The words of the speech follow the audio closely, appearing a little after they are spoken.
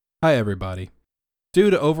Hi, everybody.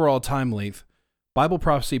 Due to overall time length, Bible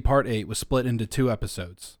Prophecy Part 8 was split into 2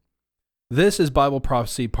 episodes. This is Bible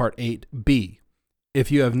Prophecy Part 8b.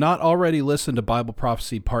 If you have not already listened to Bible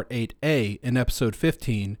Prophecy Part 8a in episode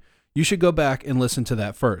 15, you should go back and listen to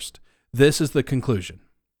that first. This is the conclusion.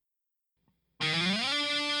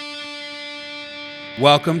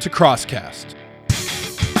 Welcome to Crosscast,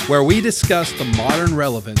 where we discuss the modern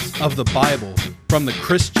relevance of the Bible from the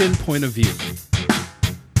Christian point of view.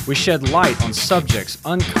 We shed light on subjects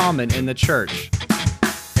uncommon in the church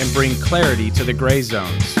and bring clarity to the gray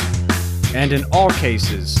zones, and in all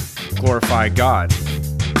cases, glorify God.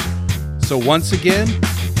 So once again,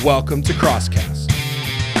 welcome to Crosscast.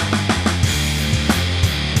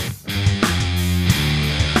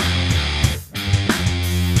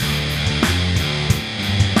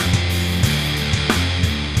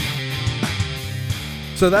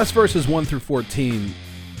 So that's verses 1 through 14.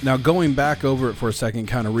 Now, going back over it for a second,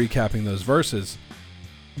 kind of recapping those verses,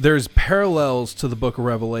 there's parallels to the book of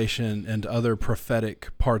Revelation and other prophetic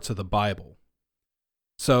parts of the Bible.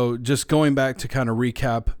 So just going back to kind of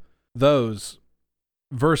recap those,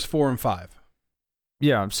 verse 4 and 5.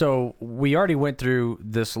 Yeah, so we already went through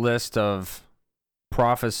this list of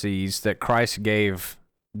prophecies that Christ gave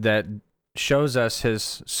that shows us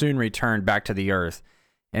his soon return back to the earth.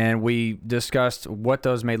 And we discussed what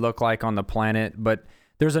those may look like on the planet, but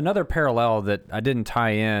there's another parallel that I didn't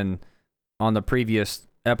tie in on the previous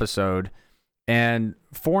episode, and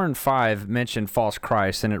 4 and 5 mention false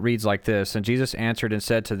Christ, and it reads like this: "And Jesus answered and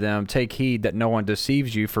said to them, Take heed that no one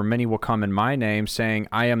deceives you, for many will come in my name, saying,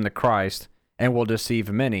 I am the Christ, and will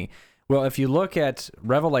deceive many." Well, if you look at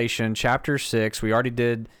Revelation chapter 6, we already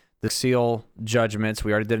did the seal judgments.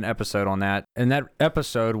 We already did an episode on that, and that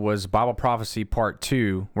episode was Bible Prophecy Part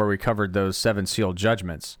 2, where we covered those 7 seal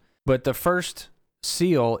judgments. But the first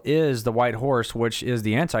seal is the white horse, which is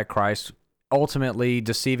the Antichrist, ultimately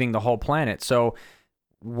deceiving the whole planet. So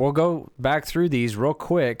we'll go back through these real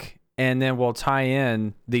quick, and then we'll tie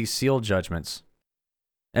in these seal judgments.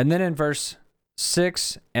 And then in verse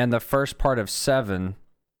 6 and the first part of 7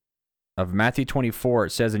 of Matthew 24,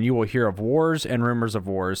 it says, "And you will hear of wars and rumors of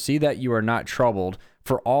wars. See that you are not troubled,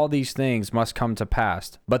 for all these things must come to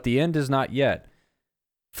pass. But the end is not yet.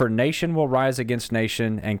 For nation will rise against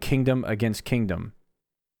nation, and kingdom against kingdom."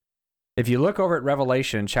 If you look over at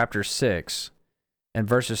Revelation chapter 6 and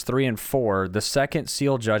verses 3 and 4, the second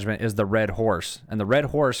seal judgment is the red horse. And the red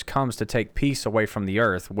horse comes to take peace away from the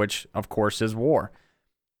earth, which, of course, is war.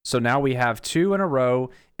 So now we have 2 in a row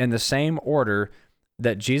in the same order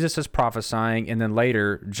that Jesus is prophesying, and then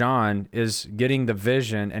later John is getting the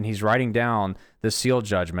vision, and he's writing down the seal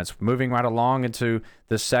judgments. Moving right along into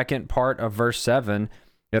the second part of verse 7,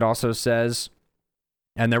 it also says,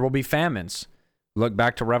 "And there will be famines." Look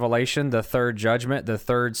back to Revelation, the third judgment, the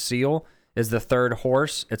third seal is the third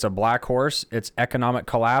horse. It's a black horse. It's economic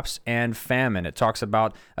collapse and famine. It talks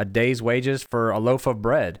about a day's wages for a loaf of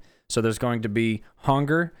bread. So there's going to be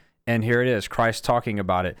hunger, and here it is, Christ talking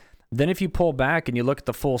about it. Then if you pull back and you look at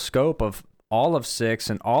the full scope of all of 6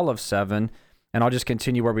 and all of 7, and I'll just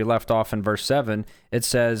continue where we left off in verse 7, it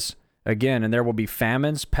says, again, "And there will be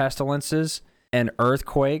famines, pestilences, and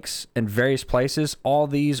earthquakes in various places. All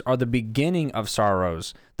these are the beginning of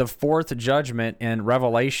sorrows." The fourth judgment in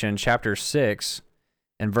Revelation chapter 6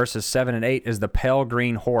 and verses 7 and 8 is the pale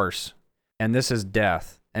green horse. And this is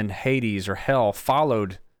death. And Hades or hell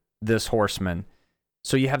followed this horseman.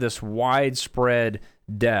 So you have this widespread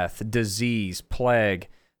death, disease, plague,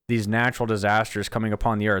 these natural disasters coming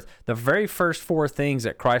upon the earth. The very first 4 things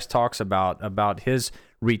that Christ talks about his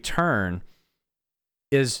return,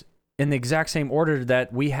 is in the exact same order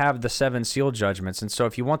that we have the 7 seal judgments. And so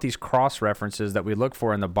if you want these cross-references that we look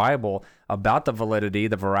for in the Bible about the validity,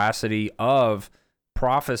 the veracity of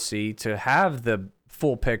prophecy, to have the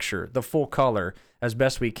full picture, the full color as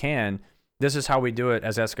best we can, this is how we do it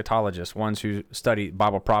as eschatologists, ones who study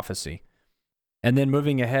Bible prophecy. And then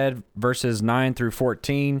moving ahead, verses 9 through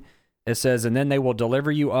 14, it says, "And then they will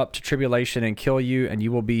deliver you up to tribulation and kill you, and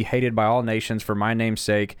you will be hated by all nations for my name's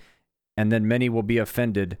sake. And then many will be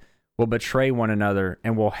offended, will betray one another,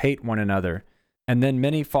 and will hate one another. And then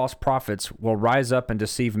many false prophets will rise up and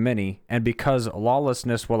deceive many, and because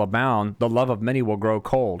lawlessness will abound, the love of many will grow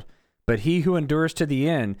cold. But he who endures to the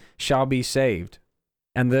end shall be saved.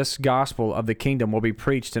 And this gospel of the kingdom will be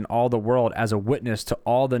preached in all the world as a witness to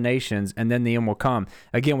all the nations, and then the end will come."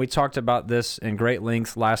 Again, we talked about this in great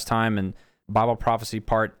length last time in Bible Prophecy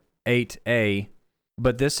Part 8a,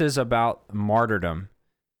 but this is about martyrdom.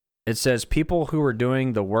 It says people who are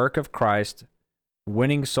doing the work of Christ,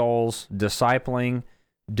 winning souls, discipling,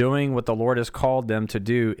 doing what the Lord has called them to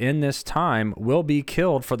do in this time will be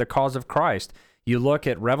killed for the cause of Christ. You look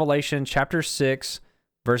at Revelation chapter 6,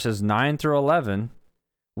 verses 9 through 11,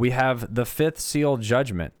 we have the fifth seal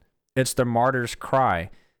judgment. It's the martyr's cry.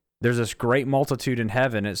 There's this great multitude in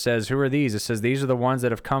heaven. It says, who are these? It says, these are the ones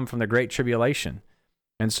that have come from the great tribulation.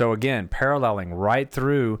 And so again, paralleling right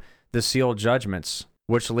through the seal judgments,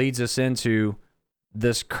 which leads us into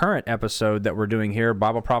this current episode that we're doing here,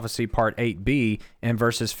 Bible Prophecy Part 8b, in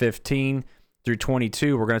verses 15 through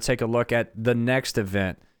 22. We're going to take a look at the next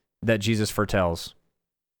event that Jesus foretells.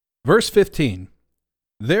 Verse 15,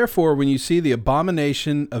 therefore, when you see the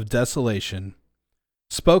abomination of desolation,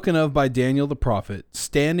 spoken of by Daniel the prophet,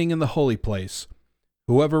 standing in the holy place,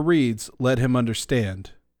 whoever reads, let him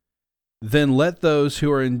understand. Then let those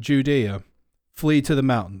who are in Judea flee to the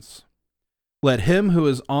mountains. Let him who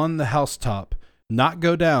is on the housetop not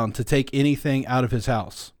go down to take anything out of his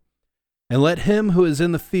house. And let him who is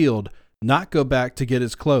in the field not go back to get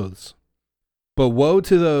his clothes. But woe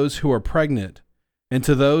to those who are pregnant, and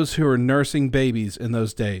to those who are nursing babies in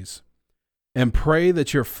those days. And pray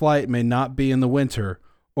that your flight may not be in the winter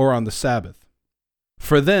or on the Sabbath.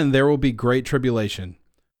 For then there will be great tribulation,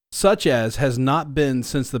 such as has not been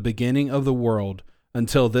since the beginning of the world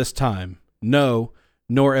until this time, no,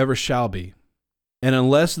 nor ever shall be. And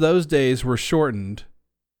unless those days were shortened,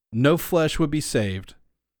 no flesh would be saved.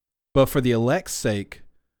 But for the elect's sake,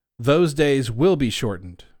 those days will be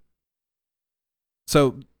shortened.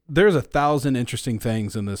 So there's 1,000 interesting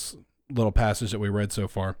things in this little passage that we read so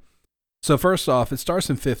far. So first off, it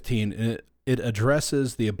starts in 15, and it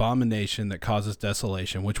addresses the abomination that causes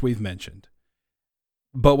desolation, which we've mentioned.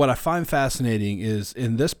 But what I find fascinating is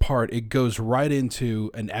in this part, it goes right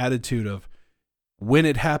into an attitude of, when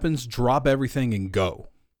it happens, drop everything and go.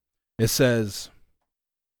 It says,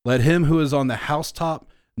 let him who is on the housetop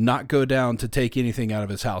not go down to take anything out of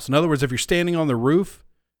his house. In other words, if you're standing on the roof,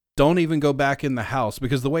 don't even go back in the house,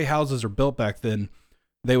 because the way houses are built back then,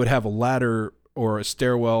 they would have a ladder or a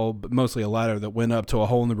stairwell, but mostly a ladder that went up to a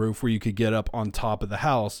hole in the roof where you could get up on top of the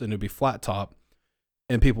house, and it'd be flat top,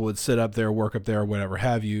 and people would sit up there, work up there, whatever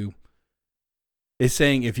have you. It's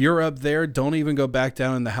saying, if you're up there, don't even go back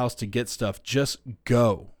down in the house to get stuff. Just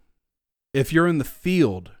go. If you're in the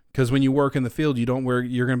field, because when you work in the field, you're going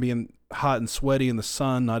to be hot and sweaty in the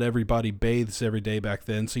sun. Not everybody bathes every day back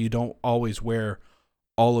then, so you don't always wear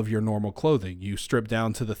all of your normal clothing. You strip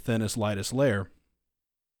down to the thinnest, lightest layer.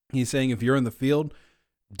 He's saying, if you're in the field,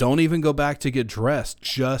 don't even go back to get dressed.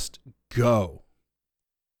 Just go.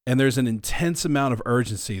 And there's an intense amount of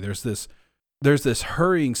urgency. There's this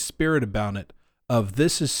hurrying spirit about it of,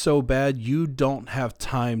 this is so bad, you don't have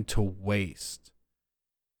time to waste.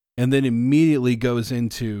 And then immediately goes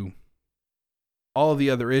into all the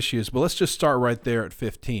other issues. But let's just start right there at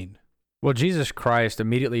 15. Well, Jesus Christ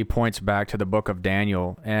immediately points back to the book of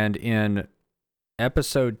Daniel, and in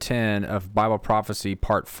episode 10 of Bible Prophecy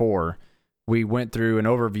Part 4, we went through an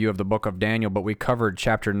overview of the book of Daniel, but we covered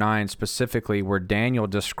chapter 9 specifically, where Daniel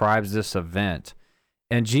describes this event.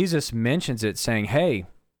 And Jesus mentions it, saying, hey,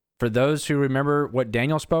 for those who remember what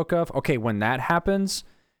Daniel spoke of, okay, when that happens,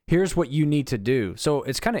 here's what you need to do. So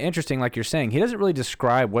it's kind of interesting, like you're saying, he doesn't really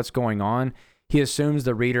describe what's going on. He assumes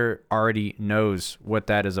the reader already knows what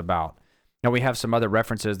that is about. Now, we have some other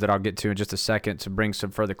references that I'll get to in just a second to bring some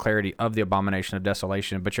further clarity of the abomination of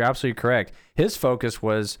desolation, but you're absolutely correct. His focus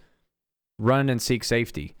was run and seek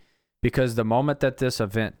safety, because the moment that this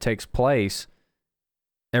event takes place,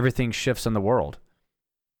 everything shifts in the world.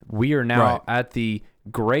 We are now at the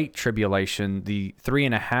Great Tribulation, the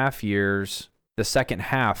 3.5 years, the second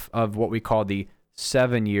half of what we call the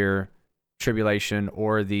 7-year tribulation,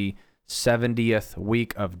 or the 70th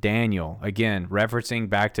week of Daniel. Again, referencing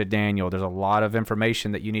back to Daniel, there's a lot of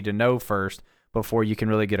information that you need to know first before you can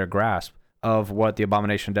really get a grasp of what the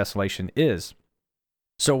abomination of desolation is.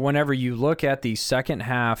 So whenever you look at the second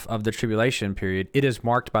half of the tribulation period, it is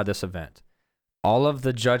marked by this event. All of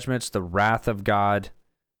the judgments, the wrath of God,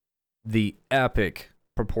 the epic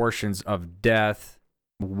proportions of death,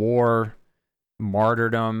 war,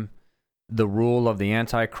 martyrdom, the rule of the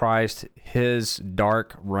Antichrist, his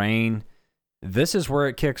dark reign. This is where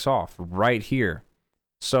it kicks off, right here.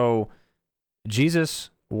 So Jesus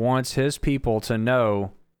wants his people to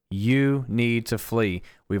know, you need to flee.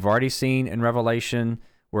 We've already seen in Revelation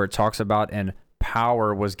where it talks about, and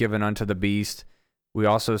power was given unto the beast. We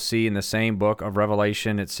also see in the same book of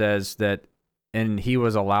Revelation, it says that, and he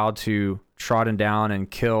was allowed to trodden down and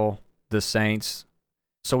kill the saints.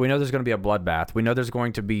 So we know there's going to be a bloodbath. We know there's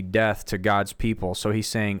going to be death to God's people. So he's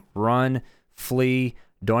saying, run, flee,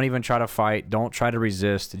 don't even try to fight, don't try to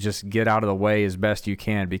resist, just get out of the way as best you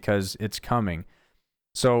can, because it's coming.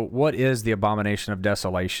 So what is the abomination of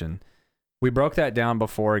desolation? We broke that down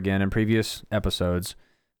before again in previous episodes,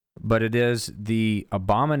 but it is the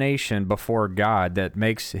abomination before God that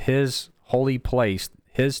makes his holy place,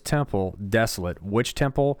 his temple, desolate. Which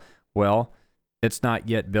temple? Well, it's not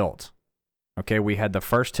yet built. Okay, we had the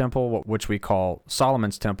first temple, which we call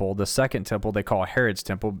Solomon's temple. The second temple they call Herod's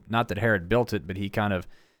temple. Not that Herod built it, but he kind of,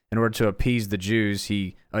 in order to appease the Jews,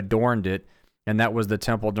 he adorned it. And that was the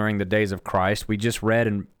temple during the days of Christ. We just read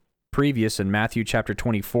in Matthew chapter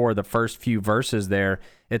 24, the first few verses there,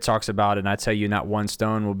 it talks about, and I tell you, not one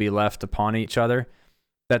stone will be left upon each other.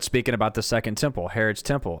 That's speaking about the second temple, Herod's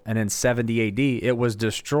temple. And in 70 AD, it was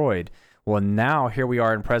destroyed. Well, now here we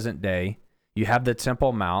are in present day. You have the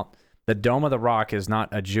Temple Mount. The Dome of the Rock is not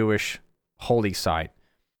a Jewish holy site.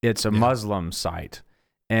 It's a Muslim site.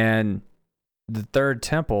 And the third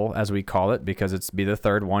temple, as we call it, because it's be the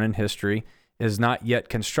third one in history, is not yet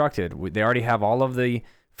constructed. They already have all of the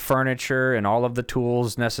furniture and all of the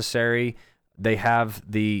tools necessary. They have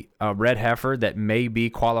the red heifer that may be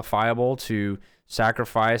qualifiable to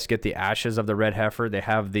sacrifice, get the ashes of the red heifer. They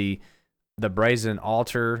have the brazen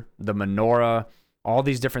altar, the menorah, all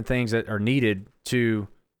these different things that are needed to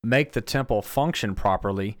make the temple function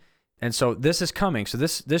properly. And so this is coming. So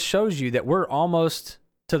this shows you that we're almost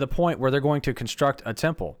to the point where they're going to construct a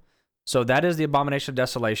temple. So that is the abomination of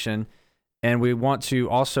desolation. And we want to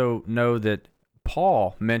also know that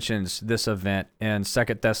Paul mentions this event in 2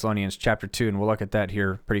 Thessalonians chapter 2, and we'll look at that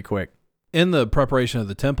here pretty quick. In the preparation of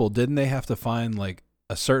the temple, didn't they have to find like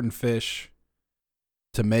a certain fish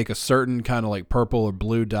to make a certain kind of like purple or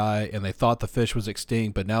blue dye, and they thought the fish was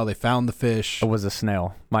extinct, but now they found the fish? It was a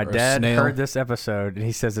snail. My dad heard this episode, and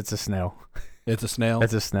he says it's a snail. It's a snail?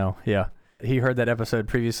 It's a snail, yeah. He heard that episode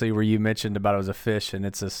previously where you mentioned about it was a fish, and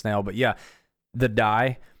it's a snail. But yeah, the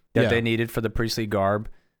dye that they needed for the priestly garb,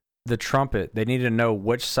 the trumpet, they needed to know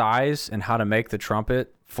which size and how to make the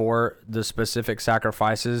trumpet for the specific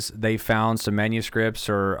sacrifices. They found some manuscripts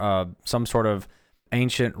or some sort of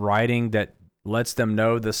ancient writing that lets them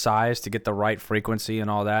know the size to get the right frequency and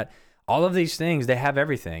all that. All of these things, they have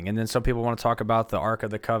everything. And then some people want to talk about the Ark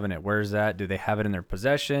of the Covenant. Where's that? Do they have it in their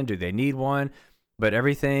possession? Do they need one? But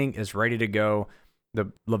everything is ready to go.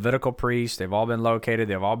 The Levitical priests, they've all been located.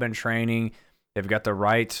 They've all been training. They've got the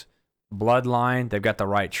right bloodline. They've got the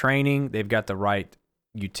right training. They've got the right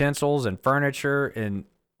utensils and furniture and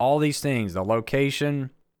all these things, the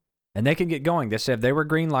location. And they can get going. They said if they were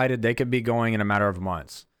green lighted, they could be going in a matter of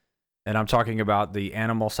months. And I'm talking about the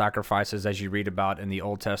animal sacrifices as you read about in the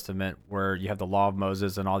Old Testament, where you have the law of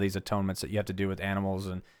Moses and all these atonements that you have to do with animals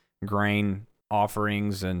and grain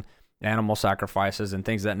offerings and animal sacrifices and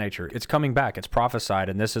things of that nature. It's coming back. It's prophesied.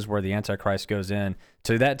 And this is where the Antichrist goes in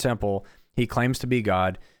to that temple. He claims to be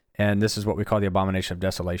God. And this is what we call the abomination of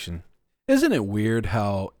desolation. Isn't it weird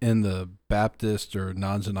how in the Baptist or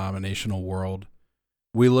non-denominational world,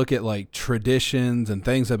 we look at like traditions and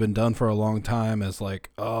things that have been done for a long time as like,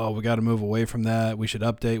 oh, we got to move away from that. We should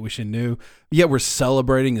update. We should new. Yet we're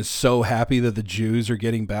celebrating and so happy that the Jews are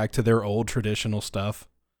getting back to their old traditional stuff.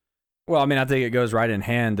 Well, I mean, I think it goes right in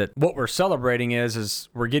hand that what we're celebrating is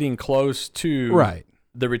we're getting close to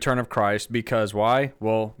the return of Christ. Because why?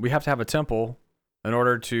 Well, we have to have a temple in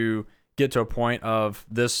order to get to a point of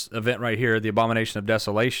this event right here, the abomination of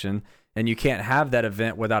desolation. And you can't have that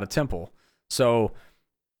event without a temple. So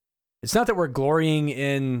it's not that we're glorying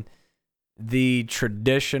in the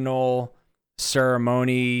traditional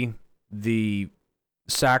ceremony, the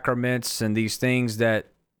sacraments, and these things that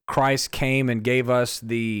Christ came and gave us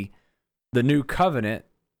the new covenant.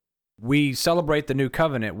 We celebrate the new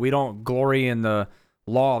covenant. We don't glory in the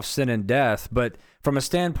law of sin and death. But from a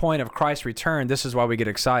standpoint of Christ's return, this is why we get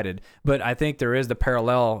excited. But I think there is the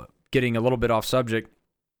parallel, getting a little bit off subject,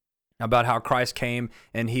 about how Christ came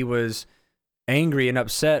and he was angry and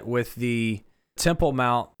upset with the Temple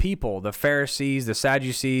Mount people, the Pharisees, the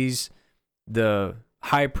Sadducees, the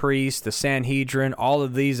high priest, the Sanhedrin, all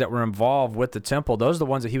of these that were involved with the temple. Those are the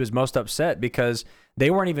ones that he was most upset because they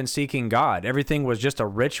weren't even seeking God. Everything was just a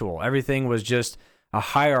ritual. Everything was just a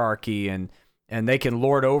hierarchy, and they can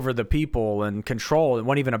lord over the people and control. It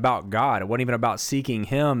wasn't even about God. It wasn't even about seeking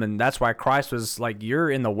him. And that's why Christ was like, you're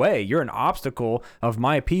in the way. You're an obstacle of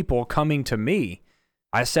my people coming to me.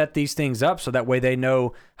 I set these things up so that way they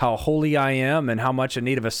know how holy I am and how much in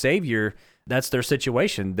need of a Savior. That's their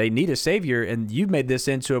situation. They need a Savior, and you made this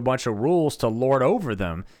into a bunch of rules to lord over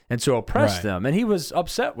them and to oppress them. And he was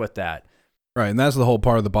upset with that. Right, and that's the whole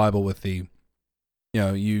part of the Bible with the,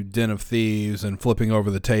 you den of thieves and flipping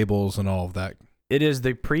over the tables and all of that. It is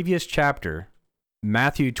the previous chapter,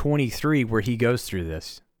 Matthew 23, where he goes through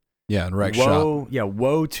this. Yeah, and wreck shop. Yeah,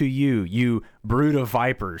 woe to you, you brood of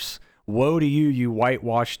vipers. Woe to you, you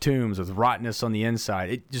whitewashed tombs with rottenness on the inside.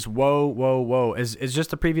 It just woe, woe, woe. It's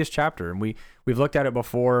just the previous chapter, and we've looked at it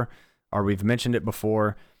before, or we've mentioned it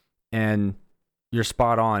before, and you're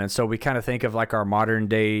spot on. And so we kind of think of like our modern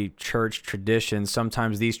day church traditions.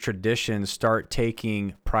 Sometimes these traditions start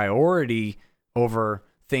taking priority over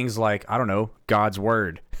things like, I don't know, God's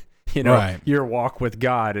word, Right. Your walk with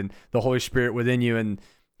God and the Holy Spirit within you and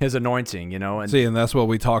his anointing, and See, and that's what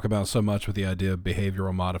we talk about so much with the idea of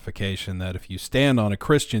behavioral modification, that if you stand on a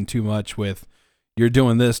Christian too much with, you're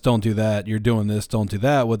doing this, don't do that, you're doing this, don't do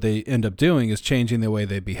that, what they end up doing is changing the way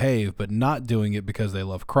they behave, but not doing it because they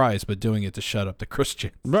love Christ, but doing it to shut up the Christian.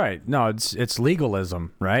 Right. No, it's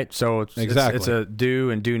legalism, right? So Exactly. it's a do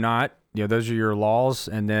and do not. Those are your laws,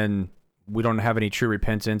 and then we don't have any true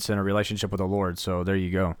repentance and a relationship with the Lord. So there you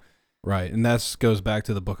go. Right, and that goes back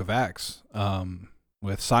to the book of Acts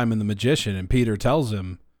with Simon the magician, and Peter tells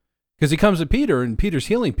him, because he comes to Peter, and Peter's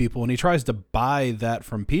healing people, and he tries to buy that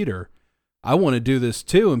from Peter. I want to do this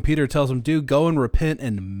too. And Peter tells him, dude, go and repent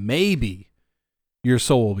and maybe your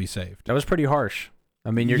soul will be saved. That was pretty harsh. I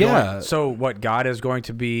mean, so what God is going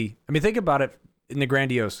to be, think about it in the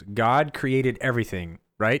grandiose. God created everything,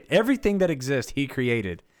 right? Everything that exists, he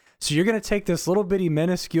created. So you're going to take this little bitty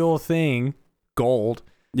minuscule thing, gold,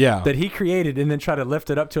 that he created, and then try to lift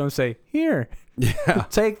it up to him and say, here,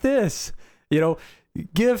 take this,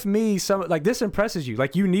 give me some, like, this impresses you.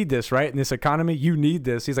 Like, you need this, right? In this economy, you need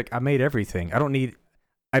this. He's like, I made everything.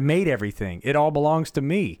 I made everything. It all belongs to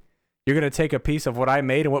me. You're going to take a piece of what I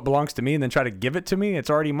made and what belongs to me and then try to give it to me? It's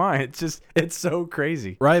already mine. It's so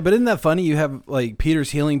crazy. Right. But isn't that funny? You have like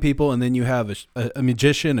Peter's healing people, and then you have a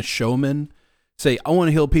magician, a showman say, I want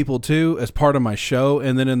to heal people too as part of my show.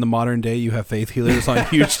 And then in the modern day, you have faith healers on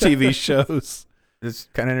huge TV shows. It's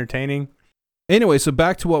kind of entertaining. Anyway, so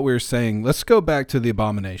back to what we were saying. Let's go back to the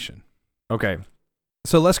abomination. Okay.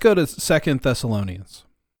 So let's go to 2 Thessalonians.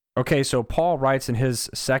 Okay, so Paul writes in his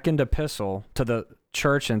second epistle to the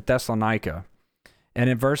church in Thessalonica, and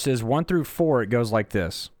in verses 1 through 4, it goes like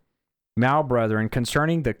this. Now, brethren,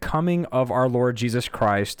 concerning the coming of our Lord Jesus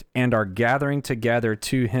Christ and our gathering together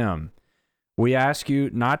to him, we ask you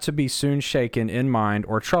not to be soon shaken in mind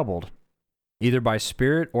or troubled, either by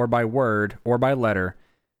spirit or by word or by letter,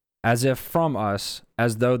 as if from us,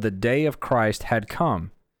 as though the day of Christ had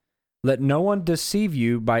come. Let no one deceive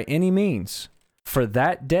you by any means, for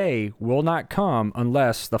that day will not come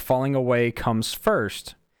unless the falling away comes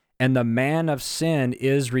first, and the man of sin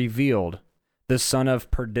is revealed, the son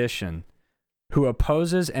of perdition, who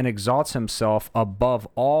opposes and exalts himself above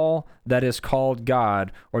all that is called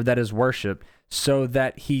God or that is worshipped, so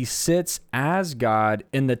that he sits as God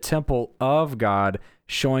in the temple of God,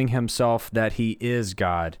 showing himself that he is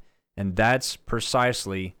God. And that's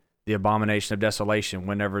precisely the abomination of desolation,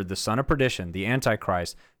 whenever the son of perdition, the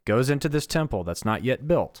Antichrist, goes into this temple that's not yet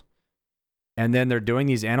built. And then they're doing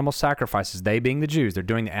these animal sacrifices, they being the Jews, they're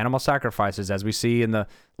doing the animal sacrifices as we see in the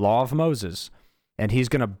law of Moses. And he's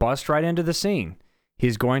going to bust right into the scene.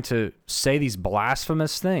 He's going to say these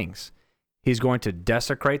blasphemous things. He's going to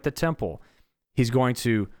desecrate the temple. He's going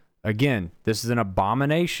to, again, this is an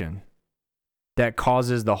abomination that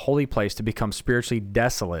causes the holy place to become spiritually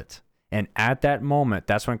desolate. And at that moment,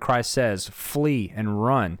 that's when Christ says, flee and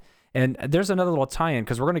run. And there's another little tie-in,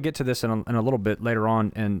 because we're going to get to this in a little bit later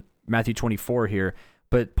on in Matthew 24 here.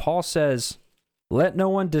 But Paul says, let no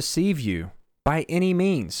one deceive you by any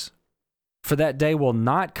means, for that day will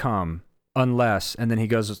not come unless, and then he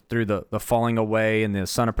goes through the falling away and the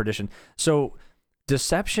son of perdition. So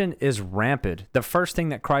deception is rampant. The first thing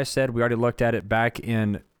that Christ said, we already looked at it back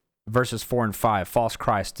in verses 4 and 5, false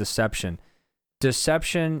Christ, deception.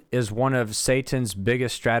 Deception is one of Satan's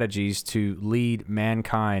biggest strategies to lead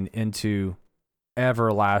mankind into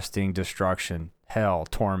everlasting destruction, hell,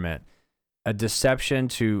 torment. A deception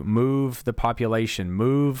to move the population,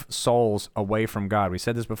 move souls away from God. We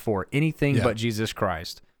said this before. Anything but Jesus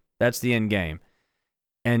Christ. That's the end game.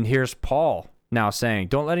 And here's Paul now saying,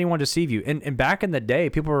 don't let anyone deceive you. And back in the day,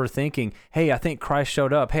 people were thinking, hey, I think Christ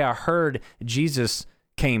showed up. Hey, I heard Jesus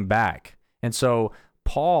came back. And so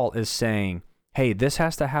Paul is saying, hey, this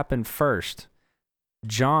has to happen first.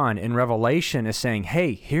 John in Revelation is saying,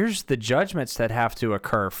 hey, here's the judgments that have to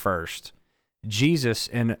occur first. Jesus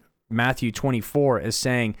in Matthew 24 is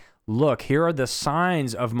saying, look, here are the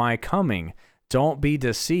signs of my coming. Don't be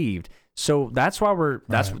deceived. So that's why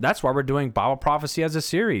that's why we're doing Bible prophecy as a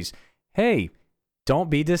series. Hey, don't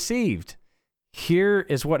be deceived. Here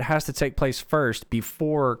is what has to take place first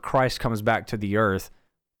before Christ comes back to the earth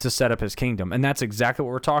to set up his kingdom. And that's exactly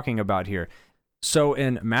what we're talking about here. So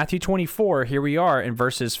in Matthew 24, here we are in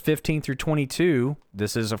verses 15 through 22.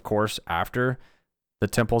 This is, of course, after the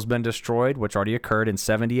temple's been destroyed, which already occurred in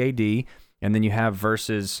 70 AD. And then you have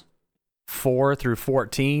verses 4 through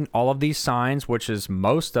 14, all of these signs, which is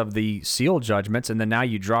most of the seal judgments. And then now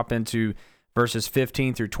you drop into verses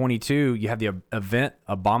 15 through 22. You have the event,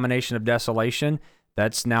 Abomination of Desolation.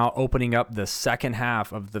 That's now opening up the second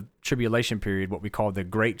half of the tribulation period, what we call the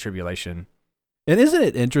Great Tribulation. And isn't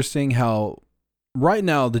it interesting how right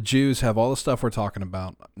now the Jews have all the stuff we're talking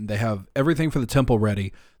about? They have everything for the temple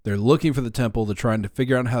ready. They're looking for the temple. They're trying to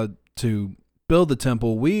figure out how to build the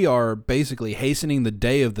temple. We are basically hastening the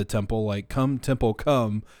day of the temple, like come temple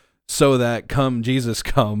come, so that come Jesus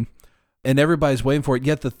come. And everybody's waiting for it.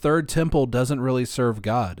 Yet the third temple doesn't really serve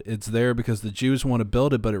God. It's there because the Jews want to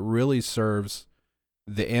build it, but it really serves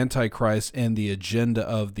the Antichrist and the agenda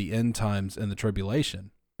of the end times and the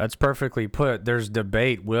tribulation. That's perfectly put. There's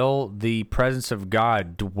debate. Will the presence of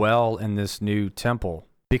God dwell in this new temple?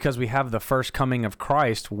 Because we have the first coming of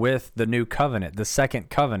Christ with the new covenant, the second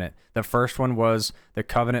covenant. The first one was the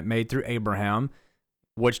covenant made through Abraham,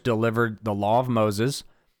 which delivered the law of Moses.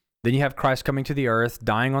 Then you have Christ coming to the earth,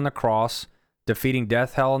 dying on the cross, defeating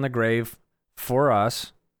death, hell, and the grave for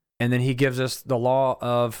us. And then he gives us the law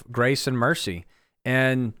of grace and mercy.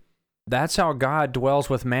 And that's how God dwells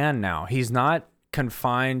with man now. He's not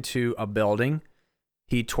confined to a building.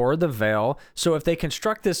 He tore the veil. So if they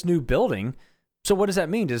construct this new building, so what does that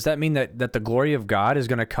mean? Does that mean that the glory of God is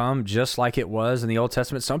going to come just like it was in the Old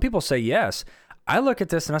Testament? Some people say yes. I look at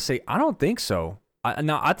this and I say, I don't think so.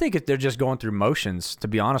 I think they're just going through motions, to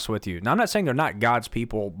be honest with you. Now, I'm not saying they're not God's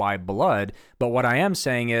people by blood, but what I am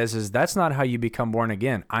saying is that's not how you become born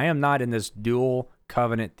again. I am not in this dual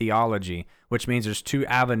covenant theology, which means there's two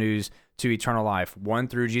avenues to eternal life. One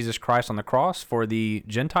through Jesus Christ on the cross for the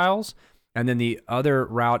Gentiles, and then the other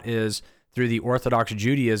route is through the Orthodox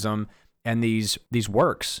Judaism and these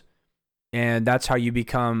works. And that's how you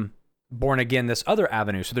become born again, this other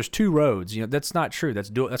avenue. So there's two roads. That's not true.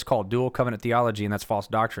 That's called dual covenant theology, and that's false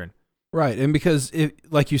doctrine. Right. And because,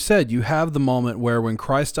 like you said, you have the moment where when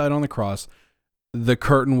Christ died on the cross, the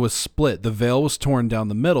curtain was split. The veil was torn down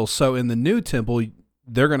the middle. So in the new temple,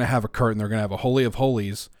 they're going to have a curtain. They're going to have a Holy of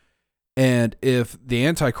Holies. And if the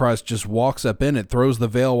Antichrist just walks up in it, throws the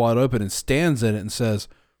veil wide open and stands in it and says,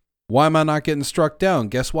 why am I not getting struck down?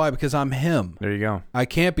 Guess why? Because I'm him. There you go. I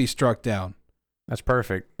can't be struck down. That's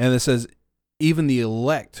perfect. And it says even the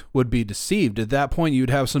elect would be deceived. At that point, you'd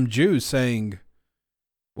have some Jews saying,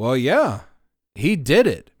 well, yeah, he did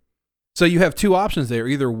it. So you have two options there.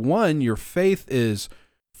 Either one, your faith is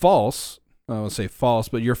false. I won't say false,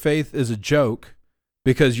 but your faith is a joke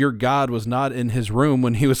because your God was not in his room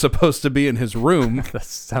when he was supposed to be in his room. That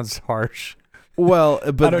sounds harsh. Well,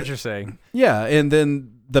 but I know what you're saying. Yeah, and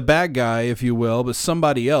then the bad guy, if you will, but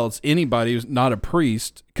somebody else, anybody who's not a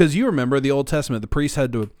priest, because you remember the Old Testament, the priest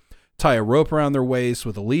had to tie a rope around their waist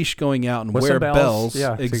with a leash going out and wear bells.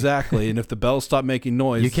 Yeah, exactly. And if the bells stop making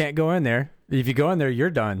noise, you can't go in there. If you go in there, you're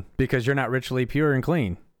done because you're not ritually pure and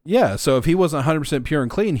clean. Yeah, so if he wasn't 100% pure and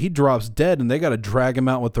clean, he drops dead, and they got to drag him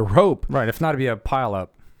out with the rope. Right, if not, it'd be a pile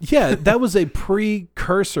up. Yeah, that was a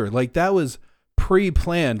precursor. Like, that was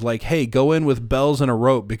pre-planned. Like, hey, go in with bells and a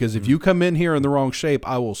rope, because if you come in here in the wrong shape,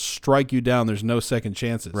 I will strike you down. There's no second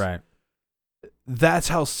chances. Right. That's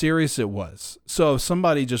how serious it was. So if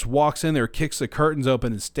somebody just walks in there, kicks the curtains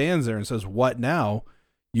open, and stands there and says, what now?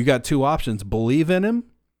 You got two options. Believe in him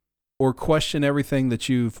or question everything that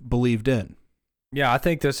you've believed in. Yeah, I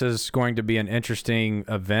think this is going to be an interesting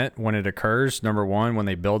event when it occurs. Number one, when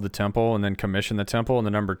they build the temple and then commission the temple. And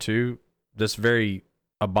then number two, this very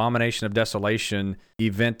Abomination of Desolation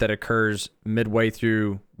event that occurs midway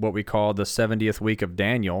through what we call the 70th week of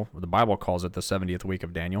Daniel. The Bible calls it the 70th week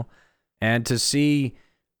of Daniel. And to see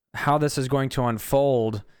how this is going to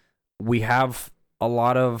unfold, we have a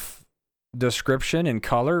lot of description and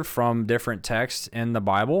color from different texts in the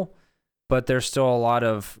Bible. But there's still a lot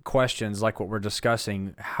of questions like what we're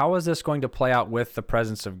discussing. How is this going to play out with the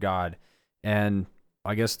presence of God? And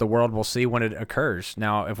I guess the world will see when it occurs.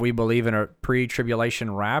 Now, if we believe in a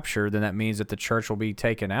pre-tribulation rapture, then that means that the church will be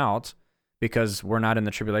taken out because we're not in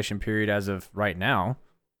the tribulation period as of right now,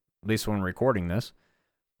 at least when we're recording this.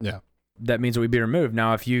 Yeah. That means that we'd be removed.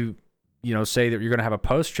 Now, if you say that you're going to have a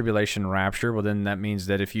post-tribulation rapture, well, then that means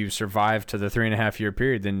that if you survive to the 3.5-year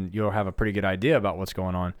period, then you'll have a pretty good idea about what's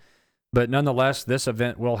going on. But nonetheless, this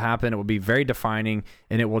event will happen. It will be very defining,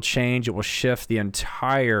 and it will change. It will shift the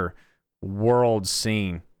entire world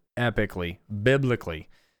scene epically, biblically.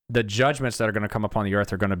 The judgments that are going to come upon the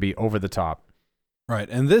earth are going to be over the top. Right.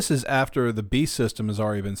 And this is after the beast system has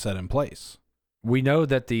already been set in place. We know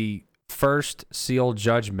that the first seal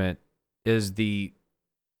judgment is the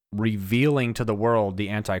revealing to the world the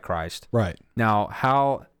Antichrist. Right. Now,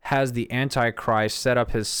 how has the Antichrist set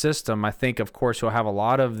up his system? I think, of course, he'll have a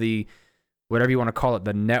lot of the, whatever you want to call it,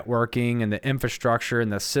 the networking and the infrastructure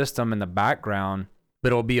and the system in the background, but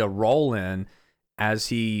it'll be a roll-in as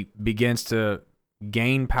he begins to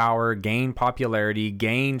gain power, gain popularity,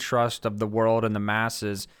 gain trust of the world and the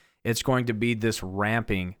masses. It's going to be this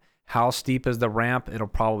ramping. How steep is the ramp? It'll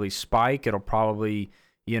probably spike. It'll probably,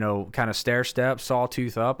 kind of stair step,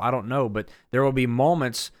 sawtooth up. I don't know, but there will be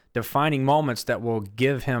moments, defining moments that will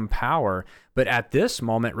give him power. But at this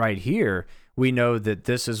moment right here, we know that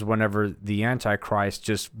this is whenever the Antichrist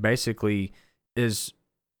just basically is...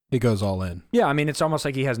 He goes all in. Yeah, I mean, it's almost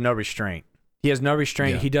like he has no restraint. He has no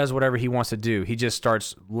restraint. Yeah. He does whatever he wants to do. He just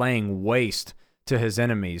starts laying waste to his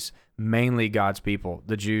enemies, mainly God's people,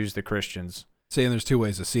 the Jews, the Christians. See, and there's two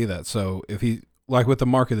ways to see that. So if he, like with the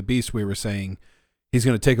mark of the beast, we were saying he's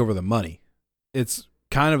going to take over the money. It's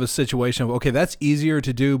kind of a situation of, okay, that's easier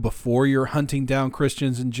to do before you're hunting down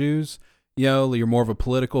Christians and Jews. You're more of a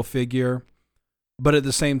political figure. But at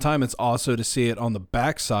the same time, it's also to see it on the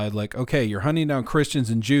backside, like, okay, you're hunting down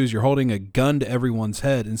Christians and Jews, you're holding a gun to everyone's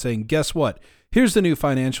head and saying, guess what? Here's the new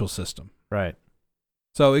financial system. Right.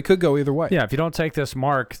 So it could go either way. Yeah, if you don't take this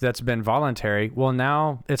mark that's been voluntary, well,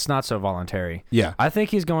 now it's not so voluntary. Yeah. I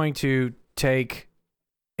think he's going to take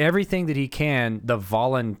everything that he can the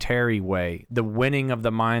voluntary way, the winning of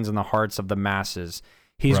the minds and the hearts of the masses.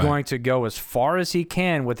 He's Right. going to go as far as he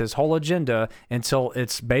can with his whole agenda until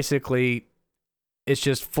it's basically... It's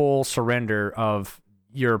just full surrender of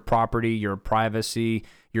your property, your privacy,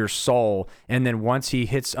 your soul. And then once he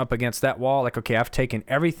hits up against that wall, like, okay, I've taken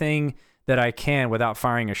everything that I can without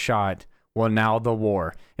firing a shot. Well, now the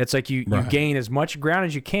war. It's like you gain as much ground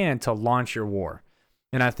as you can to launch your war.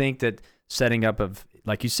 And I think that setting up of,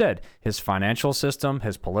 like you said, his financial system,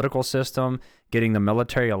 his political system, getting the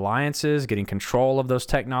military alliances, getting control of those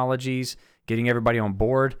technologies, getting everybody on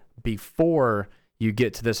board before you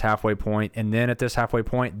get to this halfway point, and then at this halfway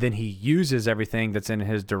point, then he uses everything that's in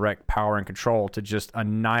his direct power and control to just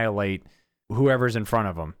annihilate whoever's in front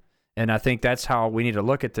of him. And I think that's how we need to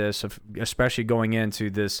look at this, especially going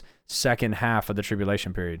into this second half of the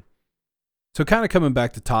tribulation period. So kind of coming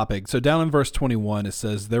back to topic. So down in verse 21, it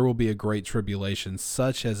says, there will be a great tribulation,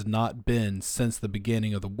 such as not been since the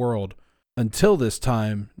beginning of the world. Until this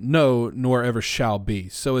time, no, nor ever shall be.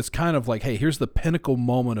 So it's kind of like, hey, here's the pinnacle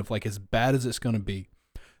moment of like as bad as it's going to be.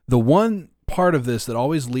 The one part of this that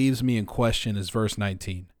always leaves me in question is verse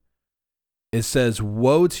 19. It says,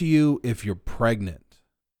 woe to you if you're pregnant,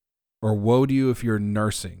 or woe to you if you're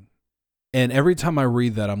nursing. And every time I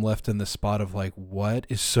read that, I'm left in the spot of like, what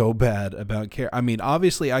is so bad about care? I mean,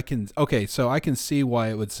 obviously I can see why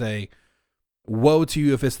it would say, woe to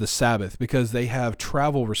you if it's the Sabbath, because they have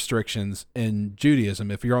travel restrictions in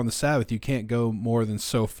Judaism. If you're on the Sabbath, you can't go more than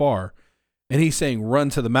so far. And he's saying run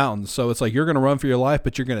to the mountains. So it's like you're going to run for your life,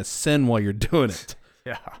 but you're going to sin while you're doing it.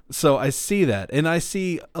 Yeah. So I see that. And I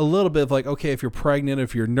see a little bit of like, okay, if you're pregnant,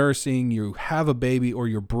 if you're nursing, you have a baby, or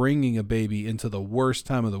you're bringing a baby into the worst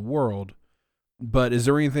time of the world. But is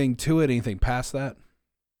there anything to it, anything past that?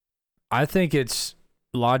 I think it's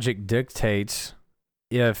logic dictates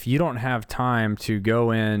if you don't have time to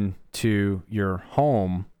go into your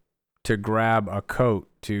home to grab a coat,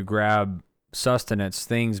 to grab sustenance,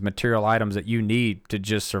 things, material items that you need to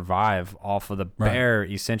just survive off of the bare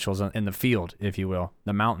essentials in the field, if you will,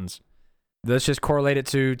 the mountains. Let's just correlate it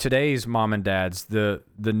to today's mom and dads, the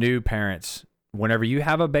new parents. Whenever you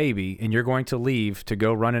have a baby and you're going to leave to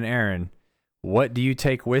go run an errand, what do you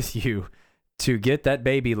take with you to get that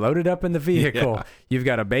baby loaded up in the vehicle? Yeah. You've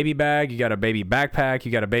got a baby bag, you got a baby backpack,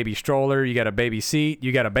 you got a baby stroller, you got a baby seat,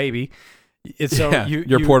 you got a baby. It's so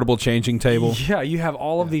your portable changing table. Yeah, you have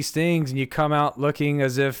all of these things, and you come out looking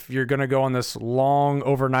as if you're going to go on this long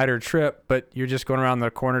overnighter trip, but you're just going around the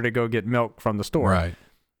corner to go get milk from the store. Right.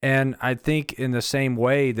 And I think in the same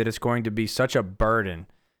way that it's going to be such a burden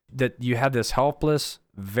that you have this helpless,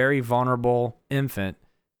 very vulnerable infant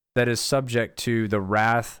that is subject to the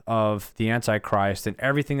wrath of the Antichrist and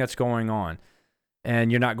everything that's going on.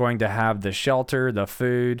 And you're not going to have the shelter, the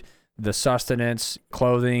food, the sustenance,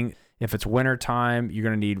 clothing. If it's wintertime, you're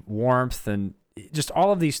going to need warmth, and just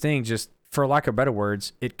all of these things, just for lack of better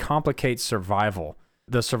words, it complicates survival,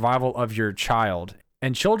 the survival of your child.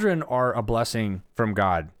 And children are a blessing from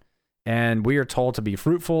God, and we are told to be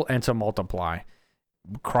fruitful and to multiply.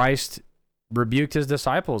 Christ rebuked his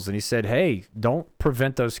disciples, and he said, hey, don't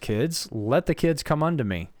prevent those kids. Let the kids come unto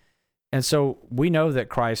me. And so we know that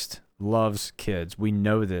Christ loves kids. We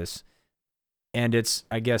know this. And it's,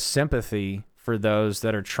 I guess, sympathy for those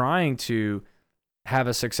that are trying to have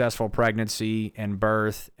a successful pregnancy and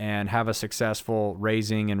birth and have a successful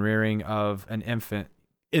raising and rearing of an infant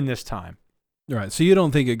in this time. Right. So you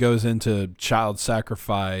don't think it goes into child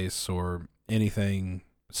sacrifice or anything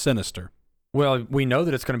sinister? Well, we know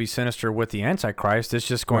that it's going to be sinister with the Antichrist. It's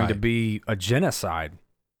just going to be a genocide.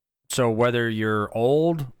 So whether you're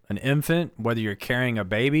old, an infant, whether you're carrying a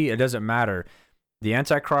baby, it doesn't matter. The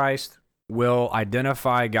Antichrist will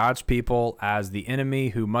identify God's people as the enemy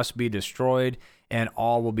who must be destroyed, and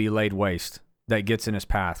all will be laid waste that gets in his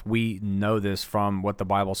path. We know this from what the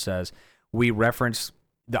Bible says. We reference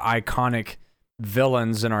the iconic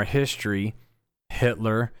villains in our history: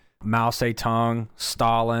 Hitler, Mao Zedong,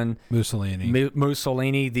 Stalin,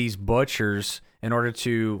 Mussolini, these butchers, in order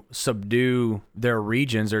to subdue their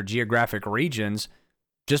regions, their geographic regions,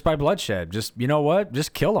 just by bloodshed. Just, you know what?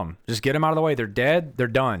 Just kill them. Just get them out of the way. They're dead. They're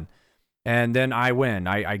done. And then I win.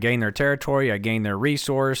 I gain their territory. I gain their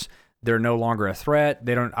resource. They're no longer a threat.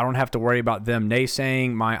 I don't have to worry about them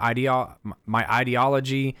naysaying my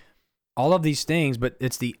ideology, all of these things. But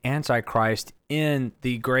it's the Antichrist in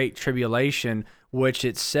the Great Tribulation, which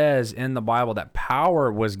it says in the Bible that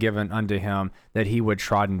power was given unto him that he would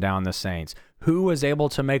trodden down the saints. Who was able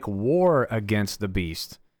to make war against the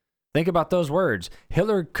beast? Think about those words.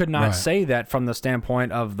 Hitler could not say that from the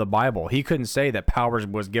standpoint of the Bible. He couldn't say that power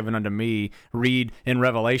was given unto me. Read in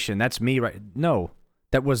Revelation. That's me, right? No,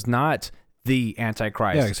 that was not the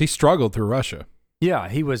Antichrist. Yeah, because he struggled through Russia. Yeah,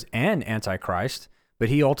 he was an Antichrist, but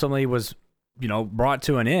he ultimately was, brought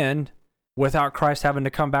to an end without Christ having to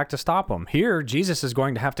come back to stop him. Here, Jesus is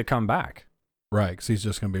going to have to come back. Right, because he's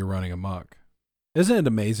just going to be running amok. Isn't it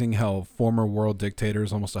amazing how former world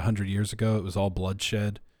dictators almost 100 years ago, it was all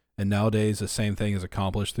bloodshed? And nowadays, the same thing is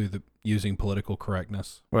accomplished through using political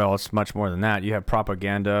correctness. Well, it's much more than that. You have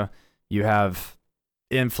propaganda. You have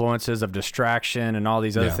influences of distraction and all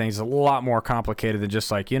these other things. A lot more complicated than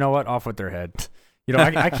just like, you know what, off with their head.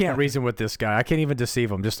 I can't reason with this guy. I can't even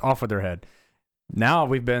deceive him. Just off with their head. Now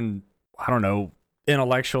we've been,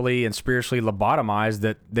 intellectually and spiritually lobotomized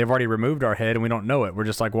that they've already removed our head and we don't know it. We're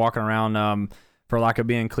just like walking around, for lack of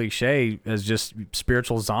being cliche, as just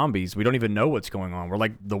spiritual zombies. We don't even know what's going on. We're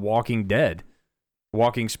like the walking dead,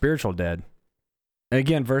 walking spiritual dead. And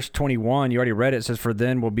again, verse 21, you already read it. It says, "For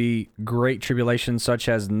then will be great tribulation such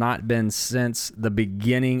as not been since the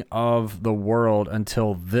beginning of the world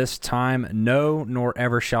until this time, no, nor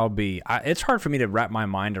ever shall be." It's hard for me to wrap my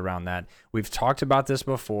mind around that. We've talked about this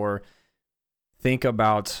before. Think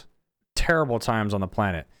about terrible times on the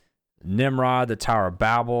planet. Nimrod, the Tower of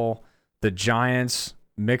Babel, the giants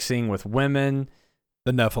mixing with women.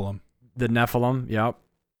 The Nephilim, yep.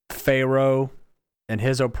 Pharaoh and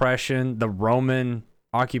his oppression, the Roman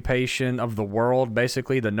occupation of the world,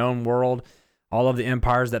 basically the known world, all of the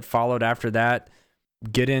empires that followed after that.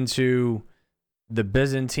 Get into the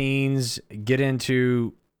Byzantines, get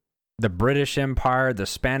into the British Empire, the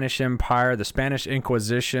Spanish Empire, the Spanish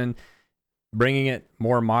Inquisition, bringing it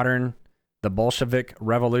more modern, the Bolshevik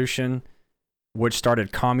Revolution, which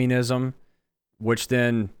started communism, which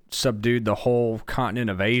then subdued the whole continent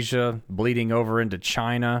of Asia, bleeding over into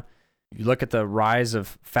China. You look at the rise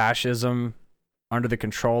of fascism under the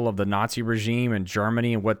control of the Nazi regime in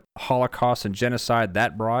Germany and what Holocaust and genocide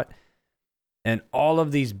that brought. And all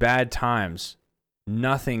of these bad times,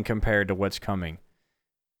 nothing compared to what's coming.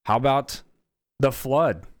 How about the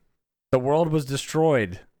flood? The world was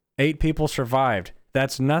destroyed. 8 people survived.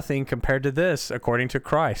 That's nothing compared to this, according to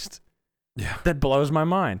Christ. Yeah. That blows my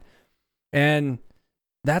mind. And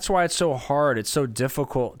that's why it's so hard. It's so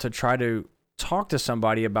difficult to try to talk to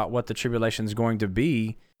somebody about what the tribulation is going to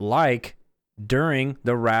be like during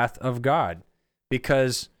the wrath of God,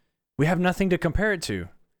 because we have nothing to compare it to.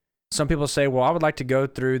 Some people say, well, I would like to go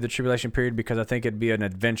through the tribulation period because I think it'd be an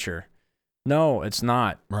adventure. No, it's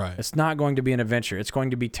not. Right. It's not going to be an adventure. It's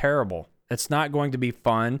going to be terrible. It's not going to be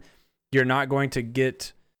fun. You're not going to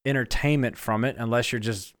get entertainment from it unless you're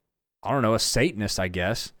just, a Satanist, I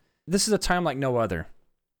guess. This is a time like no other.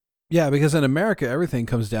 Yeah, because in America, everything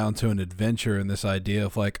comes down to an adventure and this idea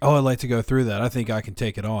of like, oh, I'd like to go through that. I think I can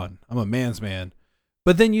take it on. I'm a man's man.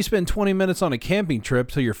 But then you spend 20 minutes on a camping trip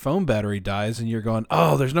till your phone battery dies and you're going,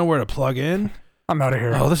 oh, there's nowhere to plug in? I'm out of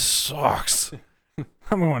here. Oh, this sucks.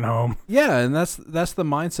 I'm going home. Yeah, and that's the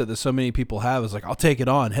mindset that so many people have is like, I'll take it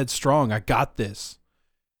on, headstrong, I got this.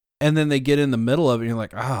 And then they get in the middle of it and you're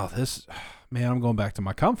like, man, I'm going back to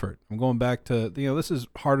my comfort. I'm going back to, this is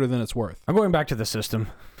harder than it's worth. I'm going back to the system.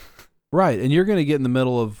 Right, and you're going to get in the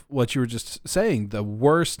middle of what you were just saying, the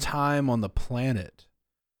worst time on the planet.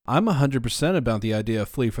 I'm 100% about the idea of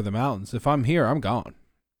flee for the mountains. If I'm here, I'm gone.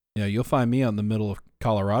 You'll find me out in the middle of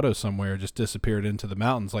Colorado somewhere, just disappeared into the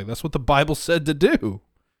mountains. Like, that's what the Bible said to do.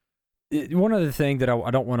 One other thing that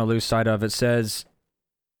I don't want to lose sight of, it says,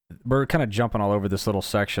 we're kind of jumping all over this little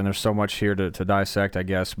section. There's so much here to dissect, I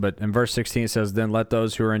guess. But in verse 16, it says, then let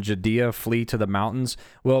those who are in Judea flee to the mountains.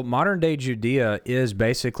 Well, modern-day Judea is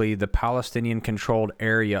basically the Palestinian-controlled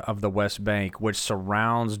area of the West Bank, which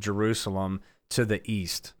surrounds Jerusalem to the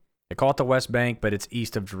east. They call it the West Bank, but it's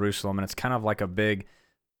east of Jerusalem, and it's kind of like a big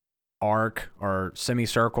arc or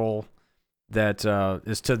semicircle that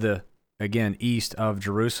is to the, again, east of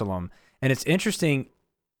Jerusalem. And it's interesting,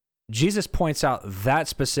 Jesus points out that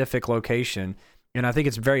specific location, and I think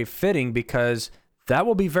it's very fitting because that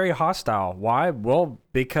will be very hostile. Why? Well,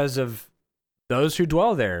 because of those who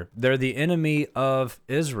dwell there. They're the enemy of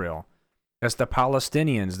Israel. That's the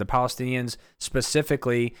Palestinians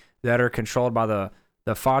specifically that are controlled by the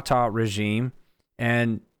Fatah regime,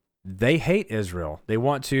 and they hate Israel. They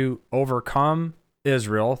want to overcome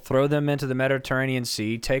Israel, throw them into the Mediterranean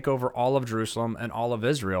Sea, take over all of Jerusalem and all of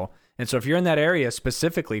Israel. And so if you're in that area,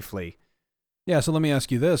 specifically flee. Yeah, so let me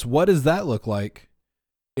ask you this. What does that look like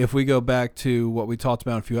if we go back to what we talked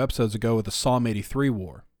about a few episodes ago with the Psalm 83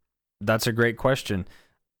 war? That's a great question.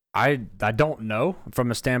 I don't know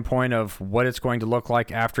from a standpoint of what it's going to look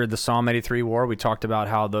like after the Psalm 83 war. We talked about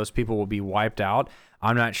how those people will be wiped out.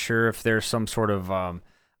 I'm not sure if there's some sort of,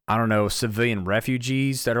 civilian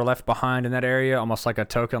refugees that are left behind in that area, almost like a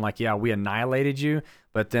token, like, yeah, we annihilated you,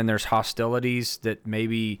 but then there's hostilities that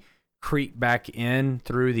maybe creep back in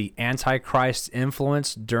through the Antichrist's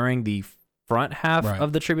influence during the front half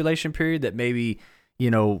of the tribulation period that maybe,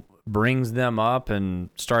 brings them up and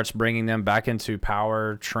starts bringing them back into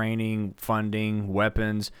power, training, funding,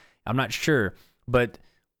 weapons. I'm not sure, but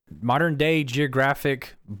modern day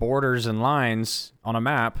geographic borders and lines on a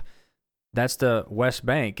map, that's the West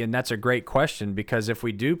Bank. And that's a great question, because if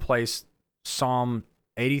we do place Psalm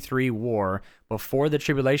 83 war before the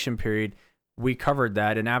tribulation period, we covered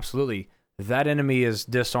that, and absolutely, that enemy is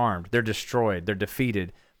disarmed. They're destroyed. They're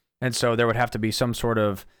defeated. And so there would have to be some sort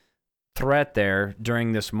of threat there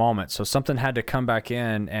during this moment. So something had to come back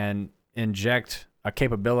in and inject a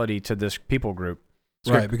capability to this people group.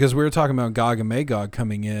 Right, because we were talking about Gog and Magog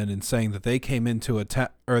coming in and saying that they came into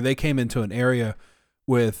an area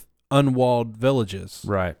with unwalled villages.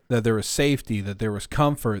 Right. That there was safety, that there was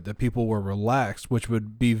comfort, that people were relaxed, which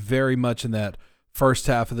would be very much in that first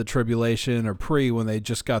half of the tribulation or when they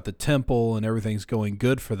just got the temple and everything's going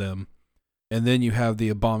good for them. And then you have the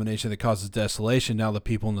abomination that causes desolation. Now the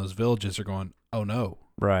people in those villages are going, oh no.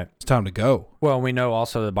 Right. It's time to go. Well, we know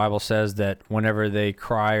also the Bible says that whenever they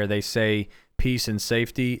cry or they say peace and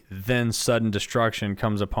safety, then sudden destruction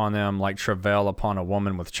comes upon them like travail upon a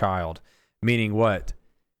woman with child. Meaning what?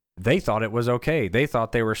 They thought it was okay. They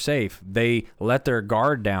thought they were safe. They let their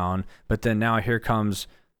guard down, but then now here comes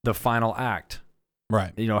the final act.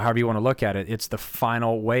 Right. However you want to look at it, it's the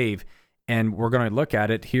final wave. And we're going to look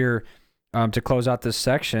at it here to close out this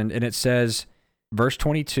section. And it says, verse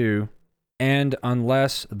 22, and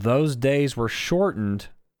unless those days were shortened,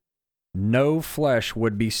 no flesh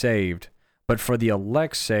would be saved. But for the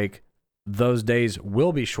elect's sake, those days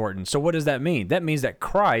will be shortened. So what does that mean? That means that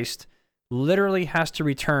Christ literally has to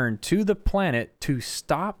return to the planet to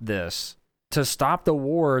stop this, to stop the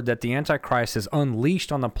war that the Antichrist has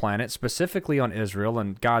unleashed on the planet, specifically on Israel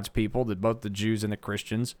and God's people, both the Jews and the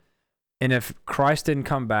Christians. And if Christ didn't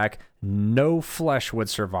come back, no flesh would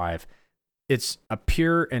survive. It's a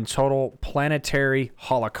pure and total planetary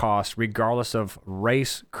holocaust, regardless of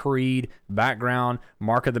race, creed, background,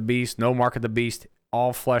 mark of the beast, no mark of the beast,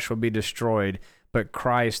 all flesh will be destroyed. But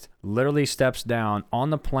Christ literally steps down on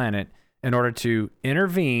the planet in order to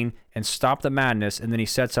intervene and stop the madness, and then he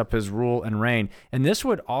sets up his rule and reign. And this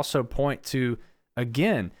would also point to,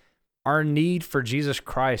 again, our need for Jesus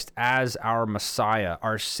Christ as our Messiah,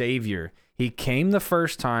 our Savior. He came the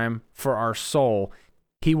first time for our soul.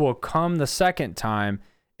 He will come the second time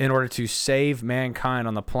in order to save mankind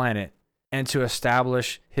on the planet and to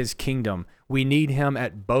establish his kingdom. We need him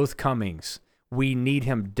at both comings. We need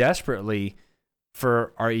him desperately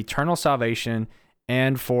for our eternal salvation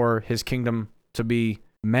and for his kingdom to be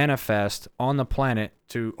manifest on the planet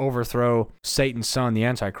to overthrow Satan's son, the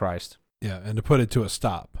Antichrist. Yeah, and to put it to a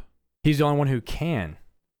stop. He's the only one who can.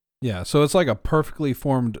 Yeah, so it's like a perfectly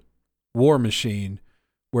formed war machine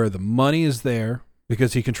where the money is there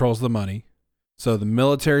because he controls the money. So the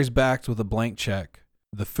military's backed with a blank check.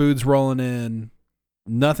 The food's rolling in.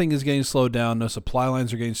 Nothing is getting slowed down. No supply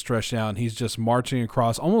lines are getting stretched out. He's just marching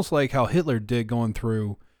across, almost like how Hitler did going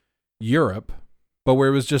through Europe, but where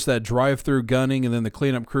it was just that drive-through gunning, and then the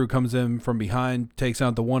cleanup crew comes in from behind, takes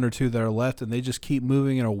out the one or two that are left, and they just keep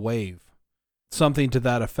moving in a wave. something to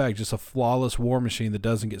that effect, just a flawless war machine that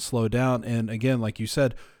doesn't get slowed down. And again, like you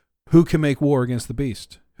said, who can make war against the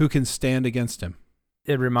beast? Who can stand against him?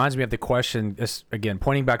 It reminds me of the question, again,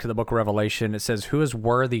 pointing back to the book of Revelation. It says, who is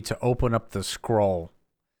worthy to open up the scroll?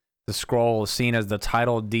 The scroll is seen as the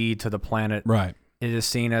title deed to the planet. Right. It is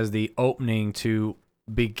seen as the opening to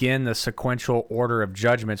begin the sequential order of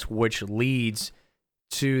judgments, which leads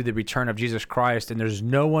to the return of Jesus Christ. And there's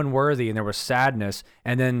no one worthy, and there was sadness.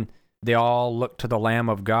 And then they all looked to the Lamb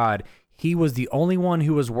of God. He was the only one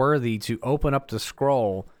who was worthy to open up the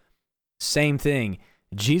scroll. Same thing.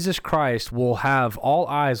 Jesus Christ will have all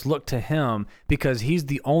eyes look to him because he's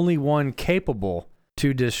the only one capable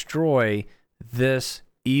to destroy this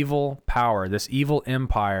evil power, this evil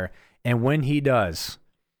empire. And when he does,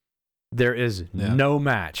 there is no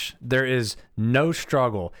match. There is no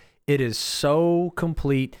struggle. It is so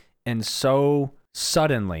complete and so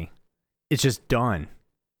suddenly, it's just done.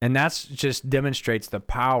 And that's just demonstrates the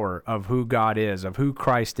power of who God is, of who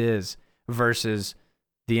Christ is versus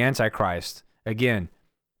the Antichrist. Again,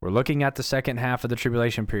 we're looking at the second half of the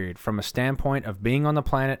tribulation period. From a standpoint of being on the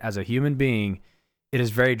planet as a human being, it is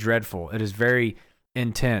very dreadful. It is very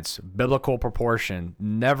intense, biblical proportion,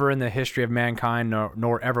 never in the history of mankind,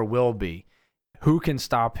 nor ever will be. Who can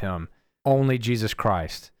stop him? Only Jesus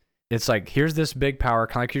Christ. It's like, here's this big power,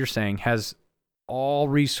 kind of like you're saying, has all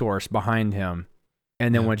resource behind him.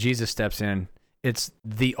 And then when Jesus steps in, it's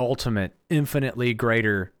the ultimate, infinitely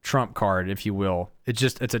greater trump card, if you will. It's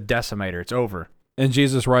a decimator. It's over. And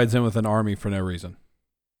Jesus rides in with an army for no reason.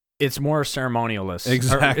 It's more ceremonialist.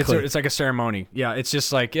 Exactly. It's like a ceremony. Yeah, it's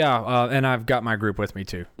just like, and I've got my group with me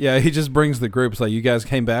too. Yeah, he just brings the groups like, you guys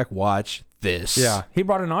came back, watch this. Yeah, he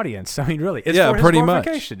brought an audience. I mean, really. It's for his pretty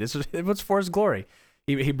glorification. It's for his glory.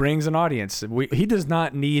 He brings an audience. He does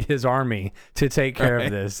not need his army to take care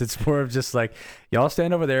of this. It's more of just like, y'all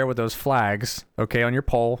stand over there with those flags, okay, on your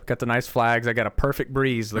pole. Got the nice flags. I got a perfect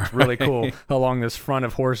breeze. Looks really cool along this front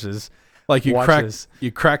of horses. Like you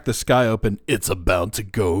crack the sky open, it's about to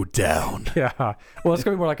go down. Yeah. Well, it's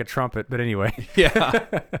going to be more like a trumpet, but anyway. Yeah.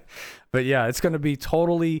 But yeah, it's going to be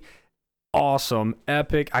totally awesome,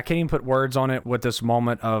 epic. I can't even put words on it what this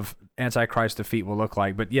moment of Antichrist defeat will look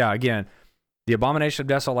like. But yeah, again, the Abomination of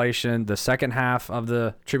Desolation, the second half of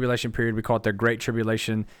the tribulation period, we call it the Great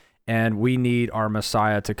Tribulation, and we need our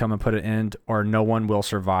Messiah to come and put an end or no one will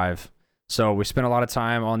survive. So we spent a lot of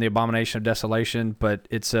time on the Abomination of Desolation, but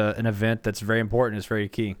it's an event that's very important. It's very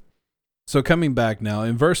key. So coming back now,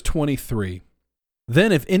 in verse 23,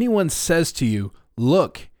 then if anyone says to you,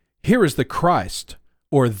 look, here is the Christ,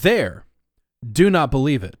 or there, do not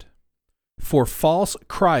believe it. For false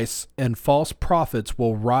Christs and false prophets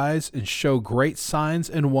will rise and show great signs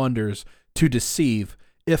and wonders to deceive,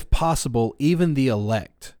 if possible, even the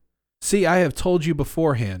elect. See, I have told you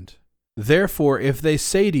beforehand. Therefore, if they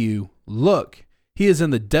say to you, look, he is in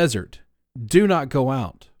the desert, do not go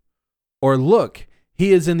out. Or look,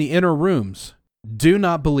 he is in the inner rooms, do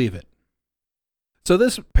not believe it. So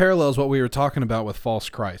this parallels what we were talking about with false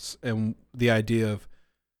Christs and the idea of,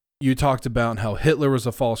 you talked about how Hitler was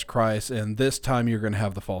a false Christ, and this time you're going to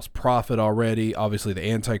have the false prophet already. Obviously, the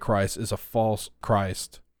Antichrist is a false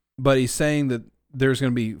Christ. But he's saying that there's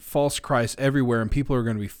going to be false Christs everywhere, and people are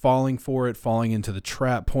going to be falling for it, falling into the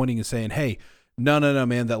trap, pointing and saying, hey, no,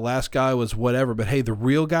 man, that last guy was whatever, but hey, the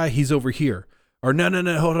real guy, he's over here. Or no,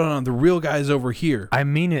 hold on, the real guy's over here. I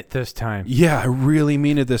mean it this time. Yeah, I really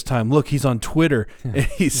mean it this time. Look, he's on Twitter, and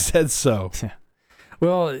he said so.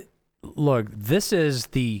 Well, look, this is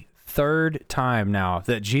the third time now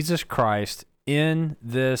that Jesus Christ in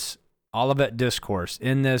this Olivet Discourse,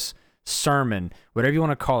 in this sermon, whatever you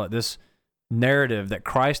want to call it, this narrative that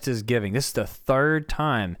Christ is giving, this is the third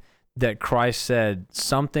time that Christ said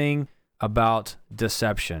something about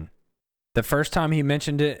deception. The first time he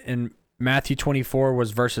mentioned it in Matthew 24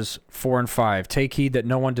 was verses 4 and 5. Take heed that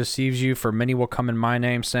no one deceives you, for many will come in my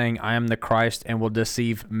name, saying, I am the Christ, and will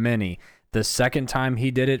deceive many. The second time he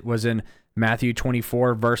did it was in Matthew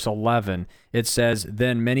 24, verse 11. It says,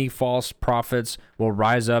 then many false prophets will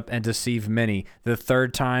rise up and deceive many. The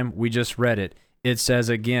third time, we just read it. It says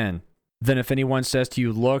again, then if anyone says to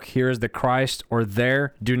you, look, here is the Christ, or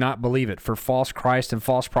there, do not believe it. For false Christ and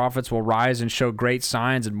false prophets will rise and show great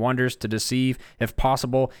signs and wonders to deceive, if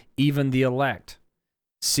possible, even the elect.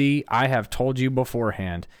 See, I have told you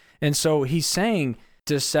beforehand. And so he's saying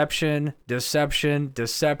deception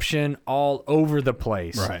all over the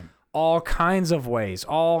place. Right. All kinds of ways,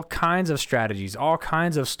 all kinds of strategies, all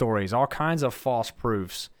kinds of stories, all kinds of false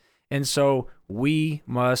proofs. And so we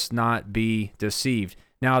must not be deceived.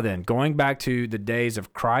 Now then, going back to the days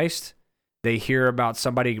of Christ, They hear about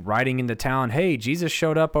somebody riding into town. Hey, Jesus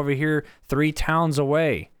showed up over here 3 towns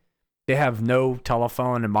away. They have no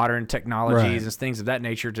telephone and modern technologies and things of that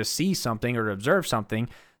nature to see something or to observe something.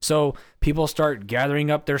 So people start gathering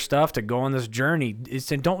up their stuff to go on this journey. It's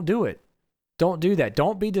saying, don't do it. Don't do that.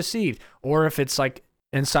 Don't be deceived. Or if it's like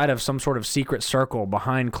inside of some sort of secret circle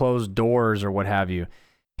behind closed doors or what have you,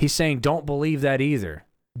 he's saying, don't believe that either.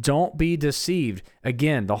 Don't be deceived.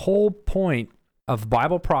 Again, the whole point of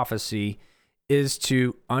Bible prophecy is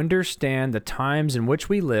to understand the times in which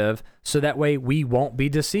we live so that way we won't be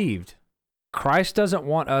deceived. Christ doesn't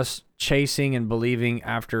want us chasing and believing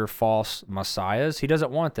after false messiahs. He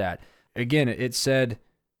doesn't want that. Again, it said,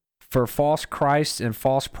 for false Christs and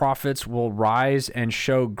false prophets will rise and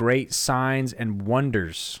show great signs and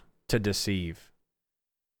wonders to deceive.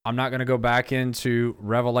 I'm not going to go back into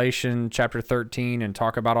Revelation chapter 13 and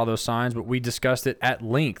talk about all those signs, but we discussed it at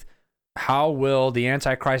length. How will the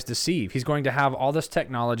Antichrist deceive? He's going to have all this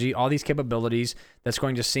technology, all these capabilities that's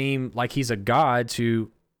going to seem like he's a god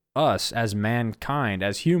to us as mankind,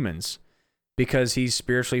 as humans, because he's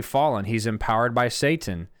spiritually fallen. He's empowered by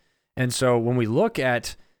Satan. And so when we look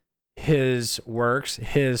at his works,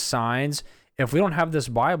 his signs, if we don't have this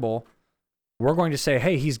Bible, we're going to say,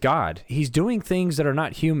 hey, he's God. He's doing things that are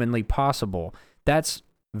not humanly possible. That's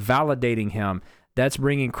validating him. That's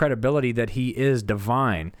bringing credibility that he is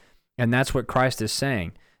divine. And that's what Christ is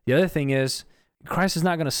saying. The other thing is, Christ is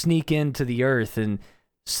not going to sneak into the earth and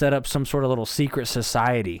set up some sort of little secret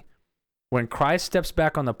society. When Christ steps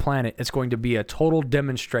back on the planet, it's going to be a total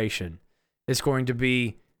demonstration. It's going to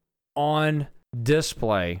be on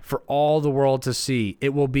display for all the world to see.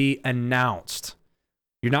 It will be announced.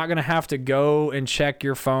 You're not going to have to go and check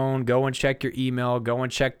your phone, go and check your email, go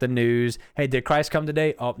and check the news. Hey, did Christ come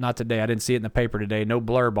today? Oh, not today. I didn't see it in the paper today. No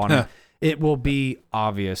blurb on it. It will be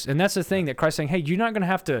obvious. And that's the thing that Christ's saying, hey, you're not going to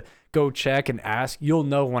have to go check and ask. You'll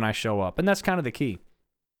know when I show up. And that's kind of the key.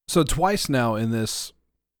 So twice now in this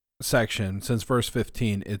section, since verse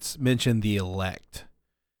 15, it's mentioned the elect,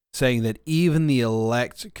 saying that even the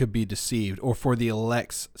elect could be deceived, or for the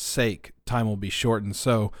elect's sake, time will be shortened.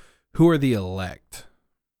 So who are the elect?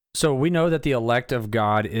 So we know that the elect of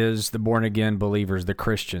God is the born-again believers, the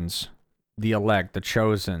Christians, the elect, the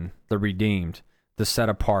chosen, the redeemed, the set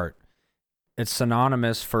apart. It's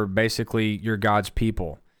synonymous for basically you're God's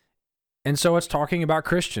people. And so it's talking about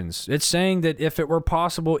Christians. It's saying that if it were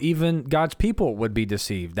possible, even God's people would be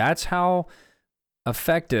deceived. That's how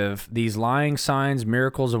effective these lying signs,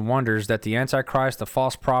 miracles, and wonders that the Antichrist, the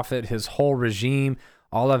false prophet, his whole regime,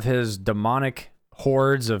 all of his demonic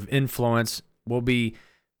hordes of influence will be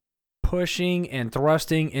pushing and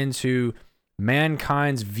thrusting into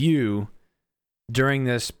mankind's view during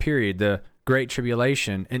this period, the Great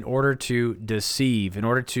Tribulation, in order to deceive, in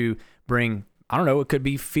order to bring, I don't know, it could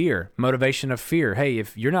be fear, motivation of fear. Hey,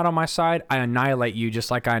 if you're not on my side, I annihilate you just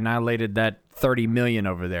like I annihilated that 30 million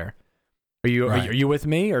over there. Are you with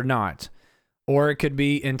me or not? Or it could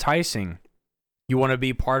be enticing. You want to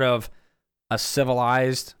be part of a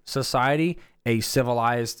civilized society, a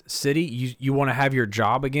civilized city. You want to have your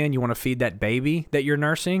job again. You want to feed that baby that you're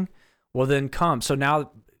nursing. Well, then come. So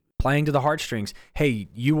now playing to the heartstrings. Hey,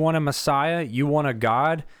 you want a Messiah? You want a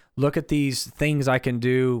God? Look at these things I can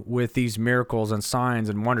do with these miracles and signs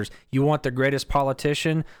and wonders. You want the greatest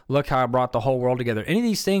politician? Look how I brought the whole world together. Any of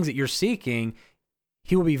these things that you're seeking,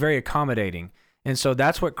 he will be very accommodating. And so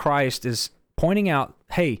that's what Christ is pointing out.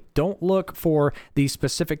 Hey, don't look for these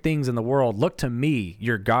specific things in the world. Look to me,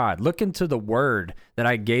 your God. Look into the word that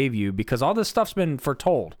I gave you, because all this stuff's been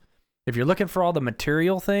foretold. If you're looking for all the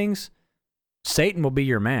material things, Satan will be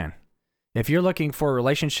your man. If you're looking for a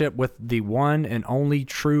relationship with the one and only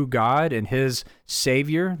true God and his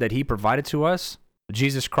Savior that he provided to us,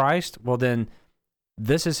 Jesus Christ, well then,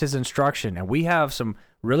 this is his instruction. And we have some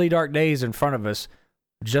really dark days in front of us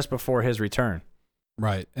just before his return.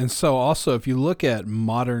 Right. And so also, if you look at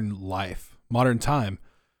modern life, modern time,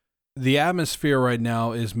 the atmosphere right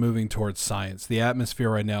now is moving towards science. The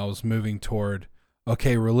atmosphere right now is moving toward,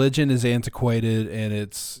 okay, religion is antiquated and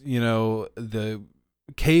it's, the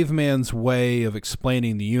caveman's way of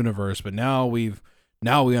explaining the universe, but now we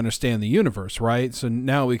understand the universe, right? So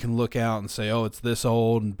now we can look out and say, oh, it's this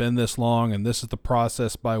old and been this long, and this is the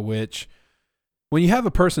process by which, when you have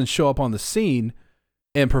a person show up on the scene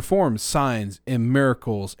and perform signs and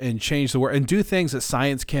miracles and change the world and do things that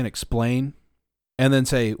science can't explain, and then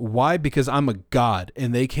say, why? Because I'm a god,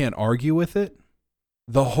 and they can't argue with it.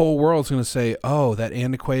 The whole world's going to say, oh, that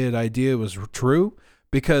antiquated idea was true.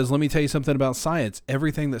 Because let me tell you something about science.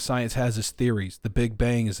 Everything that science has is theories. The Big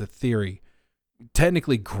Bang is a theory.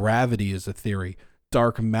 Technically, gravity is a theory.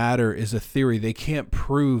 dark matter is a theory. They can't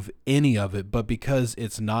prove any of it, but because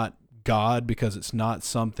it's not God, because it's not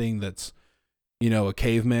something that's, a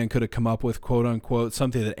caveman could have come up with, quote unquote,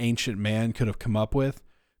 something that ancient man could have come up with,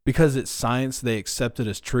 because it's science, they accept it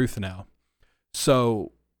as truth now.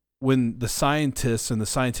 So when the scientists and the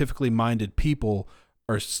scientifically minded people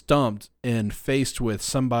are stumped and faced with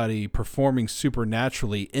somebody performing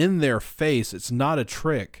supernaturally in their face, it's not a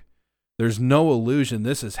trick. There's no illusion.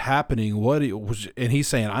 This is happening. And he's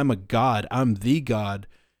saying, I'm a God. I'm the God.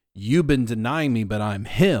 You've been denying me, but I'm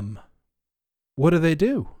him. What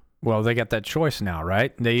do? Well, they got that choice now,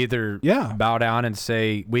 right? They either bow down and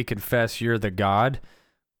say, we confess you're the God,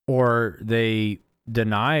 or they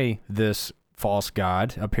deny this false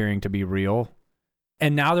God appearing to be real.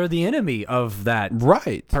 And now they're the enemy of that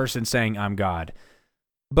person saying, I'm God.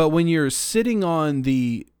 But when you're sitting on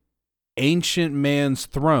the ancient man's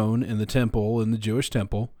throne in the temple, in the Jewish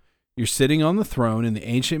temple, you're sitting on the throne in the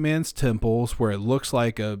ancient man's temples where it looks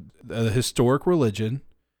like a historic religion,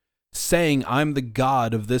 saying, I'm the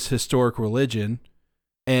God of this historic religion,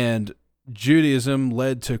 and Judaism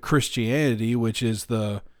led to Christianity, which is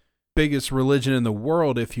the biggest religion in the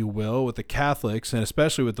world, if you will, with the Catholics, and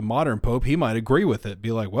especially with the modern Pope. He might agree with it,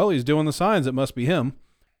 be like, well, he's doing the signs, it must be him.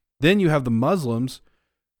 Then you have the Muslims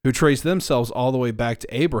who trace themselves all the way back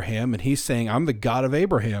to Abraham, and he's saying, I'm the God of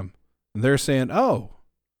Abraham. And they're saying, oh,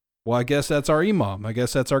 well, I guess that's our imam. I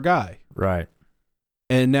guess that's our guy. Right.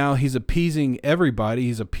 And now he's appeasing everybody.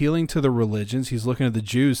 He's appealing to the religions. He's looking at the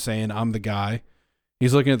Jews saying, I'm the guy.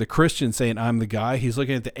 He's looking at the Christians saying, I'm the guy. He's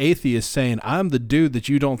looking at the atheists saying, I'm the dude that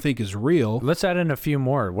you don't think is real. Let's add in a few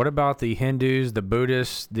more. What about the Hindus, the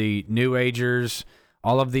Buddhists, the New Agers,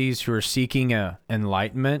 all of these who are seeking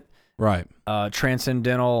enlightenment, right?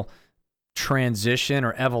 Transcendental transition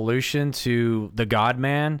or evolution to the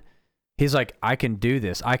God-man? He's like, I can do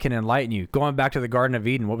this. I can enlighten you. Going back to the Garden of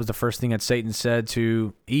Eden, what was the first thing that Satan said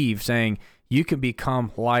to Eve, saying, you can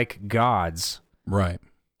become like gods. Right.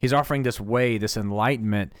 He's offering this way, this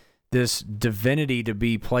enlightenment, this divinity to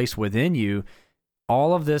be placed within you.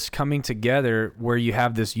 All of this coming together where you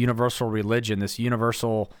have this universal religion, this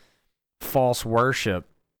universal false worship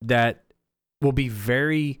that will be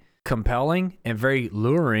very compelling and very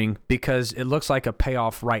luring because it looks like a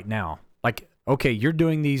payoff right now. Like, okay, you're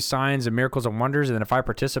doing these signs and miracles and wonders, and if I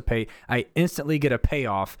participate, I instantly get a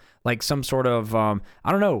payoff, like some sort of, I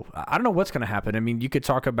don't know what's going to happen. I mean, you could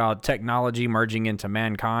talk about technology merging into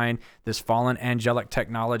mankind, this fallen angelic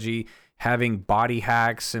technology, having body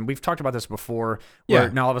hacks, and we've talked about this before,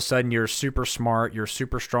 where now all of a sudden you're super smart, you're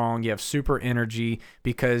super strong, you have super energy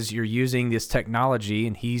because you're using this technology,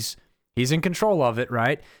 and he's in control of it,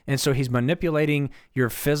 right? And so he's manipulating your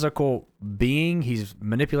physical being. He's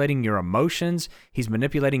manipulating your emotions. He's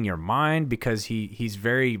manipulating your mind because he's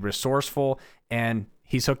very resourceful, and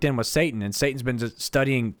he's hooked in with Satan. And Satan's been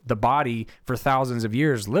studying the body for thousands of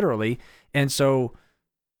years, literally. And so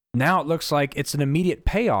now it looks like it's an immediate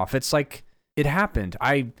payoff. It's like it happened.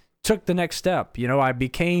 I took the next step. I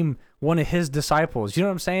became one of his disciples. You know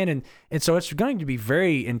what I'm saying? And so it's going to be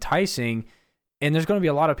very enticing. And there's going to be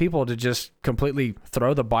a lot of people to just completely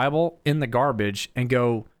throw the Bible in the garbage and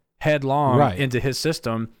go headlong into his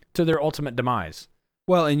system to their ultimate demise.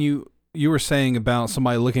 Well, and you were saying about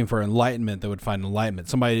somebody looking for enlightenment that would find enlightenment.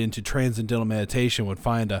 Somebody into transcendental meditation would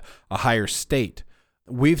find a higher state.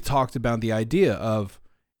 We've talked about the idea of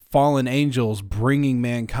fallen angels bringing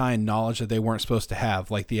mankind knowledge that they weren't supposed to have,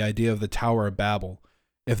 like the idea of the Tower of Babel.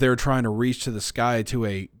 If they were trying to reach to the sky to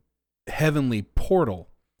a heavenly portal,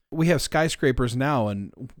 we have skyscrapers now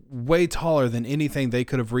and way taller than anything they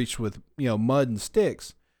could have reached with, mud and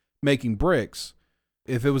sticks, making bricks.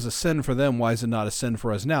 If it was a sin for them, why is it not a sin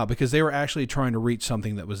for us now? Because they were actually trying to reach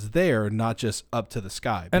something that was there, not just up to the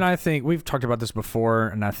sky. And I think we've talked about this before,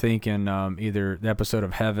 and I think in either the episode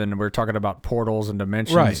of Heaven, we're talking about portals and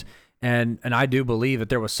dimensions. Right. And I do believe that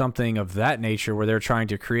there was something of that nature where they're trying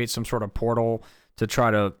to create some sort of portal to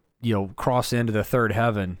try to, cross into the third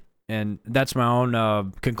heaven. And that's my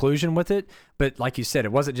own conclusion with it. But like you said,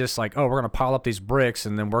 it wasn't just like, oh, we're going to pile up these bricks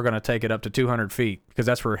and then we're going to take it up to 200 feet because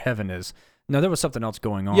that's where heaven is. No, there was something else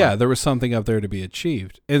going on. Yeah, there was something up there to be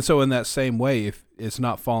achieved. And so in that same way, if it's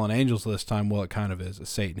not fallen angels this time, well, it kind of is. It's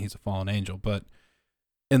Satan. He's a fallen angel. But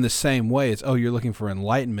in the same way, it's, oh, you're looking for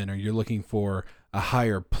enlightenment or you're looking for a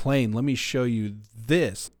higher plane. Let me show you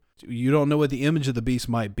this. You don't know what the image of the beast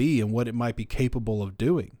might be and what it might be capable of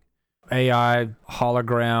doing. AI,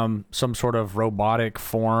 hologram, some sort of robotic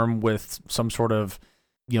form with some sort of,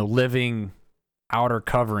 living outer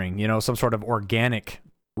covering, some sort of organic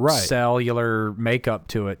cellular makeup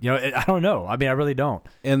to it. I don't know. I mean, I really don't.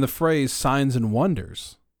 And the phrase signs and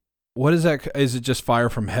wonders. what is that? Is it just fire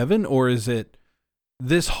from heaven, or is it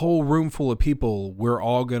this whole room full of people? We're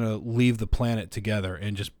all gonna leave the planet together,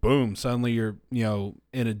 and just boom, suddenly you're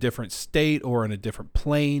in a different state or in a different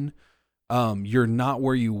plane. You're not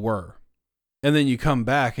where you were, and then you come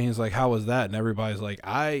back, and he's like, "How was that?" And everybody's like,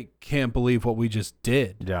 "I can't believe what we just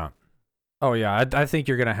did." Yeah. Oh yeah, I think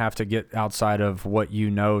you're gonna have to get outside of what you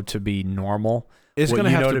know to be normal. It's going to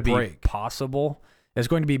have to break. Be possible. It's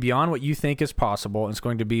going to be beyond what you think is possible. It's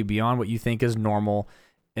going to be beyond what you think is normal,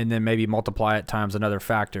 and then maybe multiply it times another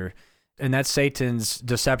factor. And that's Satan's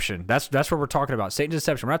deception. That's what we're talking about. Satan's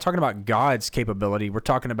deception. We're not talking about God's capability. We're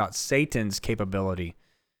talking about Satan's capability.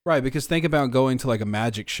 Right, because think about going to like a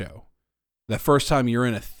magic show. The first time you're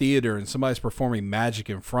in a theater and somebody's performing magic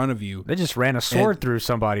in front of you. They just ran a sword through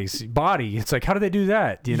somebody's body. It's like, how did they do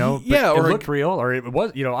that? Yeah, but it looked real, or it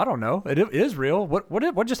was, I don't know. It is real.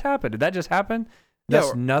 What just happened? Did that just happen?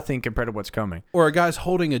 That's nothing compared to what's coming. Or a guy's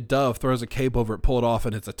holding a dove, throws a cape over it, pull it off,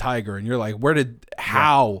 and it's a tiger. And you're like,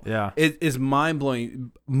 how? Yeah. It is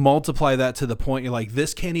mind-blowing. Multiply that to the point you're like,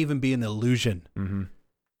 this can't even be an illusion. Mm-hmm.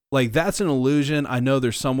 Like, that's an illusion. I know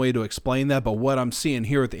there's some way to explain that, but what I'm seeing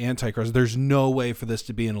here with the Antichrist, there's no way for this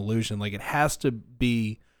to be an illusion. Like, it has to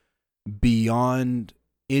be beyond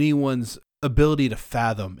anyone's ability to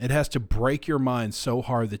fathom. It has to break your mind so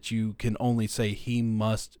hard that you can only say he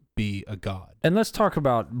must be a god. And let's talk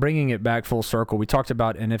about bringing it back full circle. We talked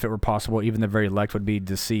about, and if it were possible, even the very elect would be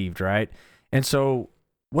deceived, right? And so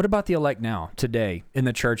what about the elect now, today, in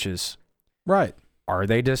the churches? Right. Are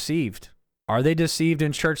they deceived? Are they deceived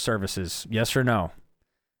in church services? Yes or no?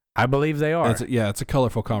 I believe they are. It's a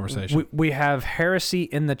colorful conversation. We have heresy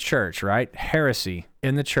in the church, right? Heresy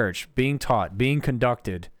in the church being taught, being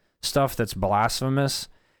conducted, stuff that's blasphemous.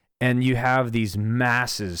 And you have these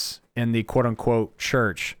masses in the quote-unquote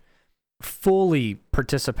church fully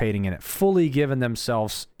participating in it, fully giving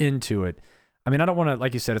themselves into it. I mean, I don't want to,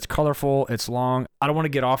 like you said, it's colorful, it's long. I don't want to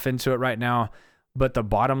get off into it right now. But the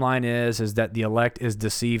bottom line is that the elect is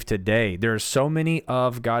deceived today. There are so many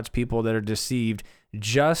of God's people that are deceived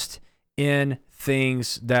just in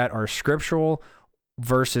things that are scriptural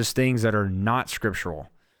versus things that are not scriptural.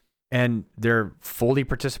 And they're fully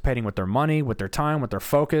participating with their money, with their time, with their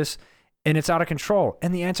focus, and it's out of control.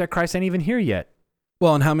 And the Antichrist ain't even here yet.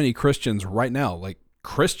 Well, and how many Christians right now, like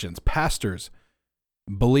Christians, pastors,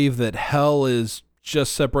 believe that hell is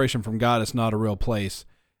just separation from God, it's not a real place,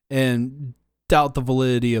 and doubt the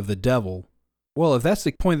validity of the devil. Well, if that's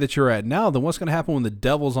the point that you're at now, then what's going to happen when the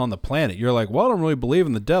devil's on the planet? You're like, well, I don't really believe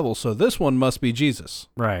in the devil, so this one must be Jesus.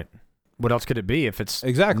 Right. What else could it be if it's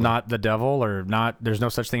exactly not the devil or not? There's no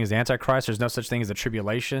such thing as the Antichrist. There's no such thing as the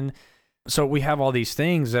tribulation. So we have all these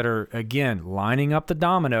things that are, again, lining up the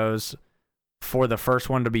dominoes for the first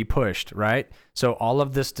one to be pushed, right? So all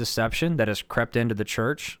of this deception that has crept into the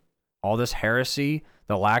church, all this heresy,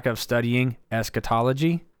 the lack of studying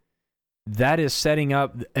eschatology, that is setting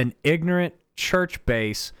up an ignorant church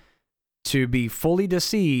base to be fully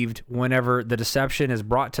deceived whenever the deception is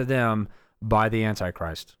brought to them by the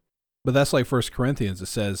Antichrist. But that's like 1 Corinthians. It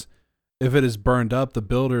says, if it is burned up, the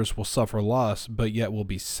builders will suffer loss, but yet will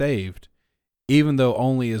be saved, even though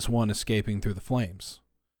only is one escaping through the flames.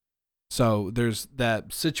 So there's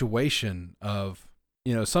that situation of,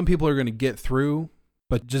 some people are going to get through,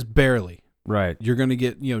 but just barely. Right. You're going to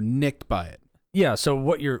get, nicked by it. Yeah, so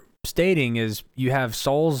what you're stating is you have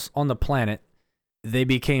souls on the planet, they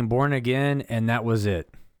became born again, and that was it.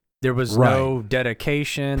 There was no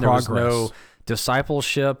dedication, Progress. There was no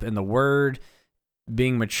discipleship in the Word,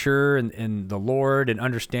 being mature in the Lord, and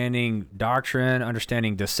understanding doctrine,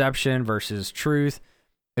 understanding deception versus truth.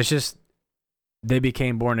 It's just they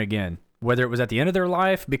became born again. Whether it was at the end of their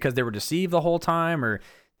life because they were deceived the whole time, or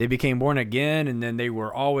they became born again and then they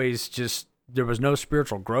were always just, there was no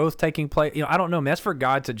spiritual growth taking place. I don't know. I mean, that's for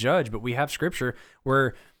God to judge, but we have scripture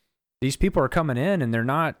where these people are coming in and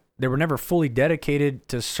they were never fully dedicated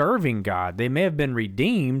to serving God. They may have been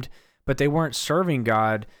redeemed, but they weren't serving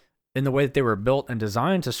God in the way that they were built and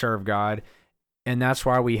designed to serve God. And that's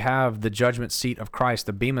why we have the judgment seat of Christ,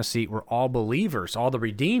 the Bema seat, where all believers, all the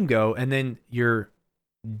redeemed go, and then your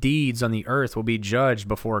deeds on the earth will be judged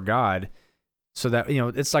before God. So that,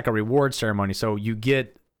 it's like a reward ceremony. So you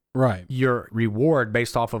get your reward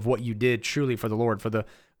based off of what you did truly for the Lord, for the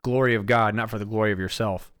glory of God, not for the glory of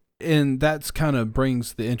yourself. And that's kind of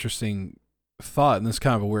brings the interesting thought, and this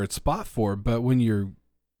kind of a weird spot for it, but when you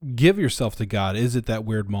give yourself to God, is it that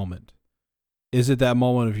weird moment? Is it that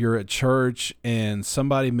moment of you're at church and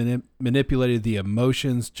somebody manipulated the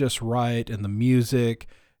emotions just right, and the music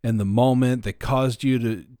and the moment that caused you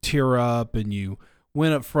to tear up, and you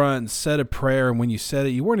went up front and said a prayer, and when you said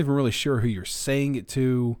it, you weren't even really sure who you're saying it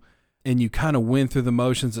to, and you kind of went through the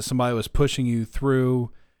motions that somebody was pushing you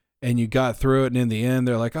through, and you got through it, and in the end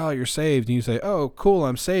they're like, oh, you're saved, and you say, oh, cool,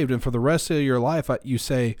 I'm saved, and for the rest of your life you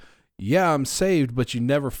say, yeah, I'm saved, but you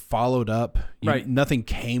never followed up. Right. Nothing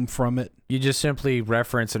came from it. You just simply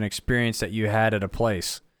reference an experience that you had at a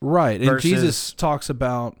place. Right. And Jesus talks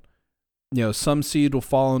about, some seed will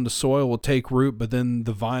fall into soil, will take root, but then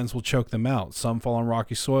the vines will choke them out. Some fall on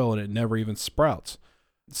rocky soil and it never even sprouts.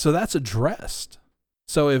 So that's addressed.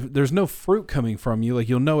 So if there's no fruit coming from you, like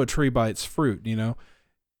you'll know a tree by its fruit,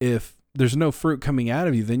 if there's no fruit coming out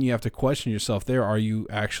of you, then you have to question yourself there. Are you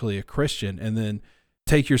actually a Christian? And then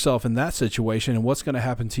take yourself in that situation, and what's going to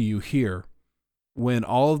happen to you here when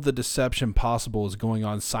all of the deception possible is going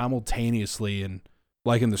on simultaneously and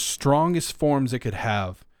like in the strongest forms it could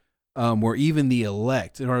have, where even the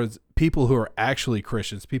elect, in other words, people who are actually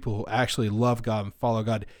Christians, people who actually love God and follow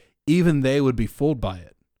God, even they would be fooled by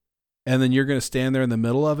it. And then you're going to stand there in the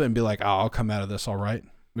middle of it and be like, oh, I'll come out of this all right.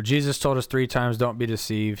 But Jesus told us 3 times, don't be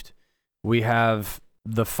deceived. We have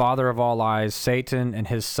the father of all lies, Satan, and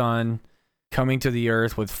his son coming to the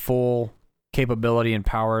earth with full capability and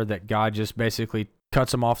power that God just basically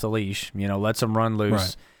cuts him off the leash, lets him run loose.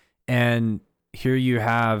 Right. And here you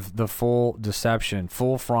have the full deception,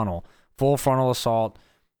 full frontal assault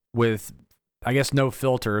with, I guess, no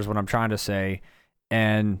filter is what I'm trying to say.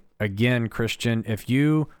 And again, Christian, if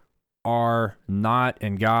you are not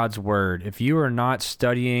in God's word, if you are not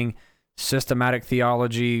studying systematic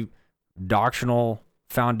theology, doctrinal,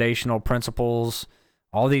 foundational principles,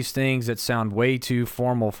 all these things that sound way too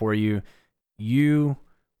formal for you, you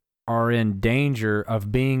are in danger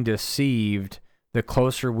of being deceived the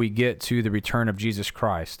closer we get to the return of Jesus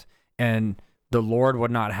Christ. And the Lord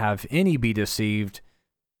would not have any be deceived,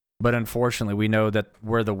 but unfortunately we know that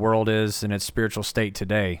where the world is in its spiritual state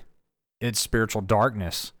today, it's spiritual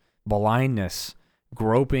darkness, blindness,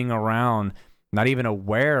 groping around, not even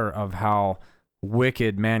aware of how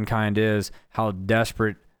wicked mankind is, how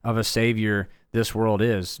desperate of a Savior this world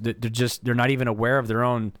is. They're not even aware of their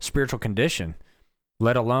own spiritual condition,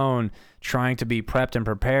 let alone trying to be prepped and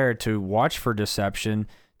prepared to watch for deception,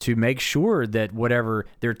 to make sure that whatever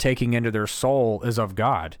they're taking into their soul is of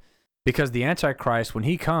God. Because the Antichrist, when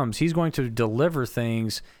he comes, he's going to deliver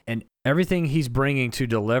things, and everything he's bringing to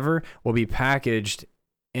deliver will be packaged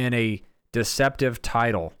in a deceptive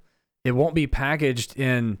title. It won't be packaged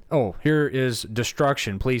in, oh, here is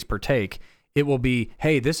destruction, please partake. It will be,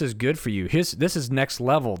 hey, this is good for you. This is next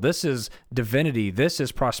level. This is divinity. This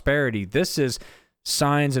is prosperity. This is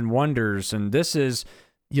signs and wonders. And this is,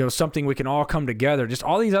 something we can all come together. Just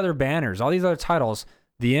all these other banners, all these other titles.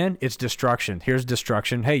 The end, it's destruction. Here's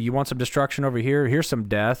destruction. Hey, you want some destruction over here? Here's some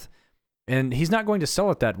death. And he's not going to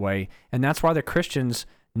sell it that way. And that's why the Christians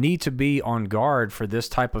need to be on guard for this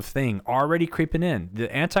type of thing already creeping in.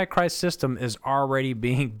 The Antichrist system is already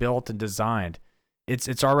being built and designed.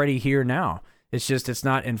 It's already here now. It's just it's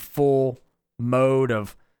not in full mode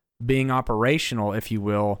of being operational, if you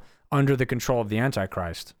will, under the control of the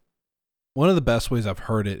Antichrist. One of the best ways I've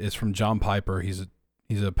heard it is from John Piper. He's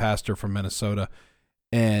a pastor from Minnesota,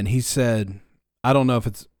 and he said, I don't know if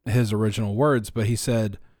it's his original words, but he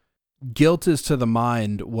said, guilt is to the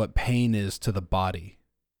mind what pain is to the body.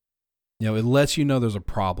 It lets you know there's a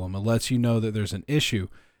problem. It lets you know that there's an issue.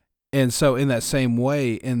 And so in that same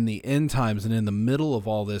way, in the end times and in the middle of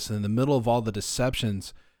all this, and in the middle of all the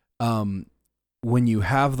deceptions, when you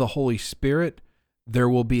have the Holy Spirit, there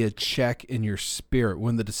will be a check in your spirit.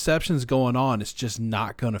 When the deception's going on, it's just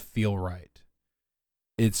not going to feel right.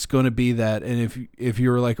 It's going to be that. And if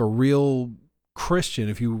you're like a real Christian,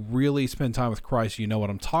 if you really spend time with Christ, you know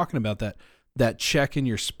what I'm talking about, that check in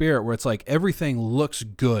your spirit where it's like everything looks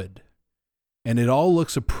good. And it all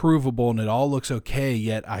looks approvable and it all looks okay,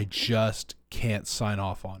 yet I just can't sign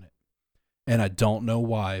off on it. And I don't know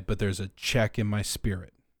why, but there's a check in my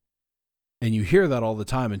spirit. And you hear that all the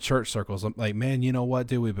time in church circles. I'm like, man, you know what,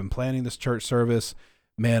 dude? We've been planning this church service.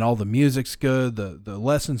 Man, all the music's good. The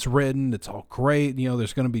lesson's written. It's all great.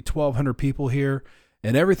 There's going to be 1,200 people here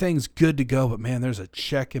and everything's good to go. But man, there's a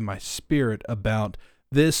check in my spirit about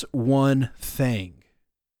this one thing.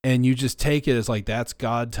 And you just take it as like, that's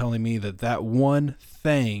God telling me that one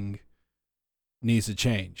thing needs to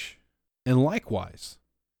change. And likewise,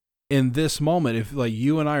 in this moment, if like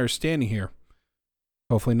you and I are standing here,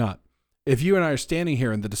 hopefully not, if you and I are standing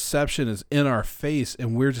here and the deception is in our face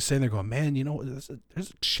and we're just sitting there going, man, there's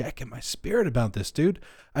a check in my spirit about this, dude.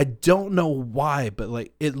 I don't know why, but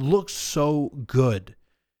like it looks so good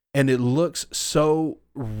and it looks so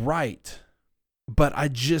right. But I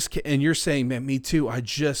just can't, and you're saying, man, me too. I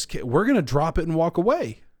just can't. We're going to drop it and walk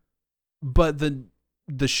away. But the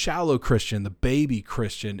the shallow Christian, the baby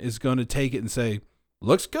Christian, is going to take it and say,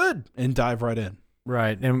 looks good, and dive right in.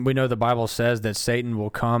 Right. And we know the Bible says that Satan will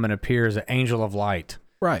come and appear as an angel of light.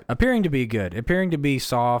 Right. Appearing to be good, appearing to be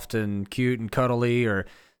soft and cute and cuddly, or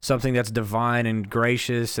something that's divine and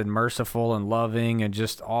gracious and merciful and loving and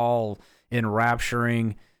just all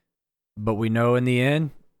enrapturing. But we know in the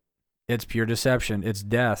end, it's pure deception. It's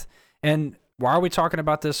death. And why are we talking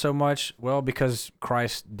about this so much? Well, because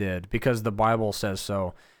Christ did, because the Bible says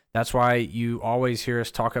so. That's why you always hear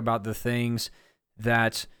us talk about the things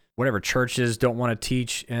that whatever churches don't want to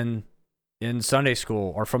teach in Sunday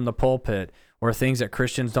school or from the pulpit, or things that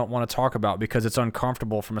Christians don't want to talk about because it's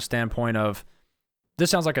uncomfortable from a standpoint of,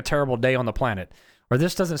 this sounds like a terrible day on the planet, or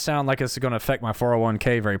this doesn't sound like it's going to affect my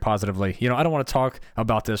 401k very positively. I don't want to talk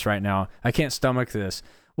about this right now. I can't stomach this.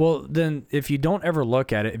 Well, then if you don't ever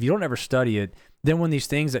look at it, if you don't ever study it, then when these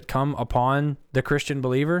things that come upon the Christian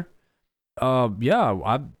believer, I've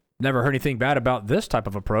never heard anything bad about this type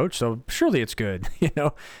of approach, so surely it's good,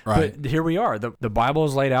 Right. But here we are. The Bible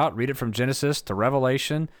is laid out. Read it from Genesis to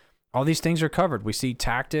Revelation. All these things are covered. We see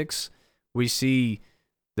tactics. We see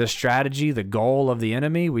the strategy, the goal of the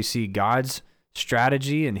enemy. We see God's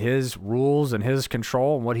strategy and his rules and his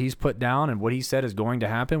control and what he's put down and what he said is going to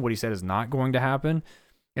happen, what he said is not going to happen.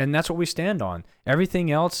 And that's what we stand on. Everything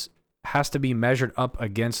else has to be measured up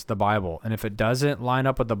against the Bible. And if it doesn't line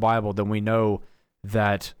up with the Bible, then we know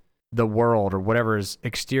that the world or whatever is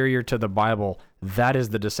exterior to the Bible, that is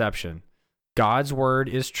the deception. God's word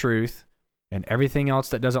is truth, and everything else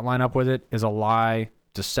that doesn't line up with it is a lie,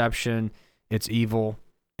 deception, it's evil,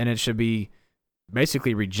 and it should be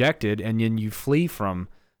basically rejected, and then you flee from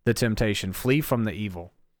the temptation, flee from the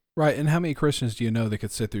evil. Right, and how many Christians do you know that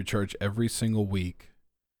could sit through church every single week,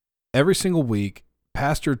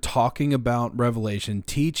 pastor talking about Revelation,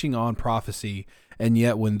 teaching on prophecy, and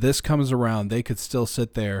yet when this comes around, they could still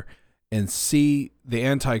sit there and see the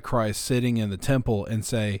Antichrist sitting in the temple and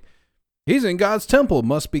say, he's in God's temple,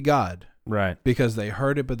 must be God. Right. Because they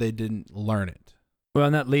heard it, but they didn't learn it. Well,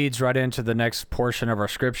 and that leads right into the next portion of our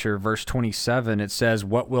scripture, verse 27. It says,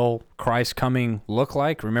 what will Christ's coming look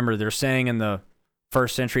like? Remember, they're saying in the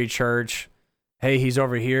first century church, hey, he's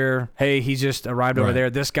over here. Hey, he's just arrived over there.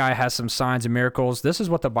 This guy has some signs and miracles. This is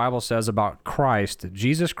what the Bible says about Christ,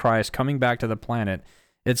 Jesus Christ coming back to the planet.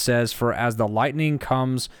 It says, for as the lightning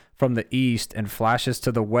comes from the east and flashes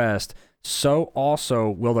to the west, so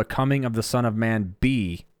also will the coming of the Son of Man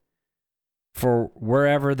be. For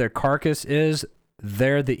wherever the carcass is,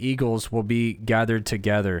 there the eagles will be gathered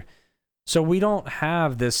together. So we don't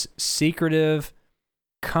have this secretive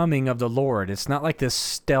coming of the Lord. It's not like this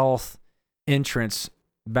stealth entrance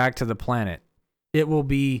back to the planet. It will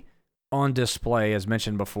be on display, as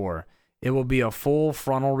mentioned before. It will be a full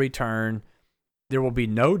frontal return. There will be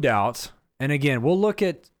no doubt. And again, we'll look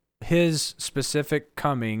at his specific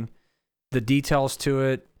coming, the details to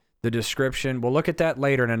it, the description. We'll look at that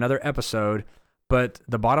later in another episode. But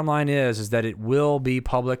the bottom line is that it will be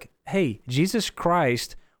public. Hey, Jesus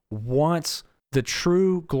Christ wants the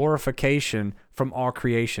true glorification from all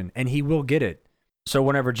creation, and he will get it. So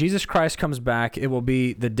whenever Jesus Christ comes back, it will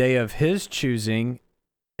be the day of his choosing.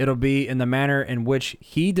 It'll be in the manner in which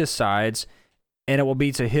he decides, and it will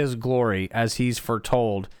be to his glory as he's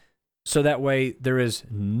foretold. So that way there is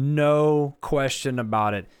no question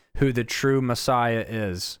about it who the true Messiah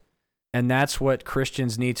is. And that's what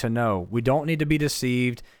Christians need to know. We don't need to be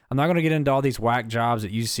deceived. I'm not going to get into all these whack jobs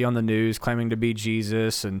that you see on the news claiming to be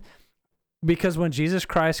Jesus. And because when Jesus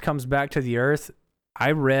Christ comes back to the earth,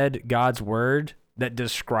 I read God's word that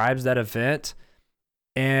describes that event,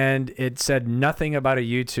 and it said nothing about a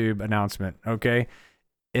YouTube announcement, okay?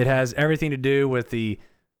 It has everything to do with the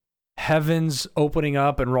heavens opening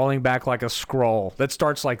up and rolling back like a scroll. That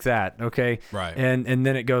starts like that, okay? Right. And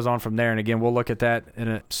then it goes on from there. And again, we'll look at that in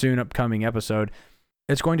a soon upcoming episode.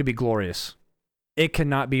 It's going to be glorious. It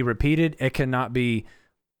cannot be repeated. It cannot be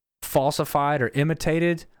falsified or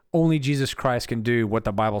imitated. Only Jesus Christ can do what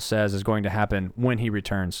the Bible says is going to happen when he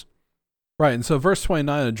returns. Right. And so verse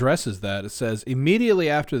 29 addresses that. It says, immediately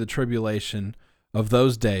after the tribulation of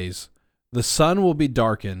those days, the sun will be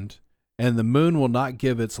darkened, and the moon will not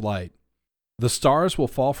give its light. The stars will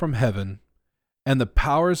fall from heaven, and the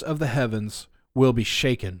powers of the heavens will be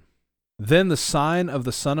shaken. Then the sign of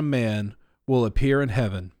the Son of Man will appear in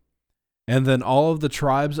heaven, and then all of the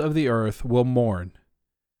tribes of the earth will mourn,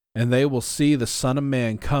 and they will see the Son of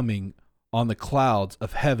Man coming on the clouds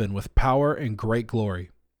of heaven with power and great glory.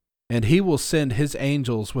 And he will send his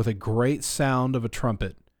angels with a great sound of a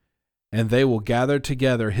trumpet, and they will gather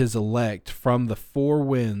together his elect from the four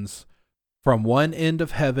winds, from one end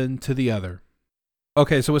of heaven to the other.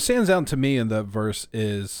 Okay, so what stands out to me in that verse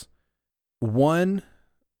is one,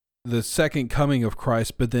 the second coming of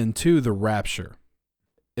Christ, but then two, the rapture.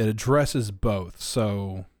 It addresses both.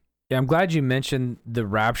 So Yeah, I'm glad you mentioned the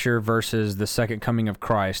rapture versus the second coming of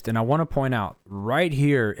Christ. And I want to point out right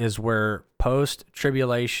here is where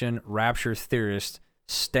post-tribulation rapture theorists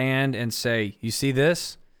stand and say, you see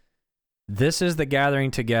this? This is the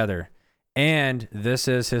gathering together, and this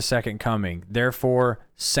is his second coming. Therefore,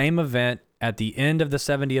 same event at the end of the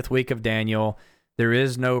 70th week of Daniel. There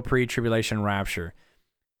is no pre-tribulation rapture.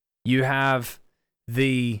 You have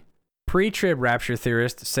the pre-trib rapture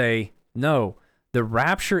theorists say, no, the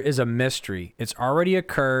rapture is a mystery. It's already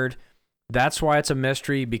occurred. That's why it's a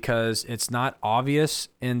mystery, because it's not obvious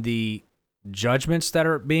in the judgments that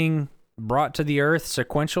are being brought to the earth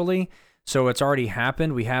sequentially. So it's already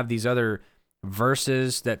happened. We have these other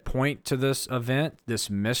verses that point to this event, this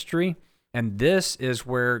mystery. And this is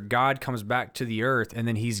where God comes back to the earth, and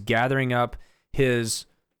then he's gathering up his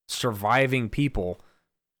surviving people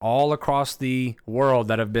all across the world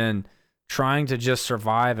that have been trying to just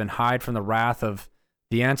survive and hide from the wrath of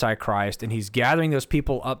the Antichrist, and he's gathering those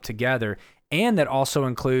people up together, and that also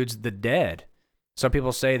includes the dead. Some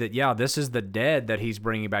people say that, yeah, this is the dead that he's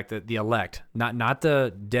bringing back, the elect, not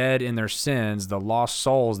the dead in their sins, the lost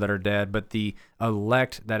souls that are dead, but the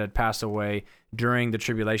elect that had passed away during the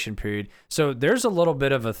tribulation period. So there's a little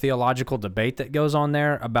bit of a theological debate that goes on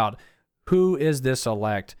there about who is this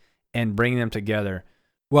elect and bringing them together.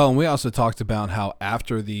 well, and we also talked about how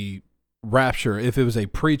after the rapture, if it was a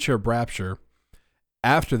pre-trib rapture,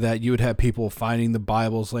 after that you would have people finding the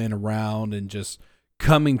Bibles laying around and just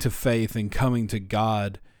coming to faith and coming to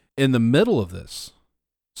God in the middle of this.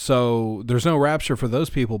 So there's no rapture for those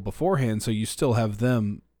people beforehand, so you still have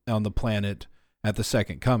them on the planet at the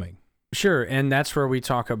second coming. Sure, and that's where we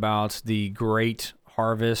talk about the great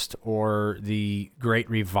harvest or the great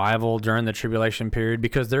revival during the tribulation period,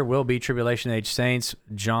 because there will be tribulation age saints.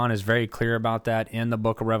 John is very clear about that in the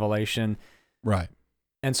book of Revelation. Right.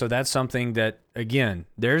 And so that's something that, again,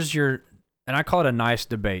 there's your, and I call it a nice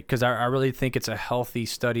debate, because I really think it's a healthy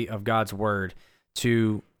study of God's word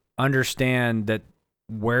to understand that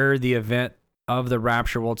where the event of the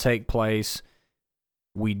rapture will take place.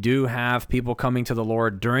 We do have people coming to the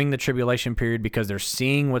Lord during the tribulation period because they're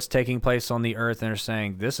seeing what's taking place on the earth, and they're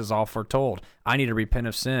saying, this is all foretold. I need to repent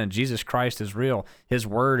of sin. Jesus Christ is real. His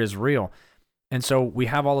word is real. And so we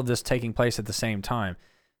have all of this taking place at the same time.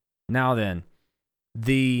 Now then,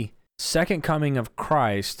 the second coming of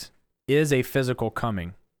Christ is a physical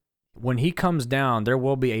coming. When he comes down, there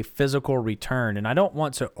will be a physical return. And I don't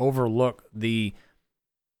want to overlook the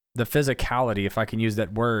physicality, if I can use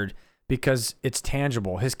that word, because it's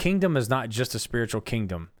tangible. His kingdom is not just a spiritual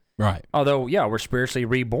kingdom. Right. Although, yeah, we're spiritually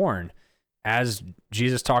reborn, as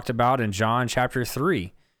Jesus talked about in John chapter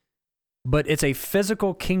 3. But it's a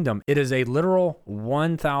physical kingdom. It is a literal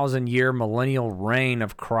 1,000-year millennial reign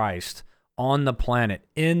of Christ on the planet,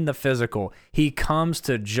 in the physical. He comes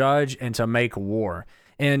to judge and to make war.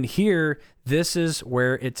 And here, this is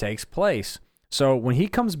where it takes place. So when he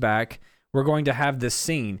comes back, we're going to have this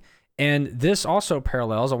scene. And this also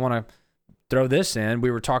parallels, I want to throw this in. We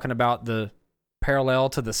were talking about the parallel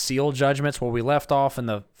to the seal judgments where we left off in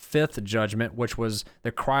the fifth judgment, which was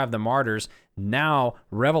the cry of the martyrs. Now,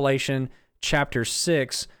 Revelation chapter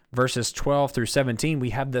 6, verses 12 through 17, we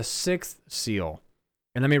have the sixth seal.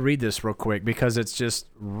 And let me read this real quick because it's just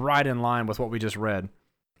right in line with what we just read.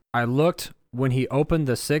 I looked when he opened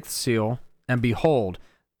the sixth seal, and behold,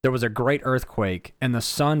 there was a great earthquake, and the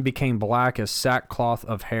sun became black as sackcloth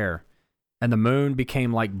of hair, and the moon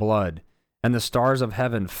became like blood, and the stars of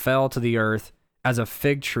heaven fell to the earth, as a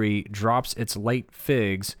fig tree drops its late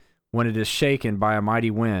figs when it is shaken by a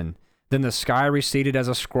mighty wind. Then the sky receded as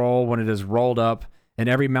a scroll when it is rolled up, and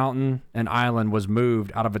every mountain and island was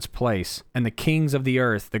moved out of its place. And the kings of the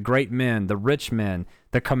earth, the great men, the rich men,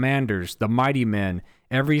 the commanders, the mighty men,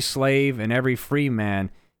 every slave and every free man,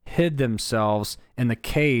 hid themselves in the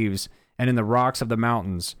caves and in the rocks of the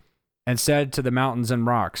mountains, and said to the mountains and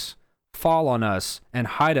rocks, fall on us, and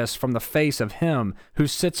hide us from the face of him who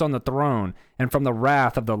sits on the throne, and from the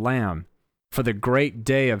wrath of the Lamb. For the great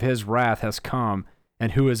day of his wrath has come,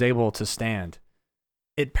 and who is able to stand?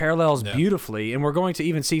 It parallels beautifully, and we're going to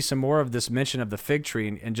even see some more of this mention of the fig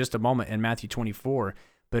tree in just a moment in Matthew 24.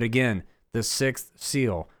 But again, the sixth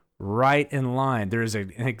seal, right in line. There is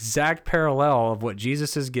an exact parallel of what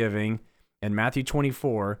Jesus is giving in Matthew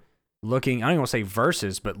 24, looking, I don't even want to say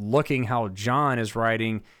verses, but looking how John is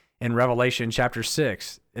writing in Revelation chapter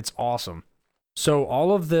 6. It's awesome. So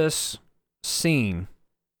all of this scene,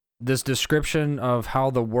 this description of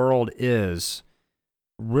how the world is,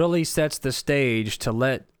 really sets the stage to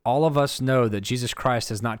let all of us know that Jesus Christ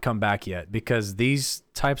has not come back yet, because these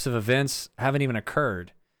types of events haven't even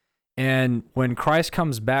occurred. And when Christ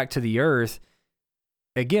comes back to the earth,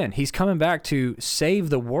 again, he's coming back to save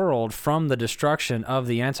the world from the destruction of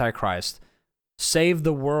the Antichrist, save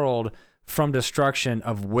the world from destruction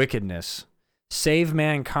of wickedness, save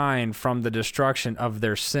mankind from the destruction of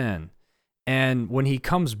their sin. And when he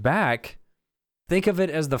comes back, think of it